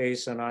is the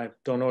case, and I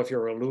don't know if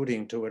you're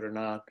alluding to it or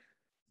not,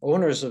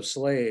 owners of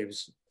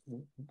slaves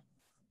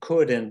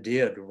could and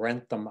did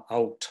rent them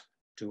out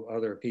to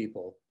other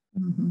people.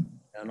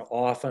 And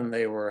often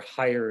they were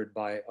hired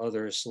by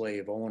other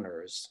slave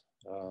owners,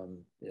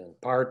 in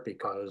part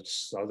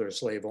because other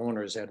slave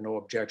owners had no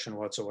objection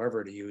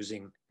whatsoever to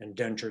using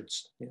indentured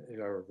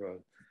or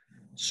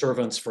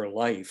servants for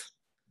life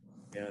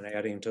and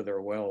adding to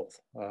their wealth.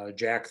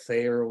 Jack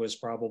Thayer was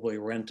probably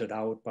rented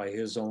out by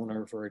his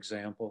owner, for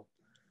example.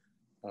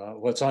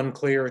 What's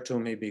unclear to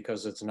me,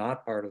 because it's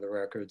not part of the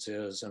records,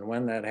 is, and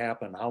when that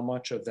happened, how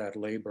much of that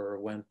labor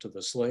went to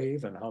the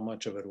slave and how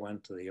much of it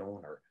went to the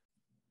owner.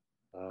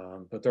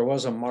 But there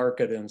was a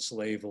market in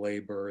slave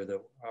labor, a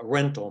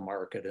rental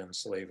market in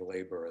slave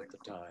labor at the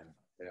time,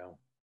 yeah.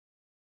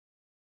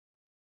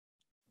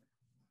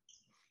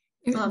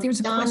 There's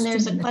a Don, question,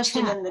 there's a in the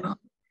question chat. in the...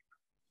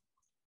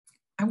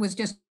 I was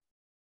just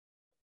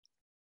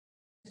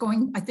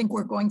going, I think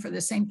we're going for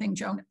the same thing,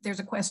 Joan. There's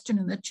a question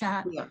in the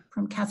chat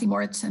from Kathy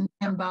Moritzen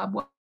and Bob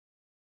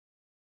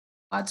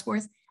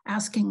Wadsworth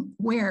asking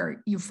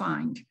where you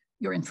find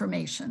your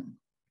information.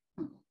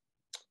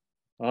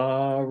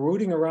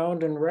 Rooting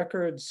around in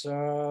records,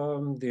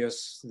 the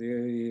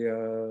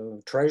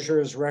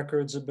treasurer's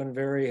records have been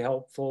very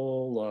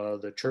helpful.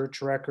 The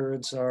church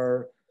records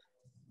are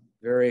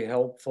very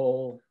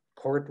helpful.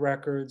 Court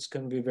records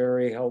can be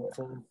very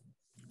helpful.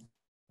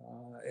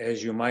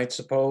 As you might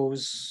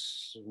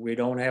suppose, we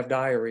don't have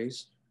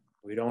diaries.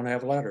 We don't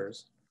have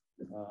letters,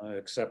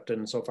 except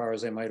insofar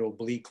as they might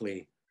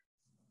obliquely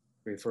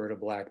refer to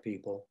Black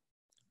people.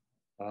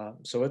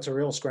 So it's a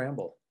real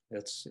scramble.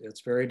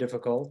 It's very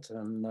difficult.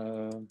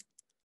 And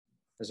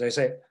as I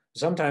say,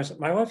 sometimes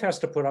my wife has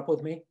to put up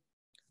with me,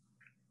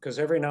 because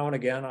every now and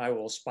again I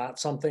will spot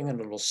something and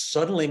it'll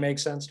suddenly make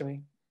sense to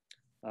me.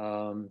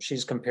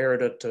 She's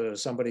compared it to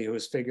somebody who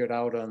has figured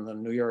out on the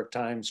New York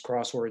Times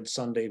crossword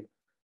Sunday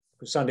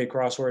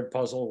crossword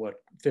puzzle what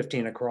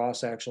 15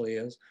 across actually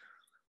is.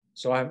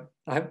 So I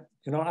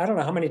don't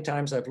know how many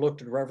times I've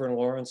looked at Reverend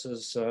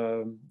Lawrence's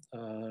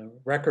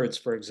records,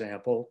 for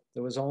example.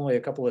 It was only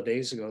a couple of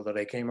days ago that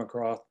I came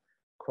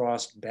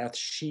across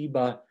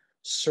Bathsheba,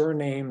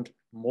 surnamed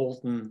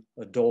Molten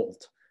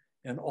Adult.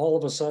 And all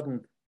of a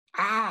sudden,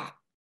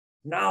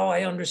 now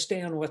I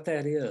understand what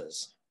that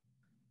is.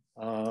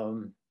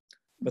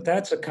 But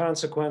that's a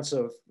consequence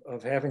of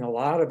having a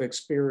lot of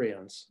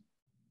experience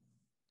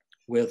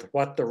with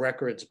what the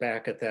records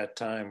back at that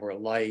time were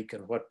like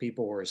and what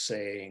people were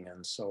saying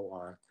and so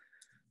on.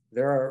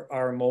 There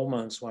are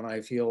moments when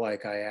I feel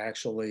like I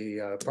actually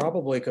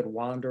probably could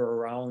wander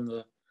around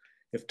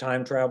if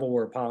time travel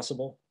were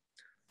possible,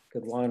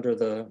 could wander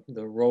the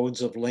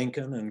roads of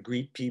Lincoln and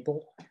greet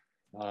people.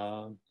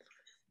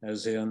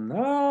 As in,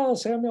 oh,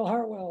 Samuel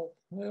Hartwell,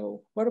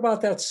 well, what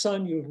about that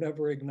son you've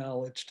never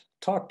acknowledged?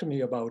 Talk to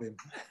me about him.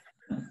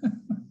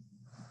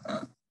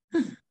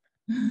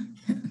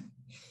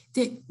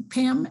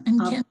 Pam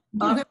and Ken,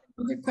 do you have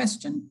another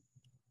question?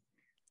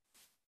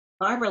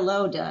 Barbara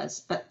Lowe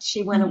does, but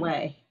she went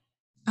away.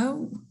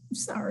 Oh,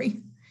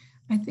 sorry.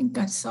 I think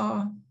I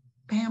saw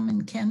Pam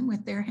and Ken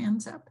with their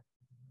hands up.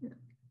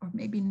 Or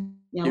maybe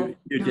no.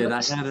 You did.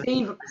 I had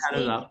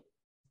it up.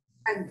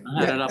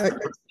 I had it up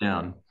and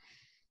down.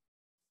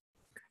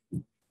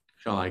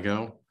 Shall I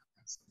go?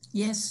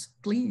 Yes,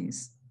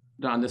 please.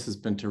 Don, this has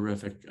been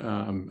terrific.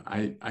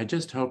 I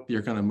just hope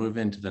you're going to move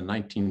into the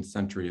 19th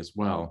century as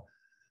well,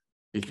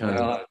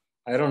 because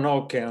I don't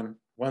know, Ken.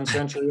 One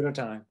century at a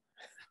time.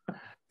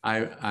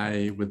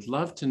 I would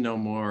love to know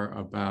more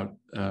about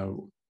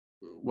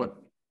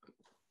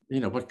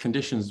what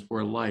conditions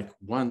were like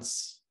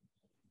once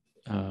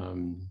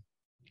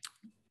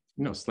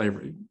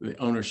slavery, the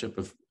ownership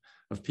of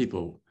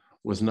people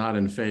was not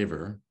in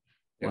favor.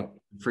 Yeah. What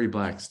free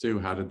Blacks do,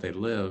 how did they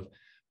live?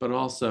 But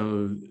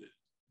also,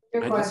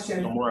 I just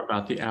know more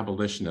about the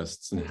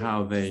abolitionists and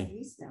how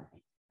they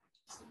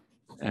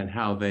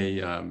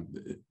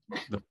the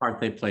part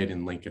they played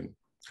in Lincoln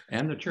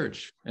and the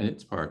church and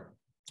its part.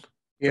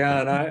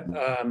 Yeah, and I,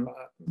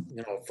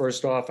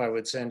 first off, I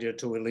would send you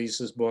to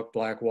Elise's book,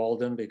 Black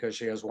Walden, because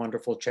she has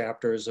wonderful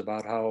chapters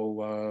about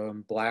how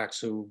Blacks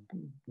who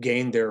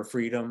gained their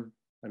freedom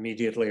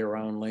immediately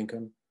around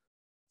Lincoln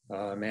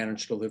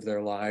managed to live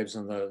their lives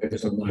and the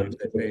different lives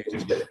they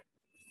faced.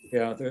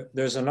 Yeah,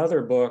 there's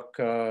another book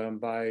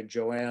by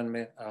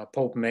Joanne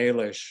Pope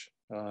Malish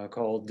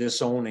called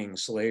Disowning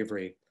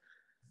Slavery,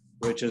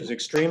 which is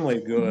extremely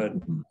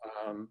good,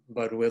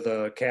 but with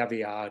a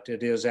caveat,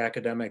 it is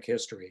academic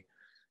history.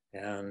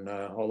 And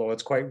although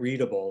it's quite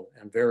readable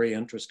and very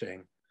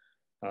interesting,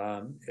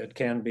 it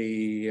can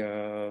be,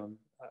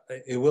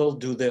 it will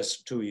do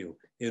this to you.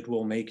 It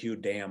will make you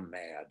damn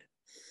mad.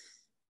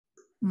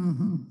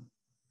 Mm-hmm.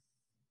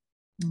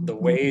 The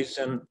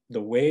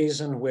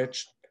ways in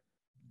which,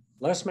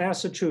 less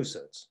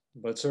Massachusetts,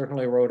 but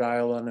certainly Rhode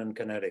Island and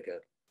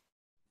Connecticut,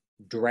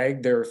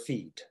 dragged their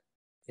feet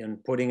in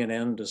putting an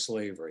end to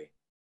slavery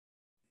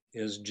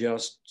is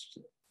just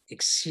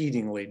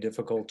exceedingly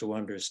difficult to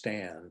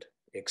understand,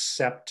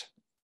 except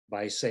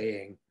by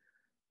saying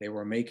they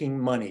were making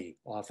money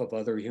off of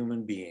other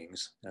human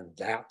beings, and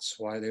that's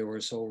why they were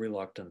so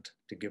reluctant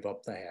to give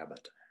up the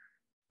habit.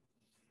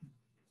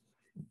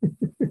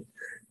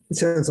 It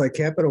sounds like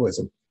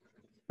capitalism.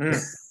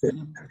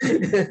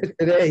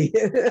 Today.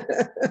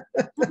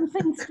 Some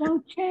things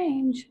don't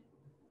change.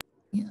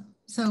 Yeah.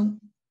 So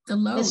the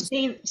lows.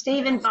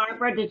 Steve and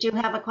Barbara, did you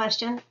have a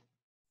question?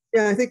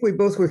 Yeah, I think we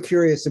both were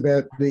curious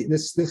about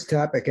this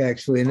topic,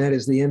 actually, and that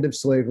is the end of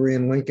slavery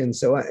in Lincoln.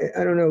 So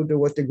I don't know to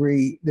what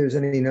degree there's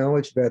any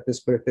knowledge about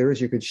this, but if there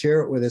is, you could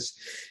share it with us.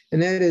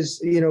 And that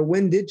is,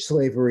 when did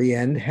slavery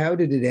end? How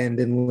did it end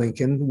in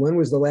Lincoln? When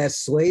was the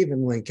last slave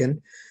in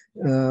Lincoln?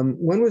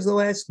 When was the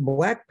last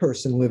Black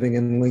person living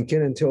in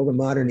Lincoln until the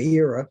modern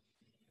era?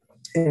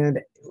 And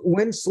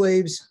when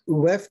slaves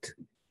left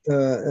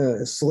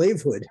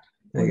slavehood,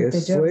 I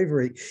guess,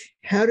 slavery,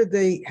 how did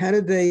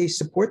they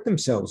support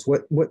themselves?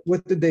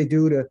 What did they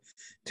do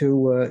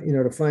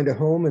to find a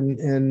home,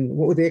 and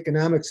what were the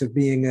economics of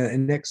being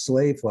an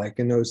ex-slave like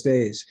in those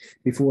days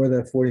before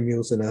the 40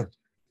 mules and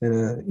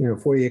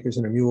 40 acres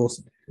and a mule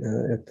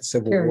at the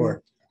Civil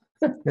War?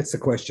 That's the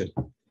question.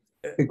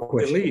 Big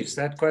question. Elise,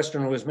 that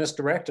question was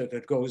misdirected.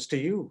 It goes to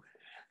you.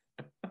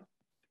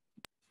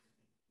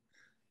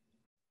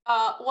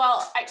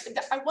 Well,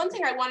 one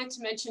thing I wanted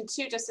to mention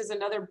too, just as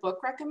another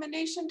book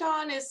recommendation,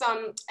 Don, is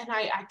and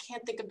I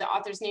can't think of the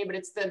author's name, but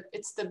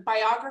it's the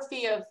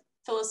biography of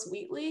Phyllis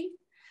Wheatley,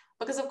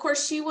 because of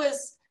course you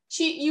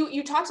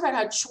talked about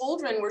how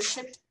children were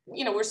shipped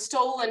were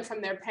stolen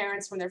from their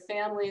parents, from their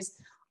families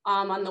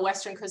on the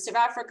western coast of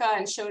Africa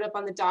and showed up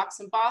on the docks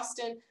in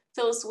Boston.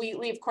 Phyllis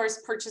Wheatley, of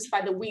course, purchased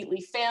by the Wheatley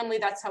family.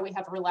 That's how we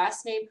have her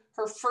last name.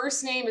 Her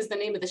first name is the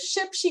name of the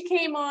ship she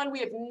came on. We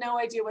have no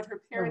idea what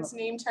her parents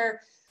named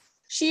her.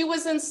 She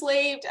was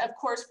enslaved, of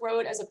course,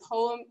 wrote as a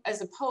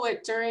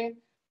poet during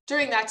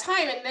that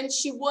time, and then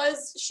she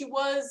was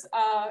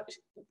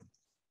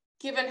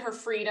given her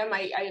freedom.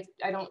 I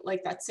don't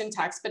like that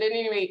syntax, but at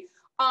any rate,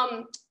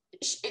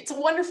 it's a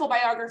wonderful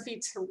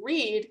biography to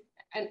read,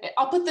 and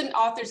I'll put the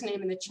author's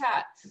name in the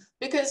chat,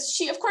 because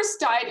she, of course,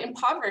 died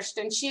impoverished,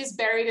 and she is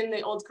buried in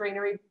the Old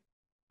Granary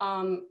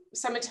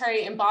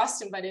Cemetery in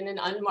Boston, but in an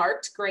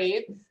unmarked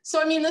grave.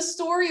 So, I mean, the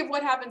story of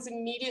what happens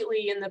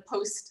immediately in the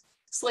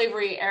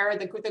post-slavery era,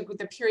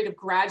 the period of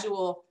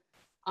gradual,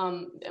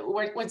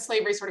 when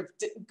slavery sort of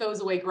goes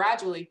away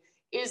gradually,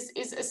 is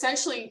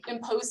essentially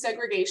imposed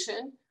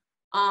segregation,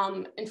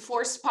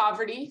 enforced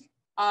poverty,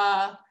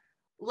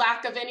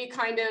 lack of any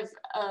kind of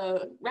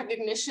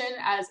recognition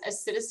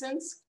as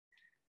citizens.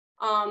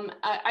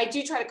 I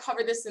do try to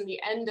cover this in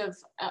the end of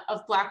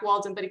Black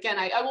Walden, but again,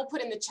 I will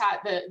put in the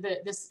chat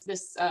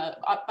this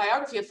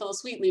biography of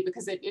Phyllis Wheatley,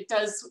 because it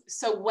does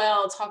so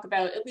well talk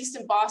about, at least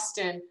in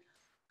Boston,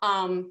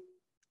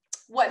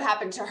 what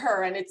happened to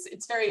her, and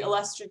it's very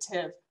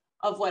illustrative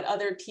of what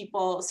other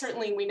people,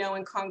 certainly we know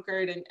in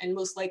Concord and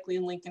most likely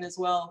in Lincoln as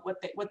well,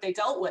 what they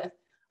dealt with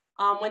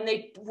when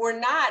they were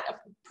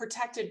not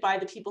protected by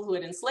the people who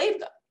had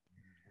enslaved them.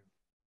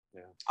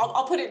 Yeah.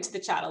 I'll put it into the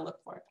chat, I'll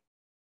look for it.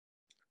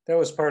 That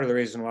was part of the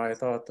reason why I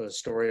thought the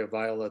story of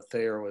Violet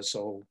Thayer was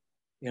so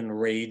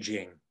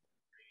enraging,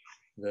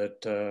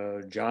 that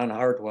John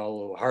Hartwell,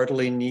 who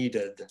hardly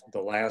needed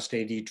the last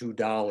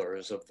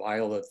 $82 of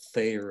Violet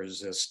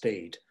Thayer's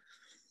estate,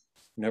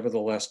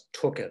 nevertheless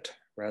took it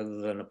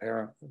rather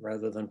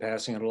than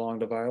passing it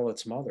along to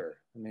Violet's mother.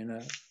 I mean,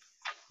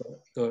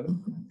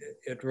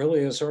 it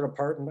really is sort of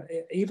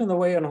even the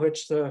way in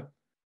which the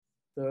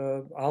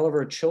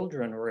Oliver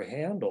children were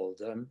handled.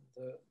 The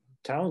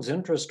town's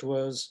interest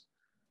was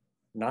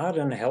not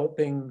in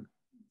helping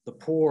the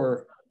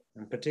poor,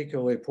 and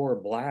particularly poor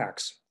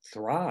Blacks,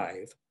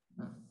 thrive.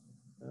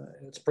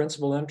 Its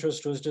principal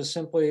interest was just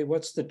simply,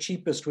 what's the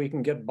cheapest we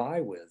can get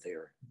by with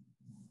here?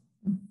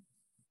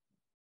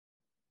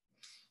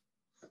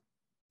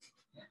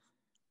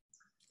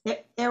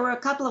 There were a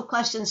couple of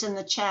questions in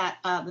the chat.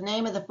 The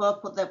name of the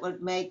book that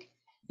would make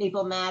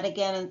people mad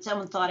again, and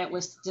someone thought it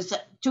was,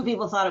 two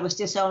people thought it was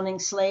Disowning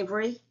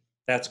Slavery.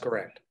 That's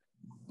correct.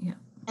 Yeah.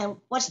 And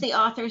what's the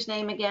author's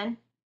name again?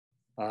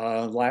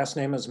 Last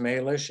name is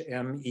Melish,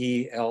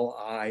 M-E-L-I-S-H.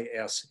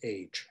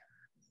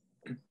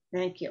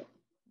 Thank you.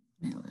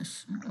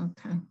 Melish,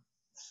 okay.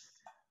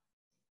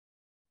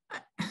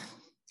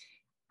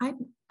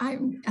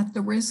 I'm at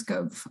the risk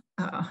of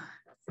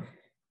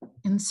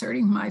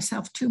inserting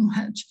myself too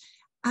much.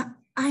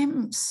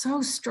 I'm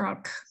so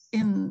struck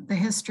in the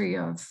history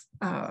of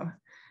the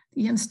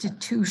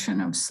institution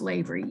of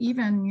slavery,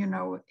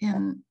 even,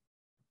 and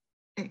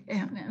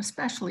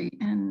especially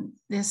in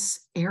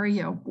this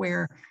area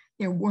where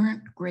there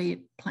weren't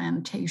great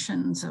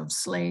plantations of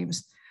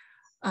slaves,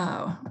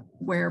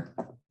 where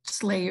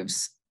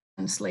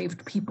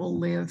enslaved people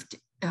lived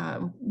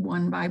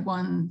one by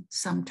one,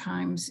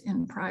 sometimes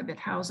in private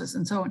houses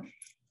and so on,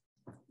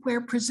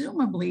 where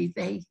presumably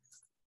they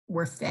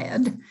were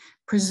fed,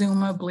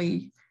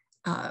 presumably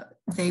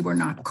they were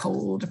not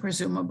cold,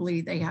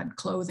 presumably they had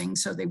clothing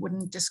so they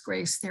wouldn't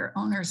disgrace their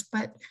owners.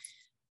 But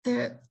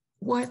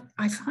what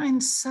I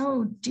find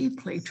so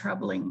deeply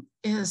troubling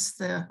is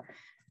the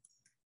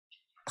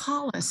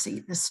policy,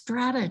 the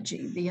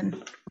strategy, the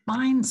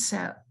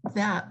mindset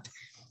that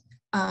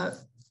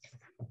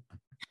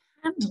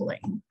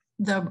handling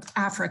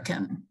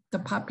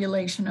the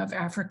population of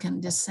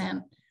African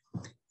descent,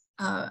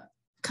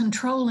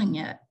 controlling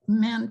it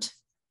meant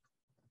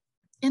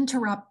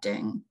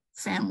interrupting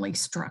family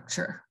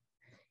structure,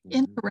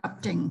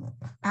 interrupting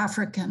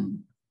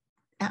African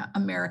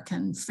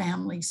American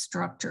family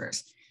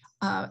structures,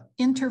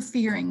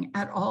 interfering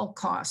at all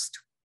cost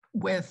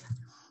with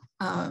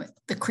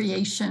the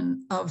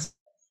creation of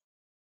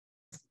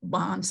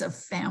bonds of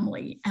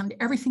family and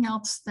everything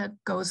else that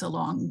goes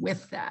along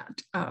with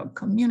that,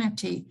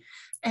 community,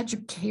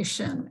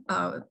 education,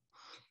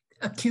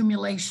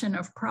 accumulation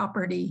of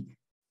property,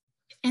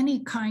 any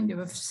kind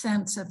of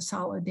sense of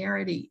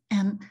solidarity.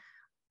 And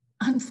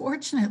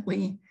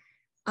unfortunately,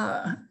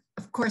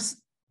 of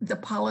course, the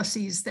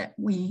policies that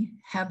we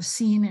have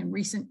seen in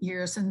recent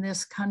years in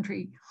this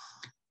country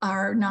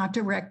are not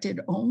directed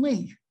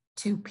only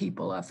to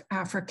people of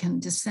African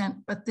descent,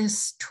 but this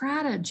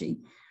strategy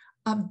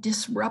of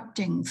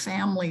disrupting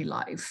family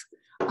life,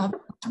 of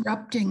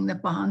disrupting the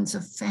bonds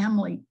of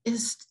family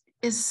is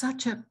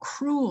such a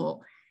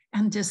cruel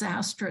and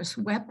disastrous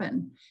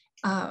weapon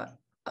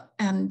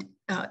and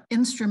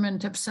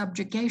instrument of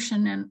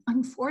subjugation. And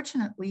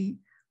unfortunately,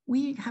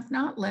 we have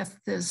not left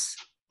this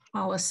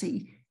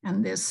policy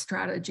and this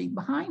strategy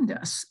behind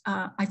us.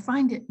 I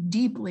find it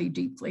deeply,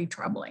 deeply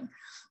troubling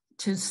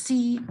to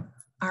see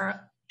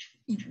our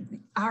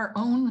our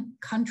own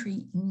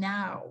country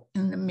now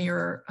in the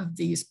mirror of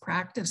these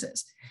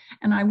practices.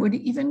 And I would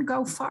even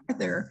go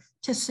farther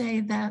to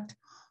say that,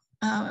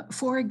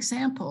 for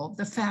example,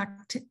 the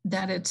fact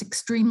that it's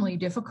extremely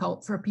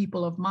difficult for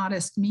people of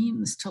modest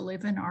means to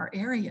live in our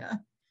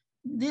area,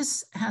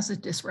 this has a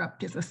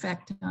disruptive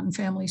effect on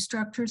family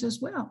structures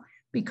as well,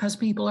 because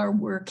people are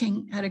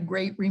working at a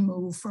great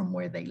remove from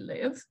where they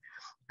live.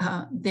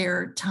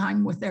 Their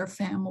time with their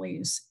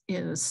families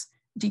is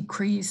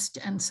decreased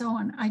and so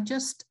on. I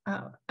just,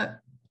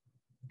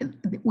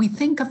 we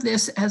think of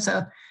this as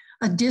a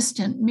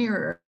distant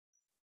mirror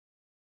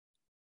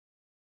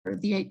for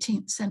the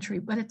 18th century,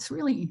 but it's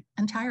really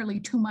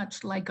entirely too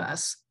much like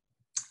us.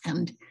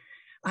 And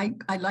I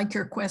like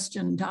your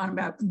question, Don,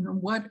 about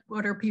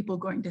what are people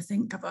going to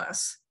think of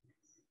us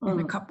in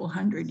a couple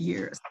hundred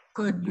years?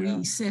 Could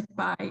we sit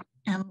by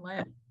and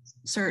let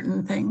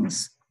certain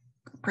things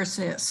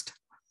persist?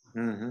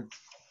 Mm-hmm.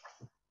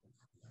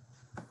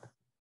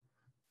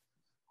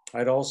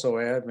 I'd also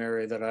add,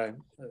 Mary, that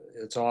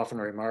it's often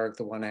remarked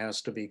that one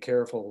has to be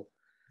careful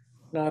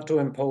not to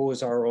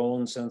impose our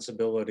own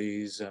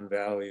sensibilities and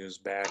values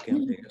back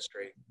into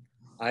history.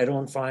 I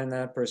don't find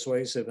that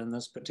persuasive in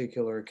this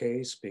particular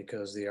case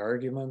because the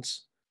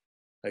arguments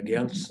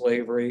against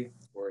slavery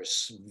were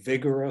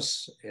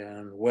vigorous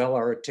and well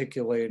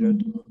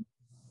articulated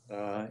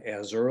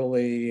as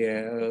early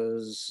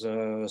as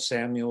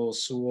Samuel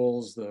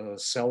Sewall's The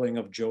Selling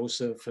of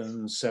Joseph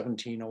in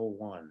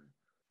 1701.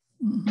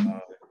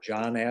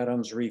 John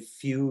Adams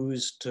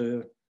refused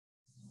to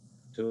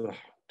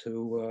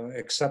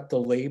accept the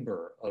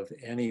labor of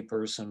any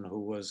person who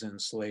was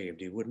enslaved.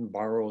 He wouldn't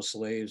borrow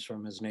slaves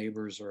from his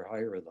neighbors or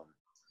hire them.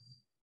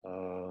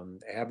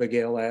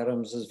 Abigail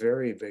Adams is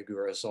very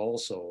vigorous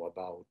also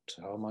about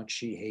how much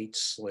she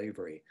hates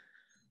slavery.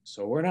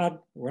 So we're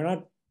not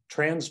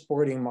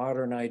transporting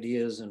modern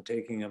ideas and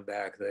taking them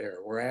back there.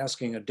 We're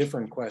asking a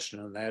different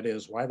question, and that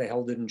is, why the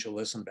hell didn't you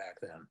listen back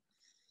then?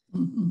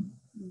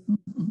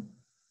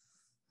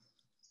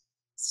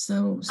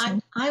 So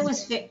I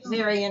was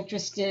very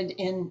interested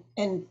in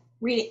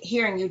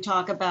hearing you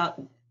talk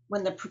about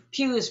when the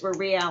pews were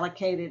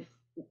reallocated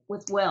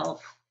with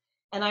wealth.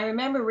 And I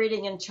remember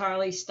reading in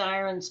Charlie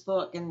Styron's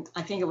book, and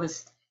I think it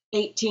was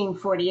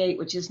 1848,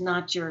 which is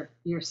not your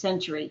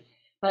century,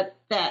 but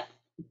that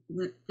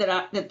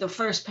the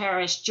first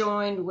parish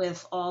joined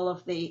with all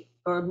of the,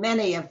 or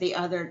many of the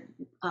other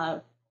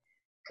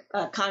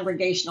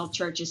congregational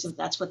churches, if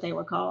that's what they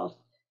were called,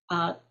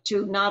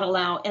 to not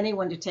allow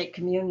anyone to take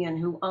communion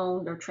who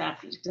owned or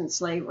trafficked in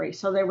slavery.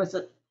 So there was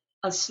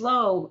a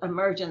slow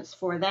emergence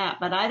for that,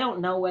 but I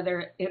don't know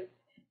whether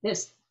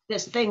this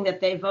thing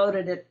that they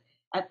voted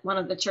at one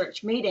of the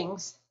church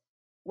meetings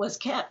was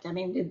kept. I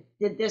mean,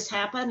 did this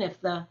happen?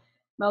 If the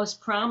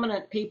most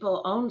prominent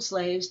people owned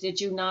slaves, did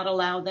you not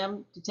allow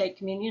them to take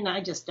communion?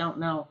 I just don't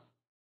know.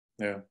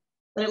 Yeah.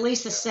 But at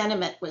least the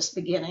sentiment was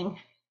beginning.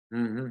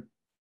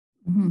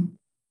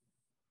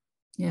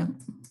 Yeah.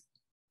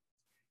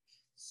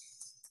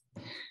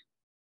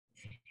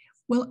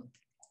 Well,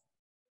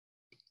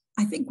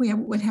 I think we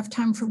would have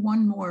time for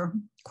one more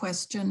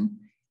question,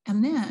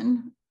 and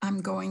then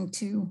I'm going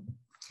to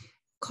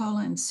call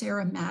in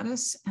Sarah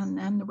Mattis and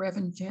then the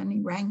Reverend Jenny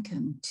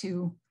Rankin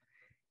to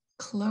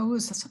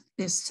close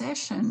this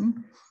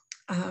session,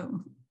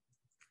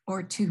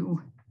 or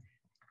to,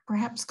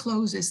 perhaps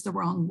close is the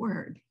wrong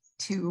word,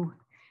 to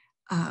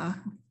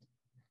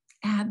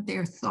add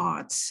their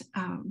thoughts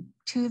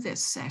to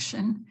this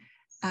session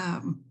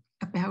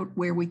about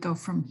where we go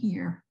from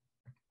here.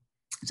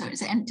 So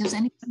does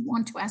anyone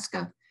want to ask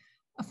a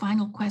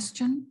final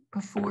question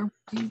before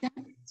we do that?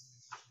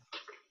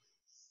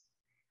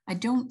 I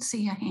don't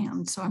see a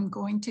hand, so I'm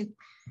going to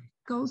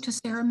go to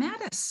Sarah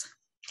Mattis.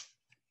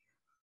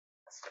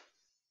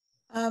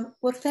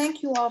 Well,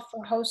 thank you all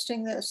for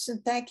hosting this,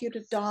 and thank you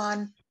to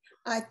Don.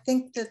 I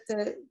think that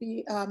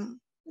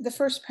the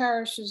First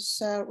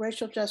Parish's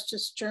Racial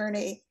Justice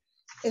Journey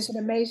is an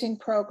amazing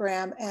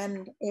program,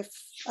 and if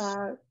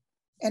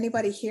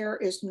anybody here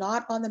is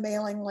not on the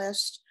mailing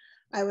list,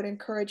 I would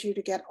encourage you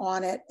to get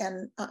on it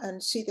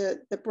and see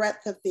the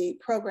breadth of the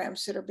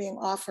programs that are being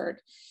offered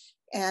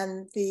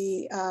and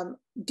the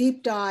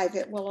deep dive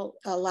it will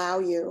allow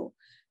you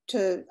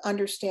to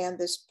understand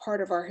this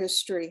part of our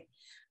history.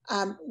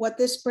 What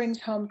this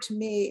brings home to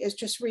me is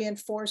just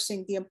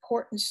reinforcing the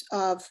importance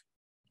of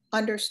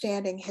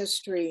understanding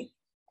history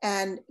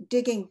and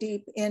digging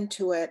deep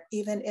into it,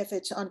 even if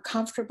it's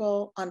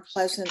uncomfortable,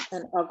 unpleasant,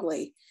 and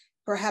ugly.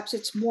 Perhaps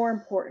it's more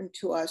important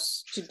to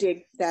us to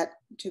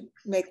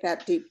make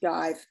that deep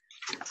dive.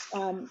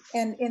 And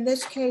in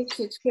this case,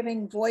 it's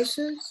giving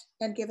voices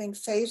and giving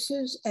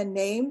faces and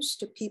names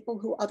to people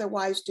who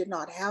otherwise did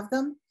not have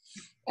them.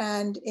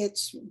 And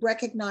it's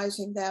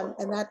recognizing them,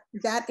 and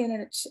that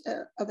in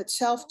of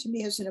itself to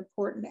me is an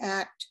important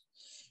act.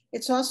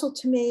 It's also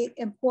to me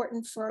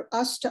important for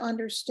us to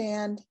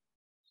understand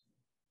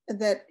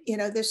that,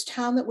 this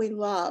town that we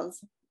love,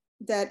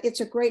 that it's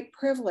a great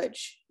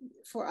privilege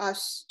for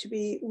us to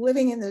be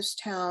living in this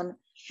town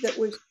that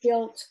was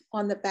built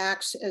on the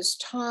backs, as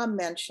Tom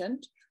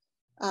mentioned,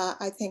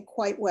 I think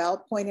quite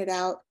well pointed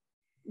out,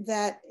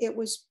 that it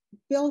was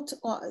built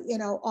on,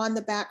 on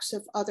the backs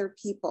of other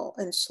people,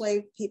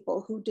 enslaved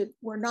people who did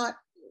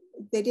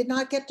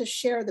not get to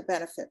share the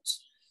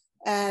benefits.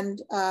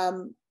 And,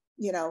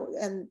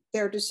 and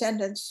their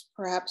descendants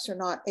perhaps are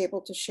not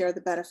able to share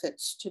the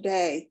benefits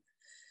today.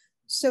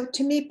 So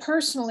to me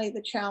personally,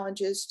 the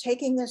challenge is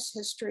taking this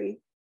history,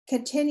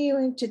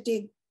 continuing to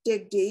dig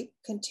deep,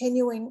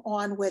 continuing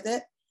on with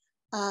it.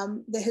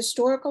 The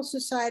Historical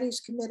Society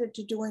is committed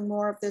to doing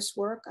more of this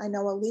work. I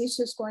know Elise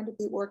is going to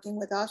be working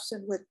with us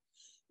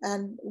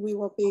and we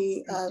will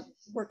be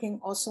working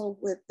also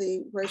with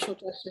the Racial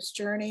Justice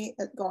Journey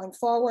going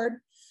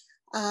forward.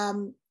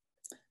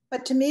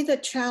 But to me, the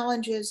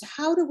challenge is,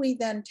 how do we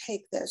then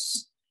take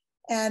this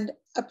and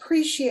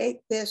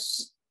appreciate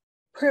this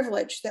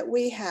privilege that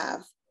we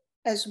have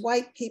as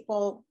white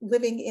people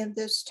living in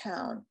this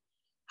town?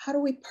 How do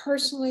we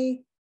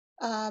personally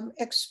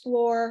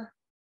explore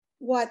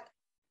what,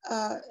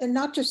 and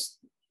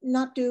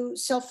not do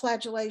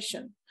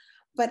self-flagellation,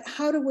 but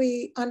how do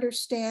we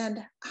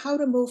understand how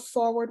to move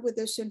forward with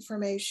this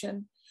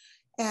information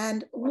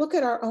and look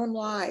at our own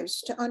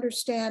lives to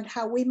understand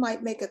how we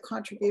might make a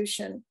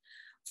contribution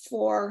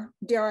for,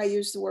 dare I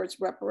use the words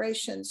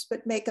reparations,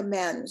 but make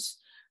amends.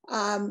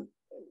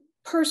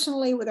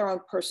 Personally, with our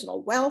own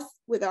personal wealth,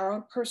 with our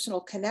own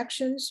personal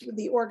connections, with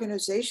the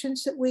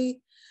organizations that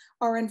we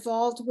are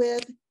involved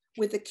with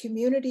the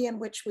community in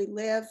which we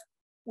live,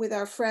 with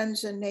our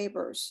friends and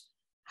neighbors.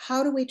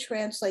 How do we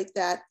translate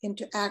that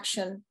into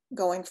action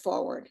going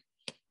forward?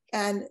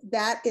 And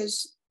that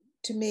is,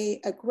 to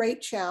me, a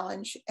great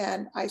challenge.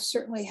 And I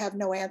certainly have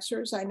no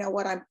answers. I know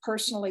what I'm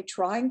personally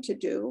trying to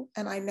do,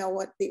 and I know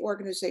what the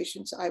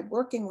organizations I'm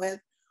working with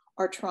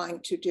are trying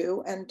to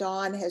do. And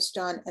Don has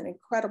done an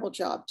incredible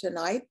job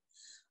tonight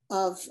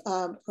of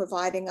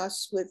providing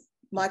us with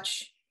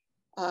much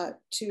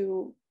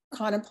to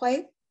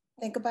contemplate,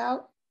 think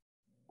about.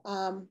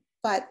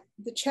 But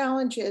the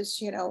challenge is,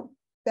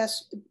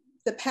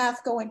 the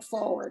path going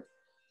forward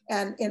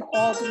and in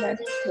all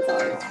dimensions of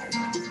our lives.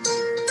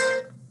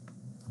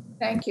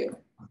 Thank you.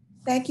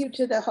 Thank you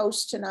to the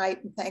host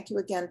tonight, and thank you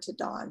again to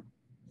Don.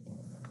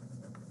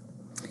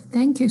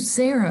 Thank you,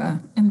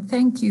 Sarah, and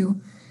thank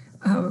you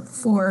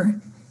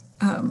for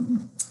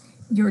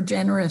your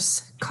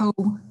generous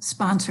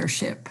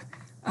co-sponsorship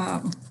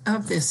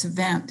of this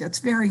event. It's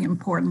very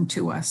important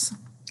to us,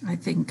 I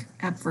think,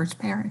 at First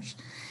Parish.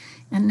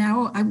 And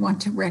now I want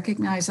to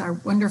recognize our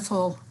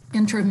wonderful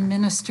interim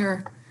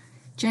minister,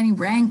 Jenny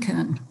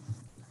Rankin.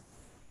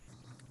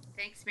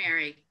 Thanks,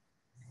 Mary.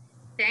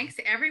 Thanks,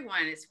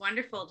 everyone. It's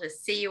wonderful to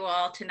see you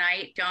all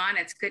tonight. Dawn,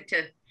 it's good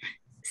to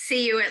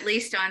see you at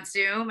least on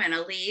Zoom, and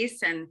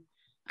Elise, and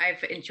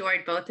I've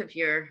enjoyed both of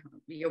your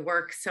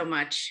work so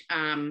much.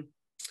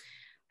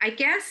 I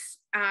guess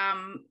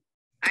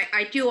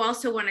I do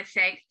also want to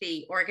thank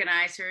the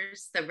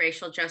organizers, the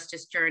Racial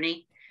Justice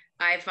Journey.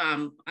 I've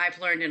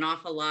learned an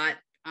awful lot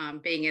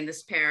being in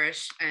this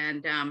parish,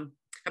 and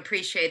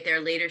appreciate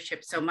their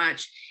leadership so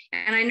much.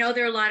 And I know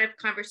there are a lot of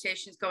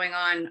conversations going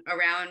on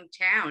around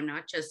town,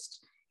 not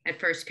just at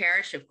First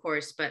Parish, of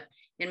course, but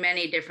in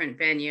many different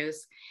venues.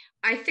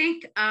 I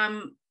think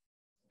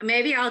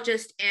maybe I'll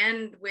just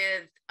end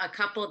with a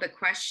couple of the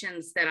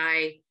questions that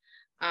I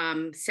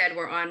said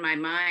were on my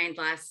mind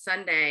last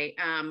Sunday.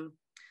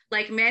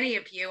 Like many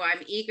of you,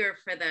 I'm eager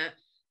for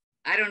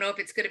I don't know if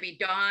it's going to be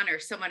Dawn or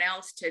someone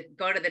else to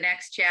go to the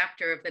next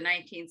chapter of the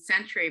 19th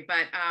century,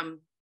 but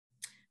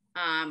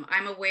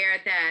I'm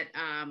aware that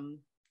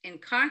in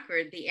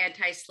Concord, the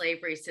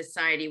Anti-Slavery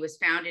Society was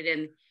founded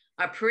in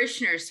a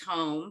parishioner's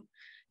home,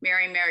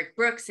 Mary Merrick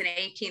Brooks, in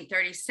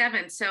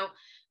 1837. So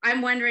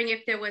I'm wondering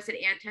if there was an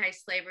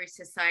Anti-Slavery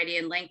Society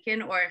in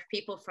Lincoln, or if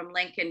people from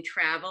Lincoln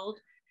traveled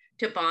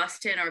to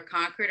Boston or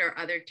Concord or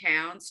other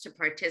towns to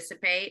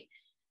participate.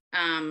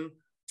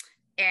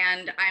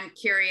 And I'm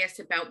curious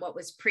about what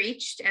was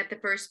preached at the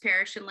First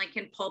Parish in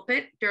Lincoln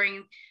pulpit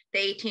during the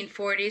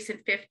 1840s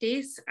and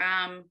 50s,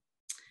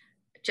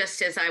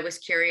 just as I was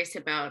curious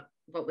about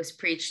what was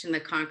preached in the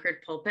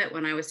Concord pulpit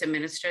when I was a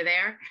minister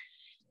there.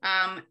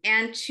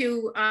 And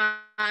to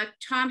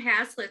Tom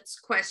Hazlitt's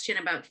question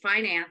about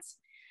finance,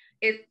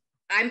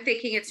 I'm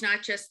thinking it's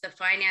not just the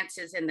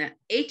finances in the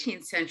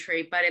 18th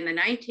century, but in the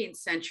 19th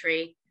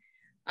century,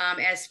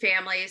 as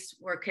families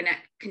were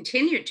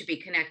continued to be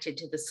connected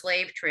to the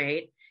slave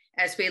trade,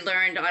 as we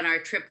learned on our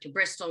trip to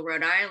Bristol,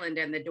 Rhode Island,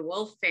 and the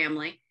DeWolf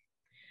family.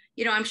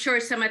 You know, I'm sure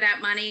some of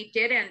that money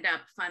did end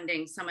up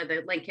funding some of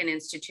the Lincoln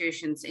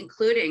institutions,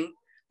 including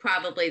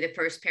probably the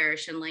First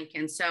Parish in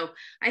Lincoln. So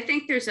I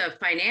think there's a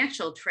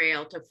financial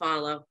trail to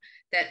follow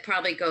that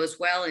probably goes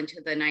well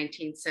into the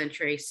 19th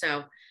century.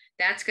 So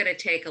that's going to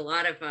take a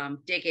lot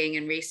of digging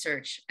and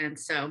research. And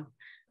so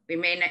we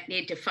may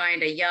need to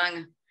find a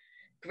young,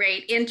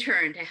 great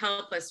intern to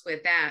help us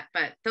with that.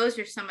 But those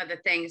are some of the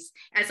things,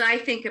 as I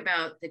think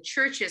about the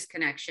church's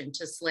connection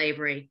to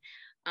slavery.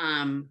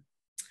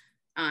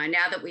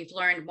 Now that we've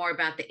learned more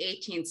about the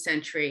 18th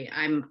century,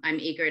 I'm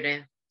eager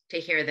to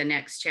hear the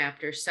next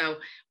chapter. So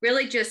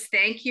really just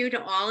thank you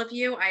to all of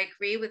you. I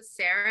agree with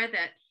Sarah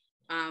that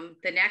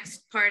the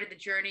next part of the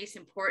journey is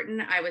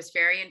important. I was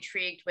very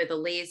intrigued with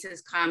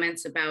Elise's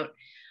comments about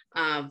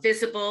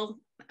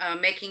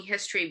making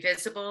history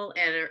visible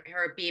at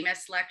her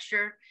Bemis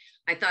lecture.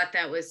 I thought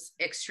that was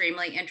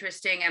extremely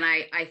interesting. And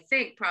I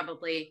think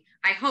probably,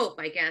 I hope,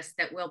 I guess,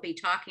 that we'll be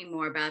talking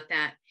more about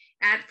that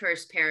at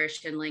First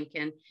Parish in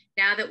Lincoln.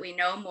 Now that we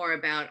know more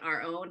about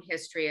our own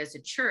history as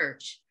a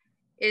church,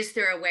 is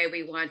there a way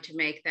we want to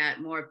make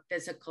that more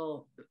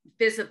visible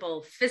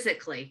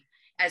physically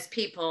as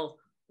people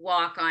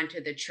walk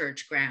onto the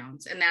church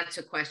grounds? And that's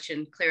a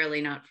question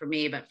clearly not for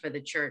me, but for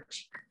the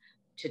church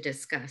to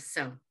discuss.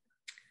 So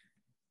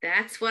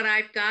that's what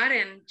I've got.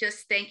 And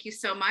just thank you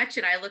so much.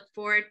 And I look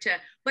forward to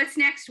what's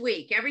next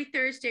week. Every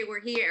Thursday we're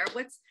here.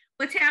 What's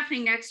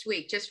happening next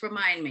week? Just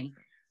remind me.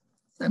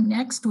 So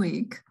next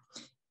week,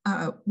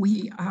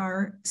 we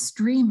are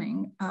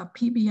streaming a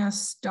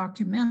PBS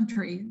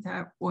documentary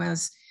that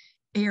was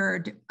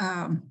aired.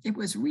 It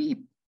was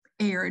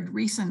re-aired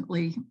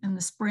recently in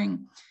the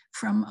spring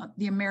from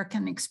the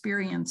American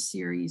Experience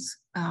series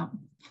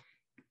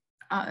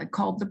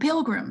called The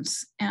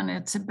Pilgrims. And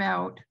it's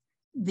about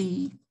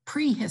the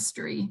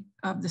prehistory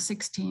of the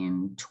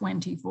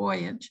 1620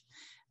 voyage,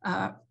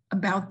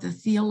 about the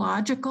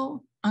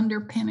theological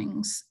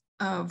underpinnings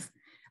of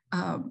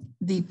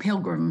the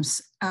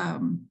Pilgrims'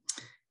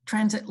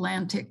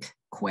 transatlantic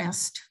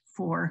quest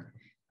for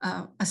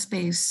a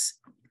space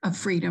of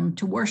freedom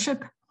to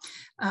worship,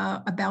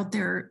 about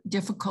their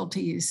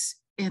difficulties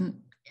in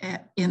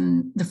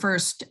the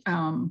first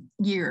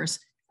years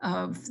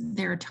of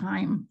their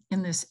time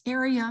in this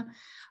area,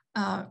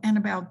 and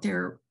about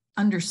their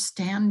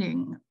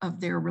understanding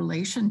of their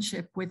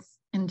relationship with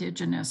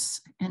indigenous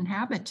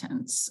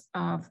inhabitants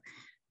of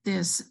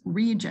this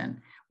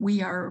region.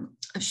 We are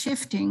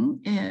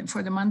shifting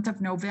for the month of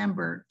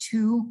November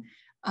to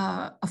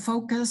a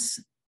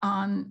focus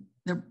on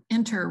the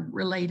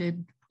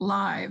interrelated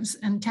lives,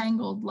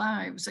 entangled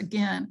lives,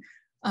 again,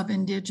 of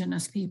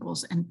indigenous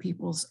peoples and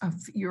peoples of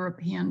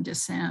European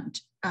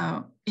descent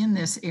in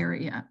this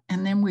area.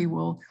 And then we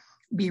will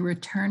be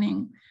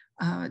returning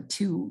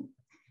to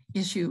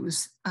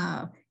issues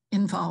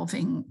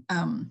involving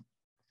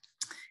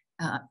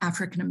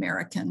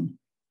African-American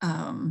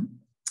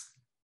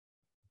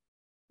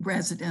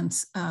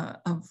residents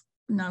of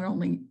not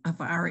only of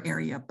our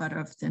area, but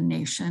of the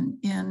nation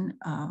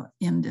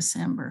in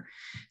December.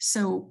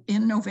 So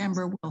in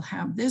November, we'll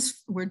have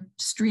this, we're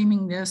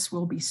streaming this,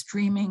 we'll be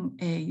streaming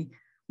a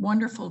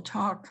wonderful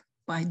talk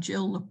by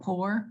Jill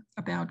Lepore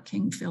about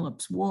King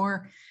Philip's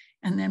War.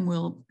 And then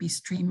we'll be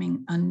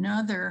streaming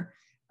another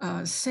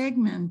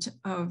segment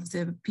of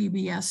the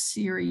PBS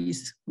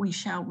series, We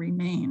Shall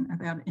Remain,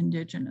 about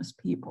Indigenous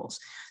peoples.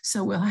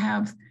 So we'll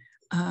have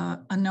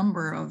a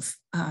number of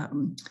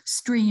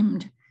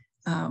streamed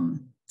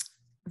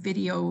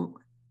video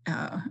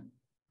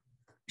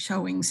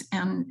showings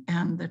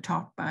and the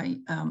talk by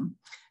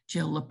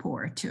Jill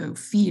Lepore to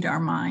feed our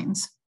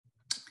minds.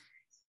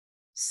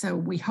 So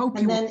we hope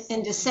and then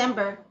in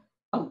December,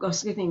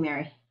 excuse me,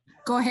 Mary.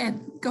 Go ahead,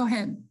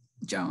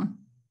 Joan.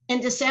 In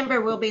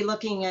December, we'll be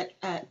looking at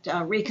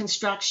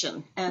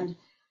Reconstruction, and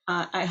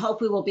I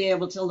hope we will be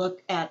able to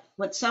look at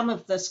what some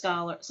of the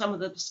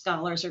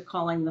scholars are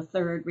calling the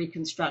third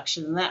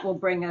Reconstruction, and that will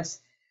bring us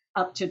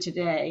up to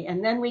today.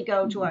 And then we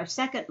go to our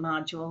second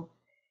module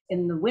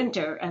in the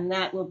winter, and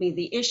that will be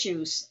the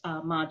issues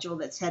module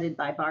that's headed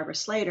by Barbara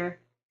Slater.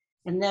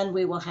 And then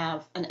we will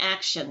have an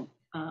action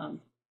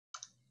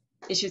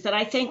issues that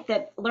I think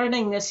that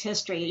learning this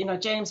history,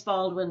 James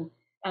Baldwin,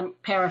 I'm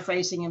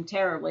paraphrasing him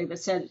terribly, but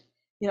said,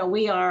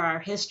 we are our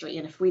history,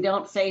 and if we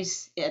don't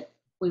face it,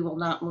 we will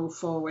not move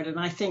forward. And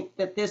I think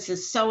that this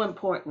is so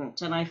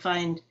important, and I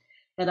find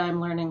that I'm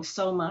learning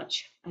so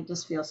much. I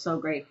just feel so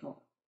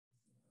grateful.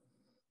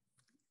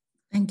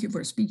 Thank you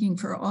for speaking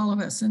for all of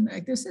us. And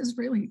this is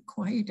really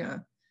quite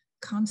a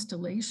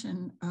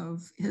constellation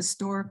of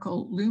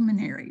historical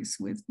luminaries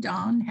with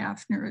Don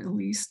Hafner,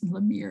 Elise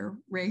Lemire,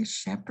 Ray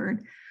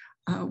Shepard.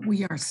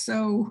 We are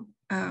so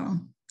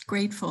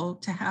grateful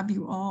to have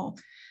you all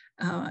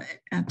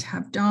and to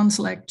have Don's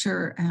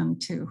lecture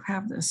and to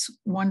have this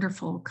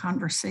wonderful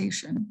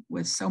conversation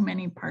with so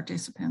many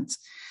participants.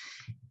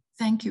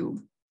 Thank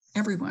you,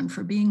 everyone,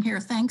 for being here.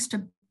 Thanks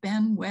to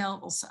Ben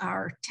Wells,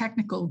 our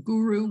technical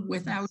guru,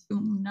 without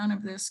whom none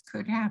of this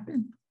could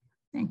happen.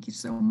 Thank you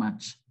so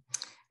much.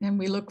 And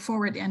we look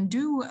forward, and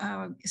do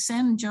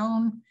send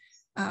Joan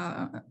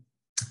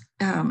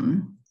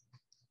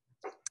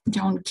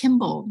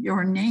Kimball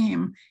your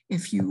name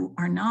if you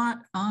are not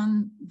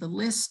on the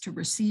list to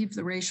receive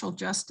the Racial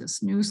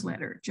Justice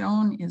newsletter.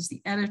 Joan is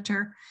the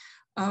editor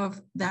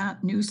of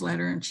that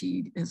newsletter, and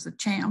she is a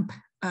champ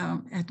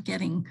at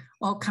getting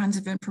all kinds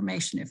of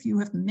information. If you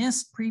have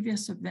missed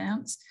previous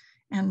events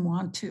and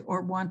want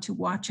to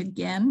watch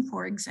again,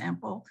 for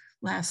example,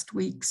 last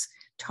week's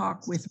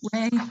talk with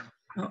Ray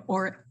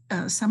or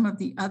some of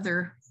the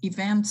other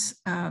events,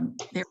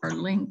 there are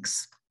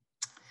links.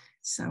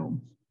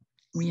 So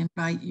we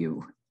invite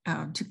you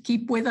to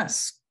keep with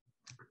us.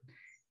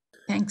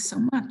 Thanks so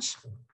much.